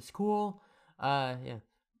block away from the school. Yeah.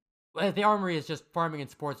 Well, the armory is just farming and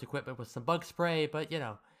sports equipment with some bug spray, but, it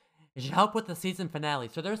should help with the season finale,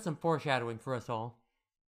 so there's some foreshadowing for us all.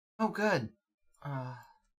 Oh, good.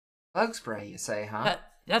 Bug spray, you say, huh?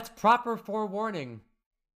 That's proper forewarning.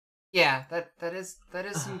 Yeah, that is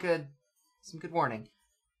some good warning.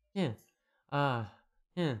 Yeah. Yeah.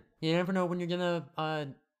 You never know when you're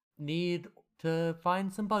gonna, need to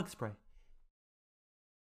find some bug spray.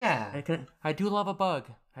 Yeah. I do love a bug.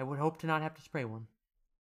 I would hope to not have to spray one.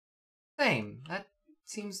 Same. That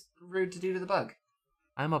seems rude to do to the bug.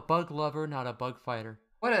 I'm a bug lover, not a bug fighter.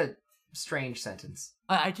 What a strange sentence.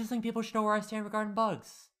 I just think people should know where I stand regarding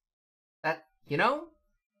bugs. That,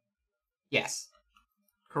 Yes.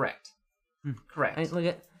 Correct. Correct.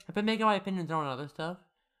 I've been making my opinions on other stuff.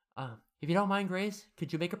 If you don't mind, Grace,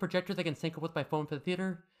 could you make a projector that can sync up with my phone for the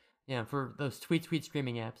theater? Yeah, for those sweet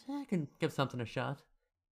streaming apps. I can give something a shot.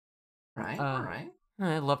 Right, alright.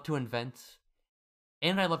 I love to invent.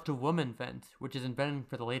 And I love to woman vent, which is inventing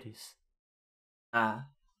for the ladies. I'll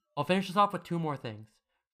finish this off with 2 more things.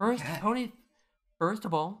 First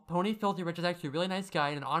of all, Pony Filthy Rich is actually a really nice guy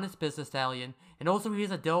and an honest business stallion, and also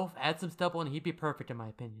he's a DILF, add some stubble, and he'd be perfect in my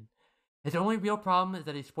opinion. His only real problem is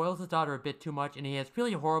that he spoils his daughter a bit too much, and he has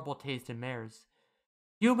really horrible taste in mares.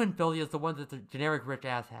 Human Filthy is the one that the generic rich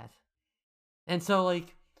ass has. And so,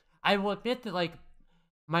 I will admit that,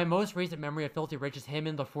 my most recent memory of Filthy Rich is him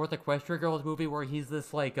in the 4th Equestria Girls movie where he's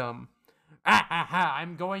this,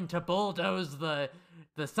 I'm going to bulldoze the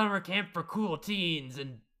summer camp for cool teens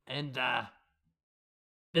and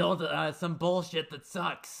build some bullshit that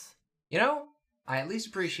sucks. I at least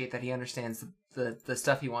appreciate that he understands the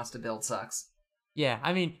stuff he wants to build sucks. Yeah,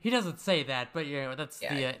 I mean, he doesn't say that, but that's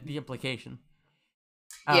the implication.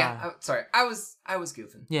 Sorry, I was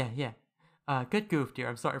goofing. Yeah. Good goof, dear.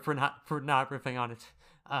 I'm sorry for not riffing on it.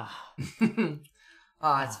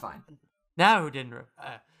 It's fine. Now who didn't riff?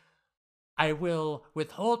 I will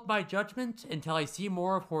withhold my judgment until I see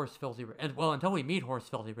more of Horse Filthy Rich. Until we meet Horse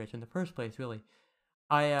Filthy Rich in the first place, really.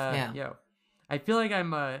 I feel like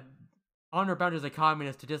I'm honor bound as a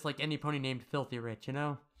communist to dislike any pony named Filthy Rich,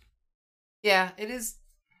 Yeah, it is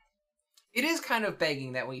kind of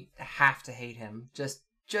begging that we have to hate him just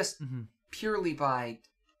purely by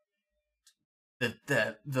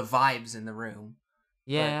the vibes in the room.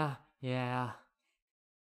 Yeah.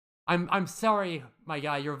 I'm sorry, my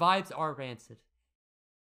guy. Your vibes are rancid.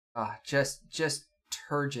 Just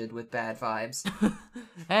turgid with bad vibes.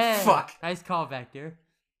 Hey, fuck. Nice callback, dear.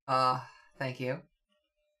 Thank you.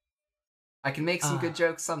 I can make some good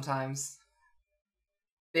jokes sometimes.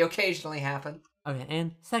 They occasionally happen. Okay,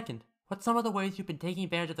 and second, what's some of the ways you've been taking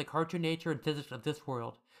advantage of the cartoon nature and physics of this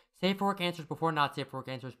world? Safe for work answers before not safe for work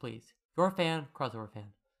answers, please. Your fan, crossover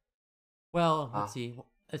fan. Well, let's see.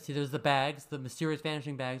 There's the bags. The mysterious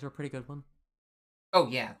vanishing bags are a pretty good one. Oh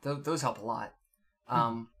yeah, those help a lot.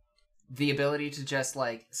 The ability to just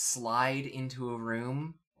slide into a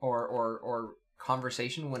room or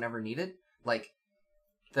conversation whenever needed,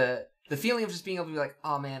 the feeling of just being able to be like,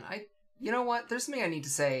 oh man, you know what? There's something I need to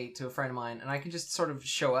say to a friend of mine, and I can just sort of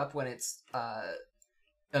show up when it's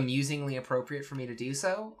amusingly appropriate for me to do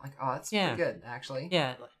so. That's pretty good, actually.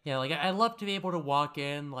 Yeah. I love to be able to walk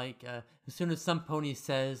in, as soon as some pony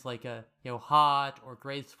says, hot or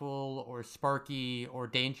graceful or sparky or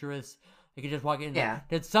dangerous, I can just walk in. Yeah.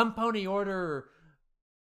 Did some pony order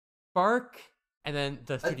spark? And then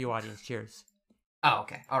the studio audience cheers. Oh,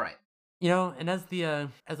 okay. All right. And as the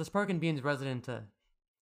Spark and Beans resident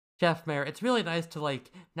chef mayor, it's really nice to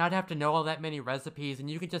not have to know all that many recipes, and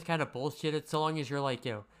you can just kind of bullshit it so long as you're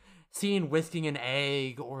seeing whisking an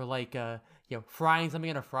egg or frying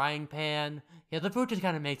something in a frying pan. Yeah, the food just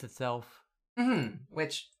kind of makes itself.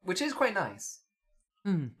 Which is quite nice.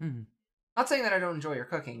 Not saying that I don't enjoy your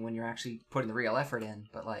cooking when you're actually putting the real effort in,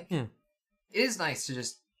 but it is nice to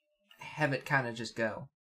just have it kind of just go.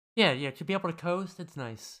 Yeah, to be able to coast, it's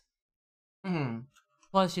nice.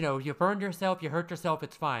 Plus, you burned yourself, you hurt yourself,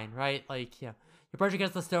 it's fine, right? You brush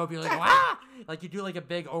against the stove, you're ah! You do a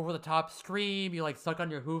big over-the-top scream, you suck on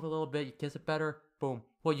your hoof a little bit, you kiss it better, boom.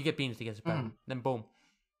 Well, you get Beans to kiss it better, then boom.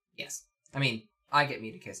 Yes. I mean, I get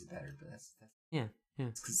me to kiss it better, but that's yeah.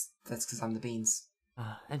 That's because I'm the Beans.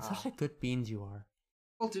 And such a good Beans you are.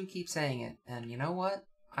 People do keep saying it, and you know what?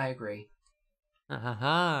 I agree.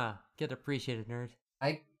 Get appreciated, nerd.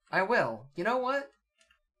 I will. You know what?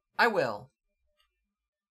 I will.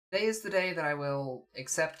 Today is the day that I will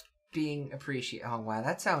accept being appreciated. Oh, wow.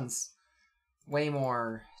 That sounds way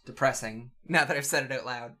more depressing now that I've said it out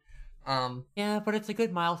loud. Yeah, but it's a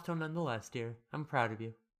good milestone nonetheless, dear. I'm proud of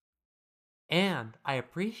you. and I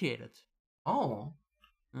appreciate it. Oh.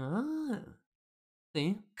 Ah.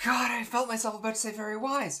 See? God, I felt myself about to say very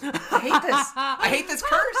wise. I hate this. I hate this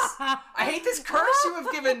curse. I hate this curse you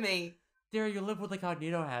have given me. Dear, you live with a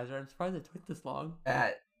cognito hazard. I'm surprised it took this long.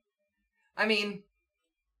 I mean,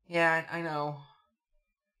 yeah, I know.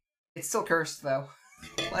 It's still cursed, though.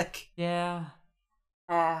 Like... Yeah.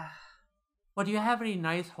 Well, do you have any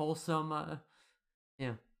nice, wholesome,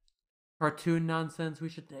 cartoon nonsense we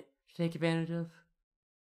should take advantage of?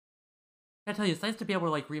 I tell you, it's nice to be able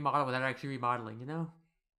to, like, remodel without actually remodeling, you know?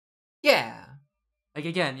 Yeah. Like,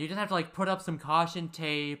 again, you just have to, like, put up some caution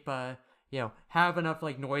tape, have enough,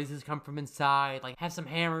 like, noises come from inside, like, have some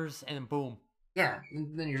hammers, and then boom. Yeah,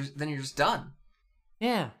 then you're just done.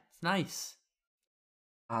 Yeah, it's nice.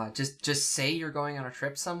 Just say you're going on a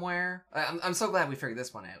trip somewhere. I'm so glad we figured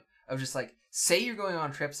this one out. Of just, like, say you're going on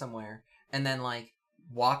a trip somewhere, and then, like,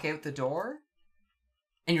 walk out the door,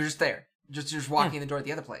 and you're just there. Just walking the door at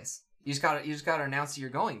the other place. You just gotta announce that you're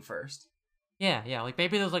going first. Yeah, like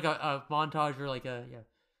maybe there's like a montage or like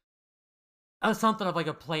something of like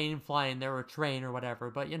a plane flying there or a train or whatever,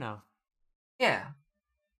 but you know. Yeah.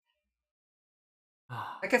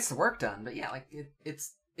 That gets the work done, but yeah, like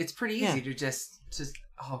it's pretty easy to just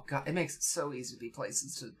oh god, it makes it so easy to be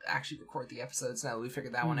places to actually record the episodes now that we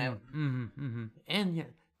figured that one out. And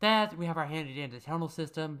that we have our handy dandy tunnel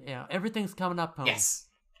system. Yeah, everything's coming up home. Yes.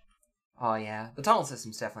 Oh yeah, the tunnel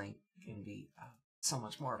system's definitely going to be so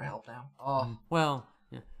much more of a help now. Oh, well,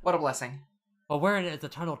 yeah. What a blessing. Well, we're in it as a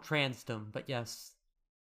tunnel transdom, but yes.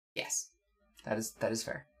 Yes, that is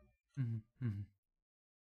fair.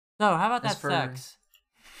 So, how about sex?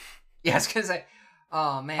 Yeah, I was gonna say.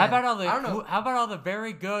 Oh man. How about all the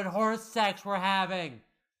very good horse sex we're having?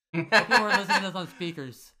 Hope you were listening to this on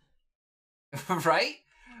speakers. Right?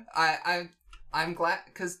 I'm glad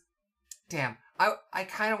because, damn, I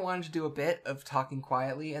kind of wanted to do a bit of talking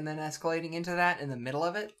quietly and then escalating into that in the middle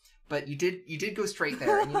of it, but you did go straight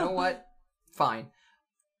there, and you know what? Fine.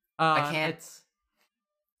 I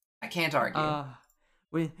can't argue.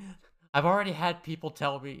 I've already had people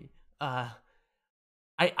tell me, I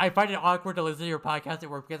find it awkward to listen to your podcast at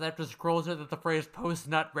work because I have to scroll so that the phrase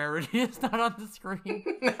post-nut rarity is not on the screen.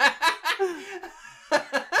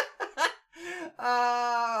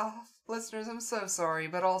 Listeners, I'm so sorry,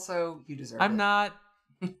 but also you deserve it. I'm not.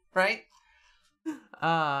 Right?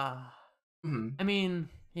 I mean,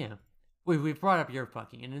 we've brought up your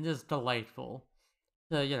fucking, and it is delightful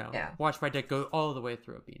to, watch my dick go all the way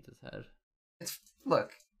through a Beans' head.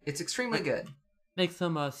 It's extremely good. Make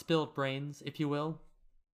some spilled brains, if you will.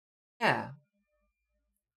 Yeah.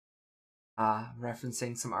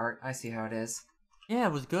 Referencing some art. I see how it is. Yeah,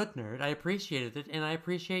 it was good, nerd. I appreciated it, and I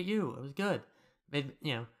appreciate you. It was good.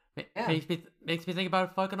 Makes me think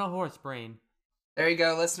about fucking a horse brain. There you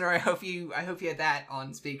go, listener. I hope you had that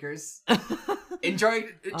on speakers. Enjoy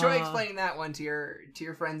explaining that one to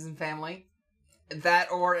your friends and family.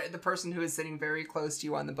 That or the person who is sitting very close to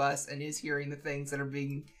you on the bus and is hearing the things that are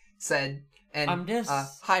being said. And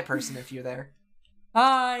hi, person, if you're there.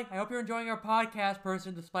 Hi. I hope you're enjoying our podcast,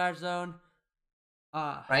 person. The Splash Zone.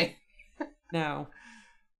 Right. Now,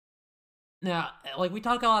 like, we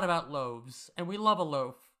talk a lot about loaves, and we love a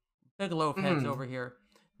loaf. Big loaf heads over here.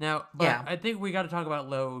 Now, but I think we got to talk about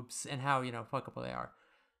lobes and how, fuckable they are.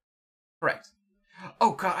 Correct.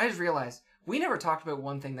 Oh, God, I just realized we never talked about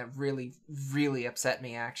one thing that really, really upset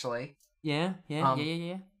me, actually. Yeah.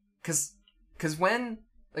 Because when,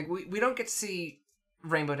 like, we don't get to see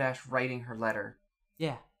Rainbow Dash writing her letter.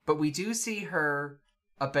 Yeah. But we do see her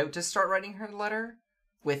about to start writing her letter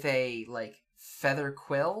with a, like, feather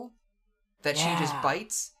quill that she just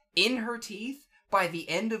bites in her teeth by the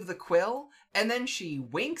end of the quill, and then she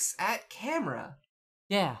winks at camera.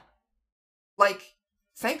 Yeah. Like,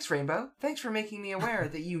 thanks, Rainbow. Thanks for making me aware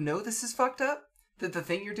that you know this is fucked up, that the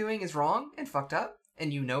thing you're doing is wrong and fucked up,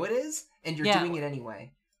 and you know it is, and you're doing it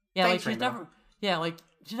anyway. Yeah, thanks, like,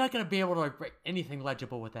 she's not gonna be able to, like, write anything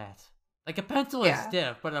legible with that. Like, a pencil is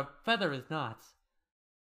stiff, but a feather is not.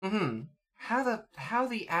 How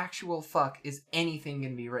the actual fuck is anything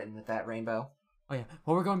gonna be written with that, Rainbow? Oh yeah.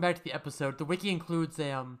 Well, we're going back to the episode. The wiki includes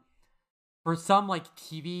for some, like,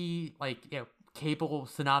 TV, like, cable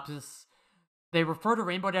synopsis, they refer to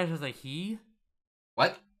Rainbow Dash as a he.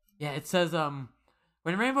 What? Yeah, it says,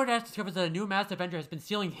 when Rainbow Dash discovers that a new masked Avenger has been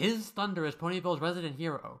stealing his thunder as Ponyville's resident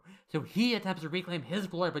hero, so he attempts to reclaim his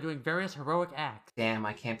glory by doing various heroic acts. Damn,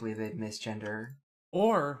 I can't believe they've misgender.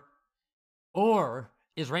 Or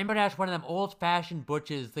is Rainbow Dash one of them old-fashioned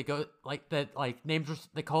butches that goes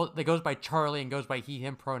by Charlie and goes by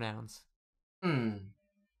he/him pronouns?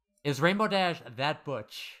 Is Rainbow Dash that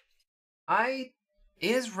butch?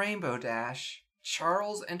 Is Rainbow Dash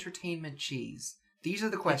Charles Entertainment Cheese? These are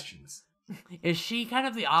the questions. Is she kind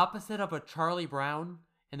of the opposite of a Charlie Brown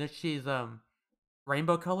in that she's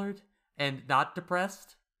rainbow colored and not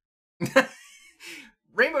depressed?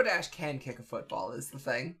 Rainbow Dash can kick a football, is the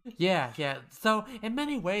thing. Yeah. So in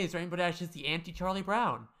many ways, Rainbow Dash is the anti-Charlie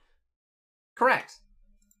Brown. Correct.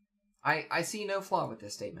 I see no flaw with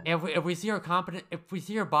this statement. If we see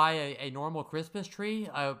her buy a normal Christmas tree,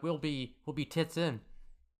 we'll be tits in.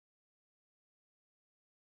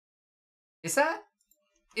 Is that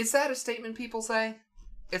a statement people say?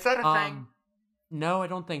 Is that a thing? No, I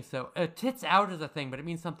don't think so. Tits out is a thing, but it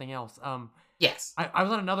means something else. Yes. I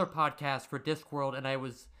was on another podcast for Discworld, and I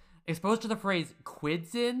was exposed to the phrase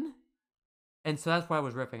 "quids in," and so that's why I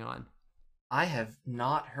was riffing on. I have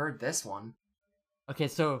not heard this one. Okay,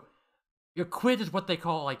 so your quid is what they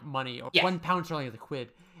call like money, or 1 pound sterling is a quid,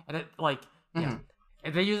 and it and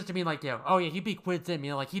they use it to mean like he'd be quids in,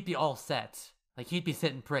 like he'd be all set, like he'd be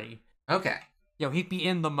sitting pretty. Okay. He'd be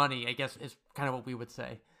in the money, I guess is kind of what we would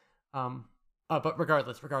say. But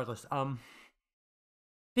regardless.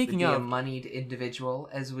 Speaking of a moneyed individual,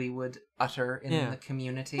 as we would utter in the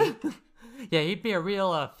community. Yeah, he'd be a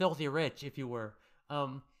real filthy rich if you were.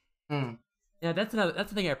 Yeah, that's the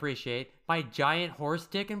thing I appreciate. My giant horse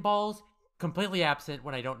dick and balls, completely absent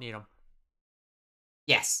when I don't need them.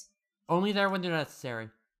 Yes. Only there when they're necessary.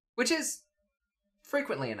 Which is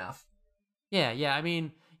frequently enough. Yeah. I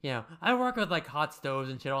mean, I work with like hot stoves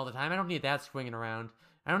and shit all the time. I don't need that swinging around.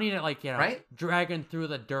 I don't need it like right? dragging through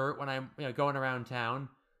the dirt when I'm going around town.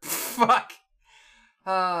 Fuck.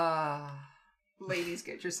 Ladies,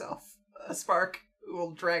 get yourself a spark who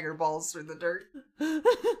will drag her balls through the dirt.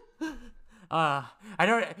 I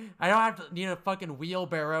don't have to need a fucking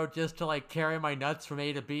wheelbarrow just to like carry my nuts from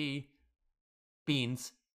A to B.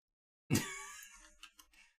 Beans.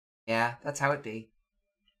 Yeah, that's how it be.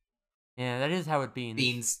 Yeah, that is how it beans.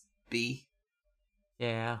 Beans be.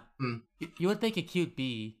 Yeah. You would think a cute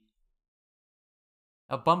bee.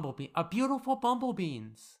 A bumblebee. A beautiful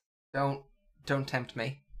bumblebeans. Don't tempt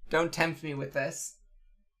me. Don't tempt me with this.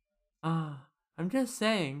 I'm just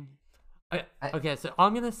saying. Okay, so all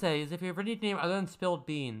I'm gonna say is if you ever need a name other than spilled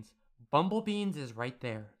beans, bumblebeans is right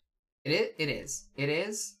there. It is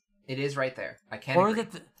right there. I can't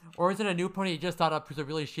agree. Or is it a new pony you just thought up who's a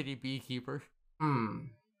really shitty beekeeper?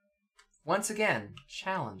 Once again,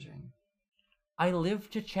 challenging. I live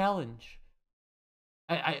to challenge.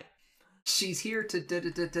 She's here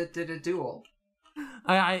to duel.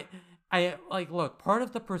 I look, part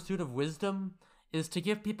of the pursuit of wisdom is to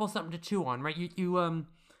give people something to chew on, right? You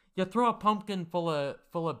throw a pumpkin full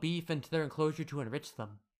of beef into their enclosure to enrich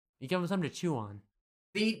them. You give them something to chew on.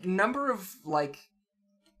 The number of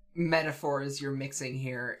metaphors you're mixing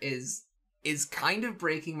here is kind of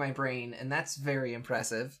breaking my brain, and that's very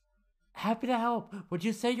impressive. Happy to help. Would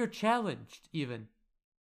you say you're challenged, even?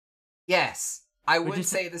 Yes, I would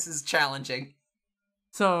say this is challenging.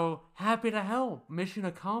 So, happy to help. Mission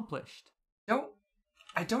accomplished.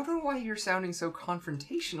 I don't know why you're sounding so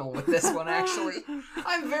confrontational with this one, actually.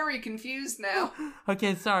 I'm very confused now.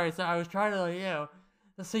 Okay, sorry. So I was trying to,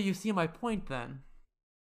 so you see my point then.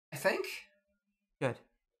 I think. Good.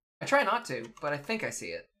 I try not to, but I think I see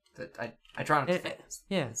it. I try not to think.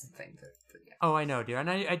 Yeah. It's the thing that Oh, I know, dude. And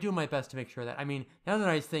I do my best to make sure that. I mean, the other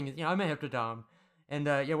nice thing is, I'm a hypnodom. And,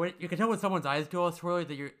 you can tell when someone's eyes go all swirly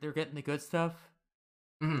that they're getting the good stuff.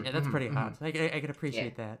 Yeah, that's pretty hot. I can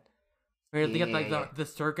appreciate that. Where they get the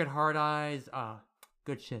circuit hard eyes.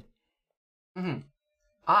 Good shit.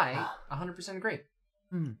 I 100% agree.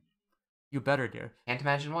 You better, dude. Can't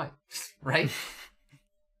imagine why. Right?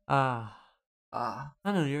 I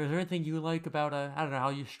don't know. Is there anything you like about I don't know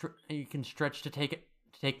how you can stretch to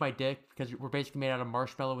take my dick because we're basically made out of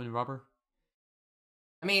marshmallow and rubber.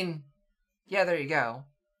 I mean, yeah, there you go.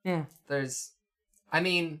 Yeah. Let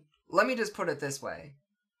me just put it this way.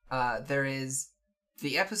 There is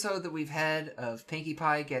the episode that we've had of Pinkie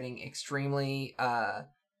Pie getting extremely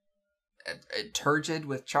turgid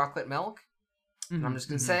with chocolate milk. And I'm just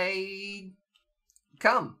gonna say,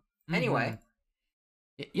 come. Anyway.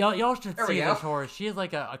 Y'all should see this horse. She is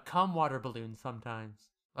like a cum water balloon sometimes.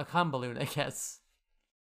 A cum balloon, I guess.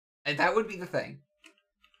 And that would be the thing.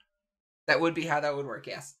 That would be how that would work,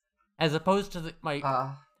 yes. As opposed to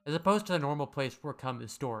the normal place where cum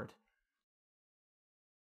is stored.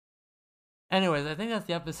 Anyways, I think that's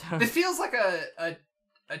the episode. It feels like a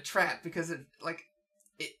trap because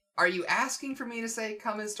are you asking for me to say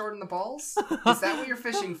cum is stored in the balls? Is that what you're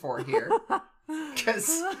fishing for here?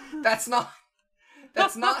 Because that's not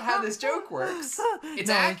how this joke works.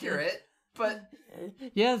 It's accurate. But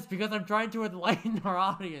Yes, because I'm trying to enlighten our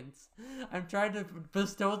audience. I'm trying to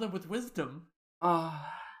bestow them with wisdom.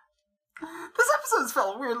 this episode's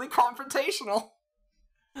felt weirdly confrontational.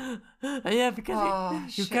 Yeah,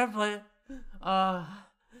 because you Shit. kept like,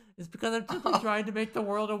 it's because I'm simply trying to make the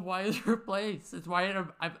world a wiser place. It's why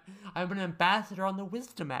I'm an ambassador on the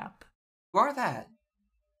Wisdom app. You are that.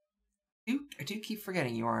 I do keep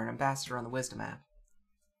forgetting you are an ambassador on the Wisdom app.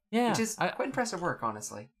 Yeah, Which is quite impressive work,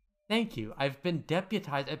 honestly. Thank you. I've been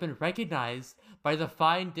deputized. I've been recognized by the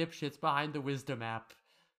fine dipshits behind the Wisdom app.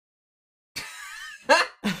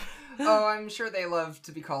 Oh, I'm sure they love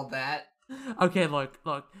to be called that. Okay, look.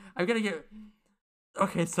 I'm gonna get...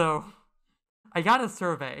 Okay, so... I got a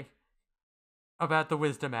survey about the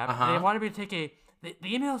Wisdom app. And they wanted me to take a... The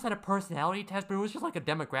email said a personality test, but it was just like a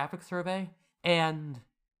demographic survey. And...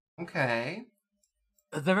 Okay.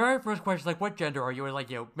 The very first question is like, what gender are you? And like,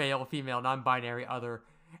 male, female, non-binary, other.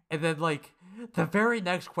 And then like, the very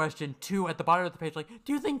next question, 2, at the bottom of the page, like,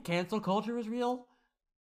 do you think cancel culture is real?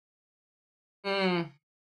 And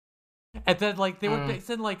then like, they would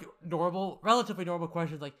send like relatively normal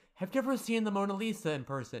questions like, have you ever seen the Mona Lisa in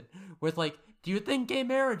person? With like, do you think gay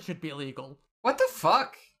marriage should be illegal? What the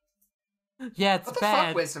fuck? Yeah, it's what the bad.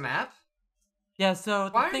 Fuck, Wisdom app? Yeah, so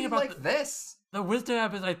the Why thing are you about like this? The Wisdom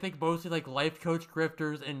app is, I think, mostly like life coach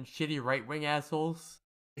grifters and shitty right-wing assholes.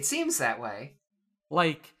 It seems that way.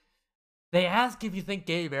 Like, they ask if you think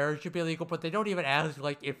gay marriage should be illegal, but they don't even ask,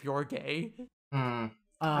 like, if you're gay. I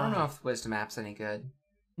don't know if the Wisdom app's any good.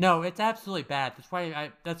 No, it's absolutely bad.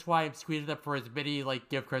 That's why I'm squeezing up for as many, like,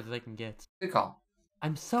 gift cards as I can get. Good call.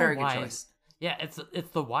 I'm so Very wise. good choice. Yeah, it's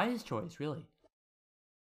the wise choice, really.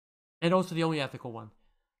 And also the only ethical one.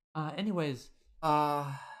 Anyways.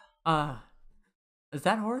 Is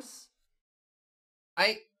that horse?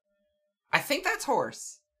 I think that's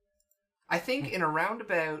horse. I think in a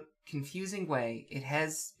roundabout, confusing way, it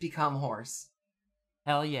has become horse.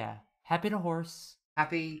 Hell yeah. Happy to horse.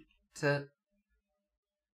 Happy to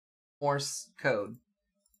Morse code.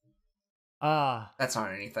 That's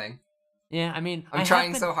not anything. Yeah, I mean... I'm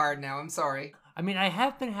trying so hard now, I'm sorry. I mean, I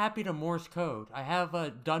have been happy to Morse code. I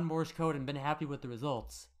have done Morse code and been happy with the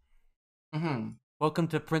results. Welcome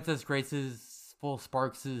to Princess Grace's, Full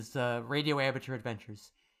Sparks' radio amateur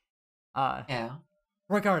adventures. Yeah.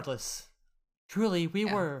 Regardless, truly, we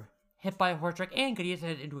were hit by a horse wreck and could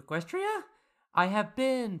head into Equestria. I have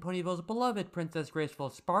been Ponyville's beloved Princess Graceful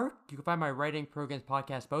Spark. You can find my writing programs,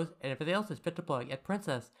 podcast posts, and everything else is fit to plug at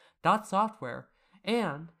princess.software.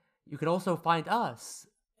 And you can also find us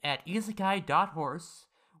at isekai.horse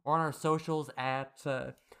or on our socials at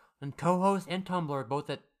co-host and Tumblr, both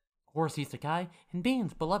at Horse Isekai. And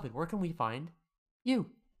Beans, beloved, where can we find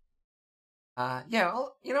you? Yeah,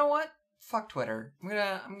 well, you know what? Fuck Twitter.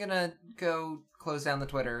 I'm gonna go close down the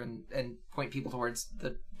Twitter and point people towards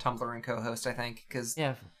the Tumblr and co-host, I think, because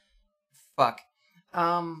fuck.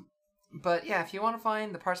 But yeah, if you want to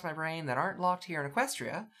find the parts of my brain that aren't locked here in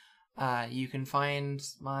Equestria, you can find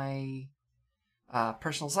my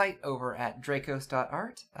personal site over at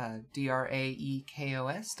drakos.art,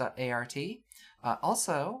 draekos.art.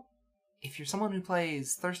 Also, if you're someone who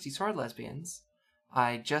plays Thirsty Sword Lesbians,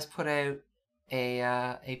 I just put out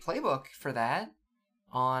a playbook for that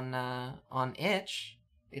on itch.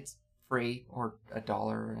 It's free or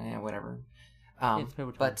 $1, whatever. It's pay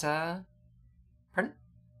what you but want. Pardon?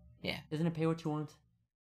 Yeah. Isn't it pay what you want?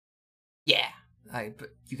 Yeah.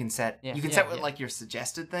 But you can set what like your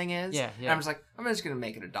suggested thing is. Yeah. And I'm just like, I'm just gonna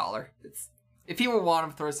make it $1. If people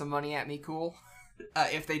want to throw some money at me, cool.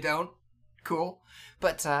 If they don't, cool.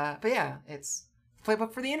 But yeah, it's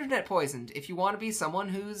playbook for the internet poisoned. If you want to be someone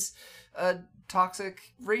who's a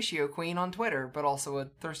toxic ratio queen on Twitter, but also a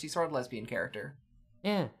thirsty sword lesbian character.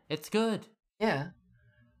 Yeah, it's good. Yeah.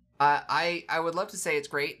 I would love to say it's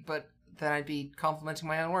great, but then I'd be complimenting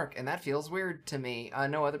my own work, and that feels weird to me.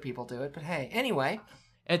 No other people do it, but hey. Anyway.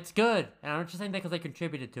 It's good, and I'm just saying that because I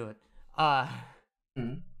contributed to it.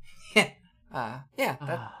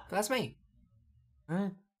 That's me.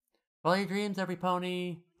 Alright. Follow your dreams, every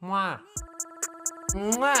pony. Mwah.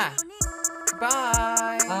 Mwah.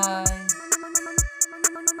 Bye. Bye.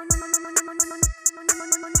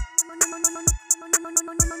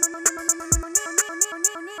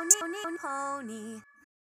 Pony.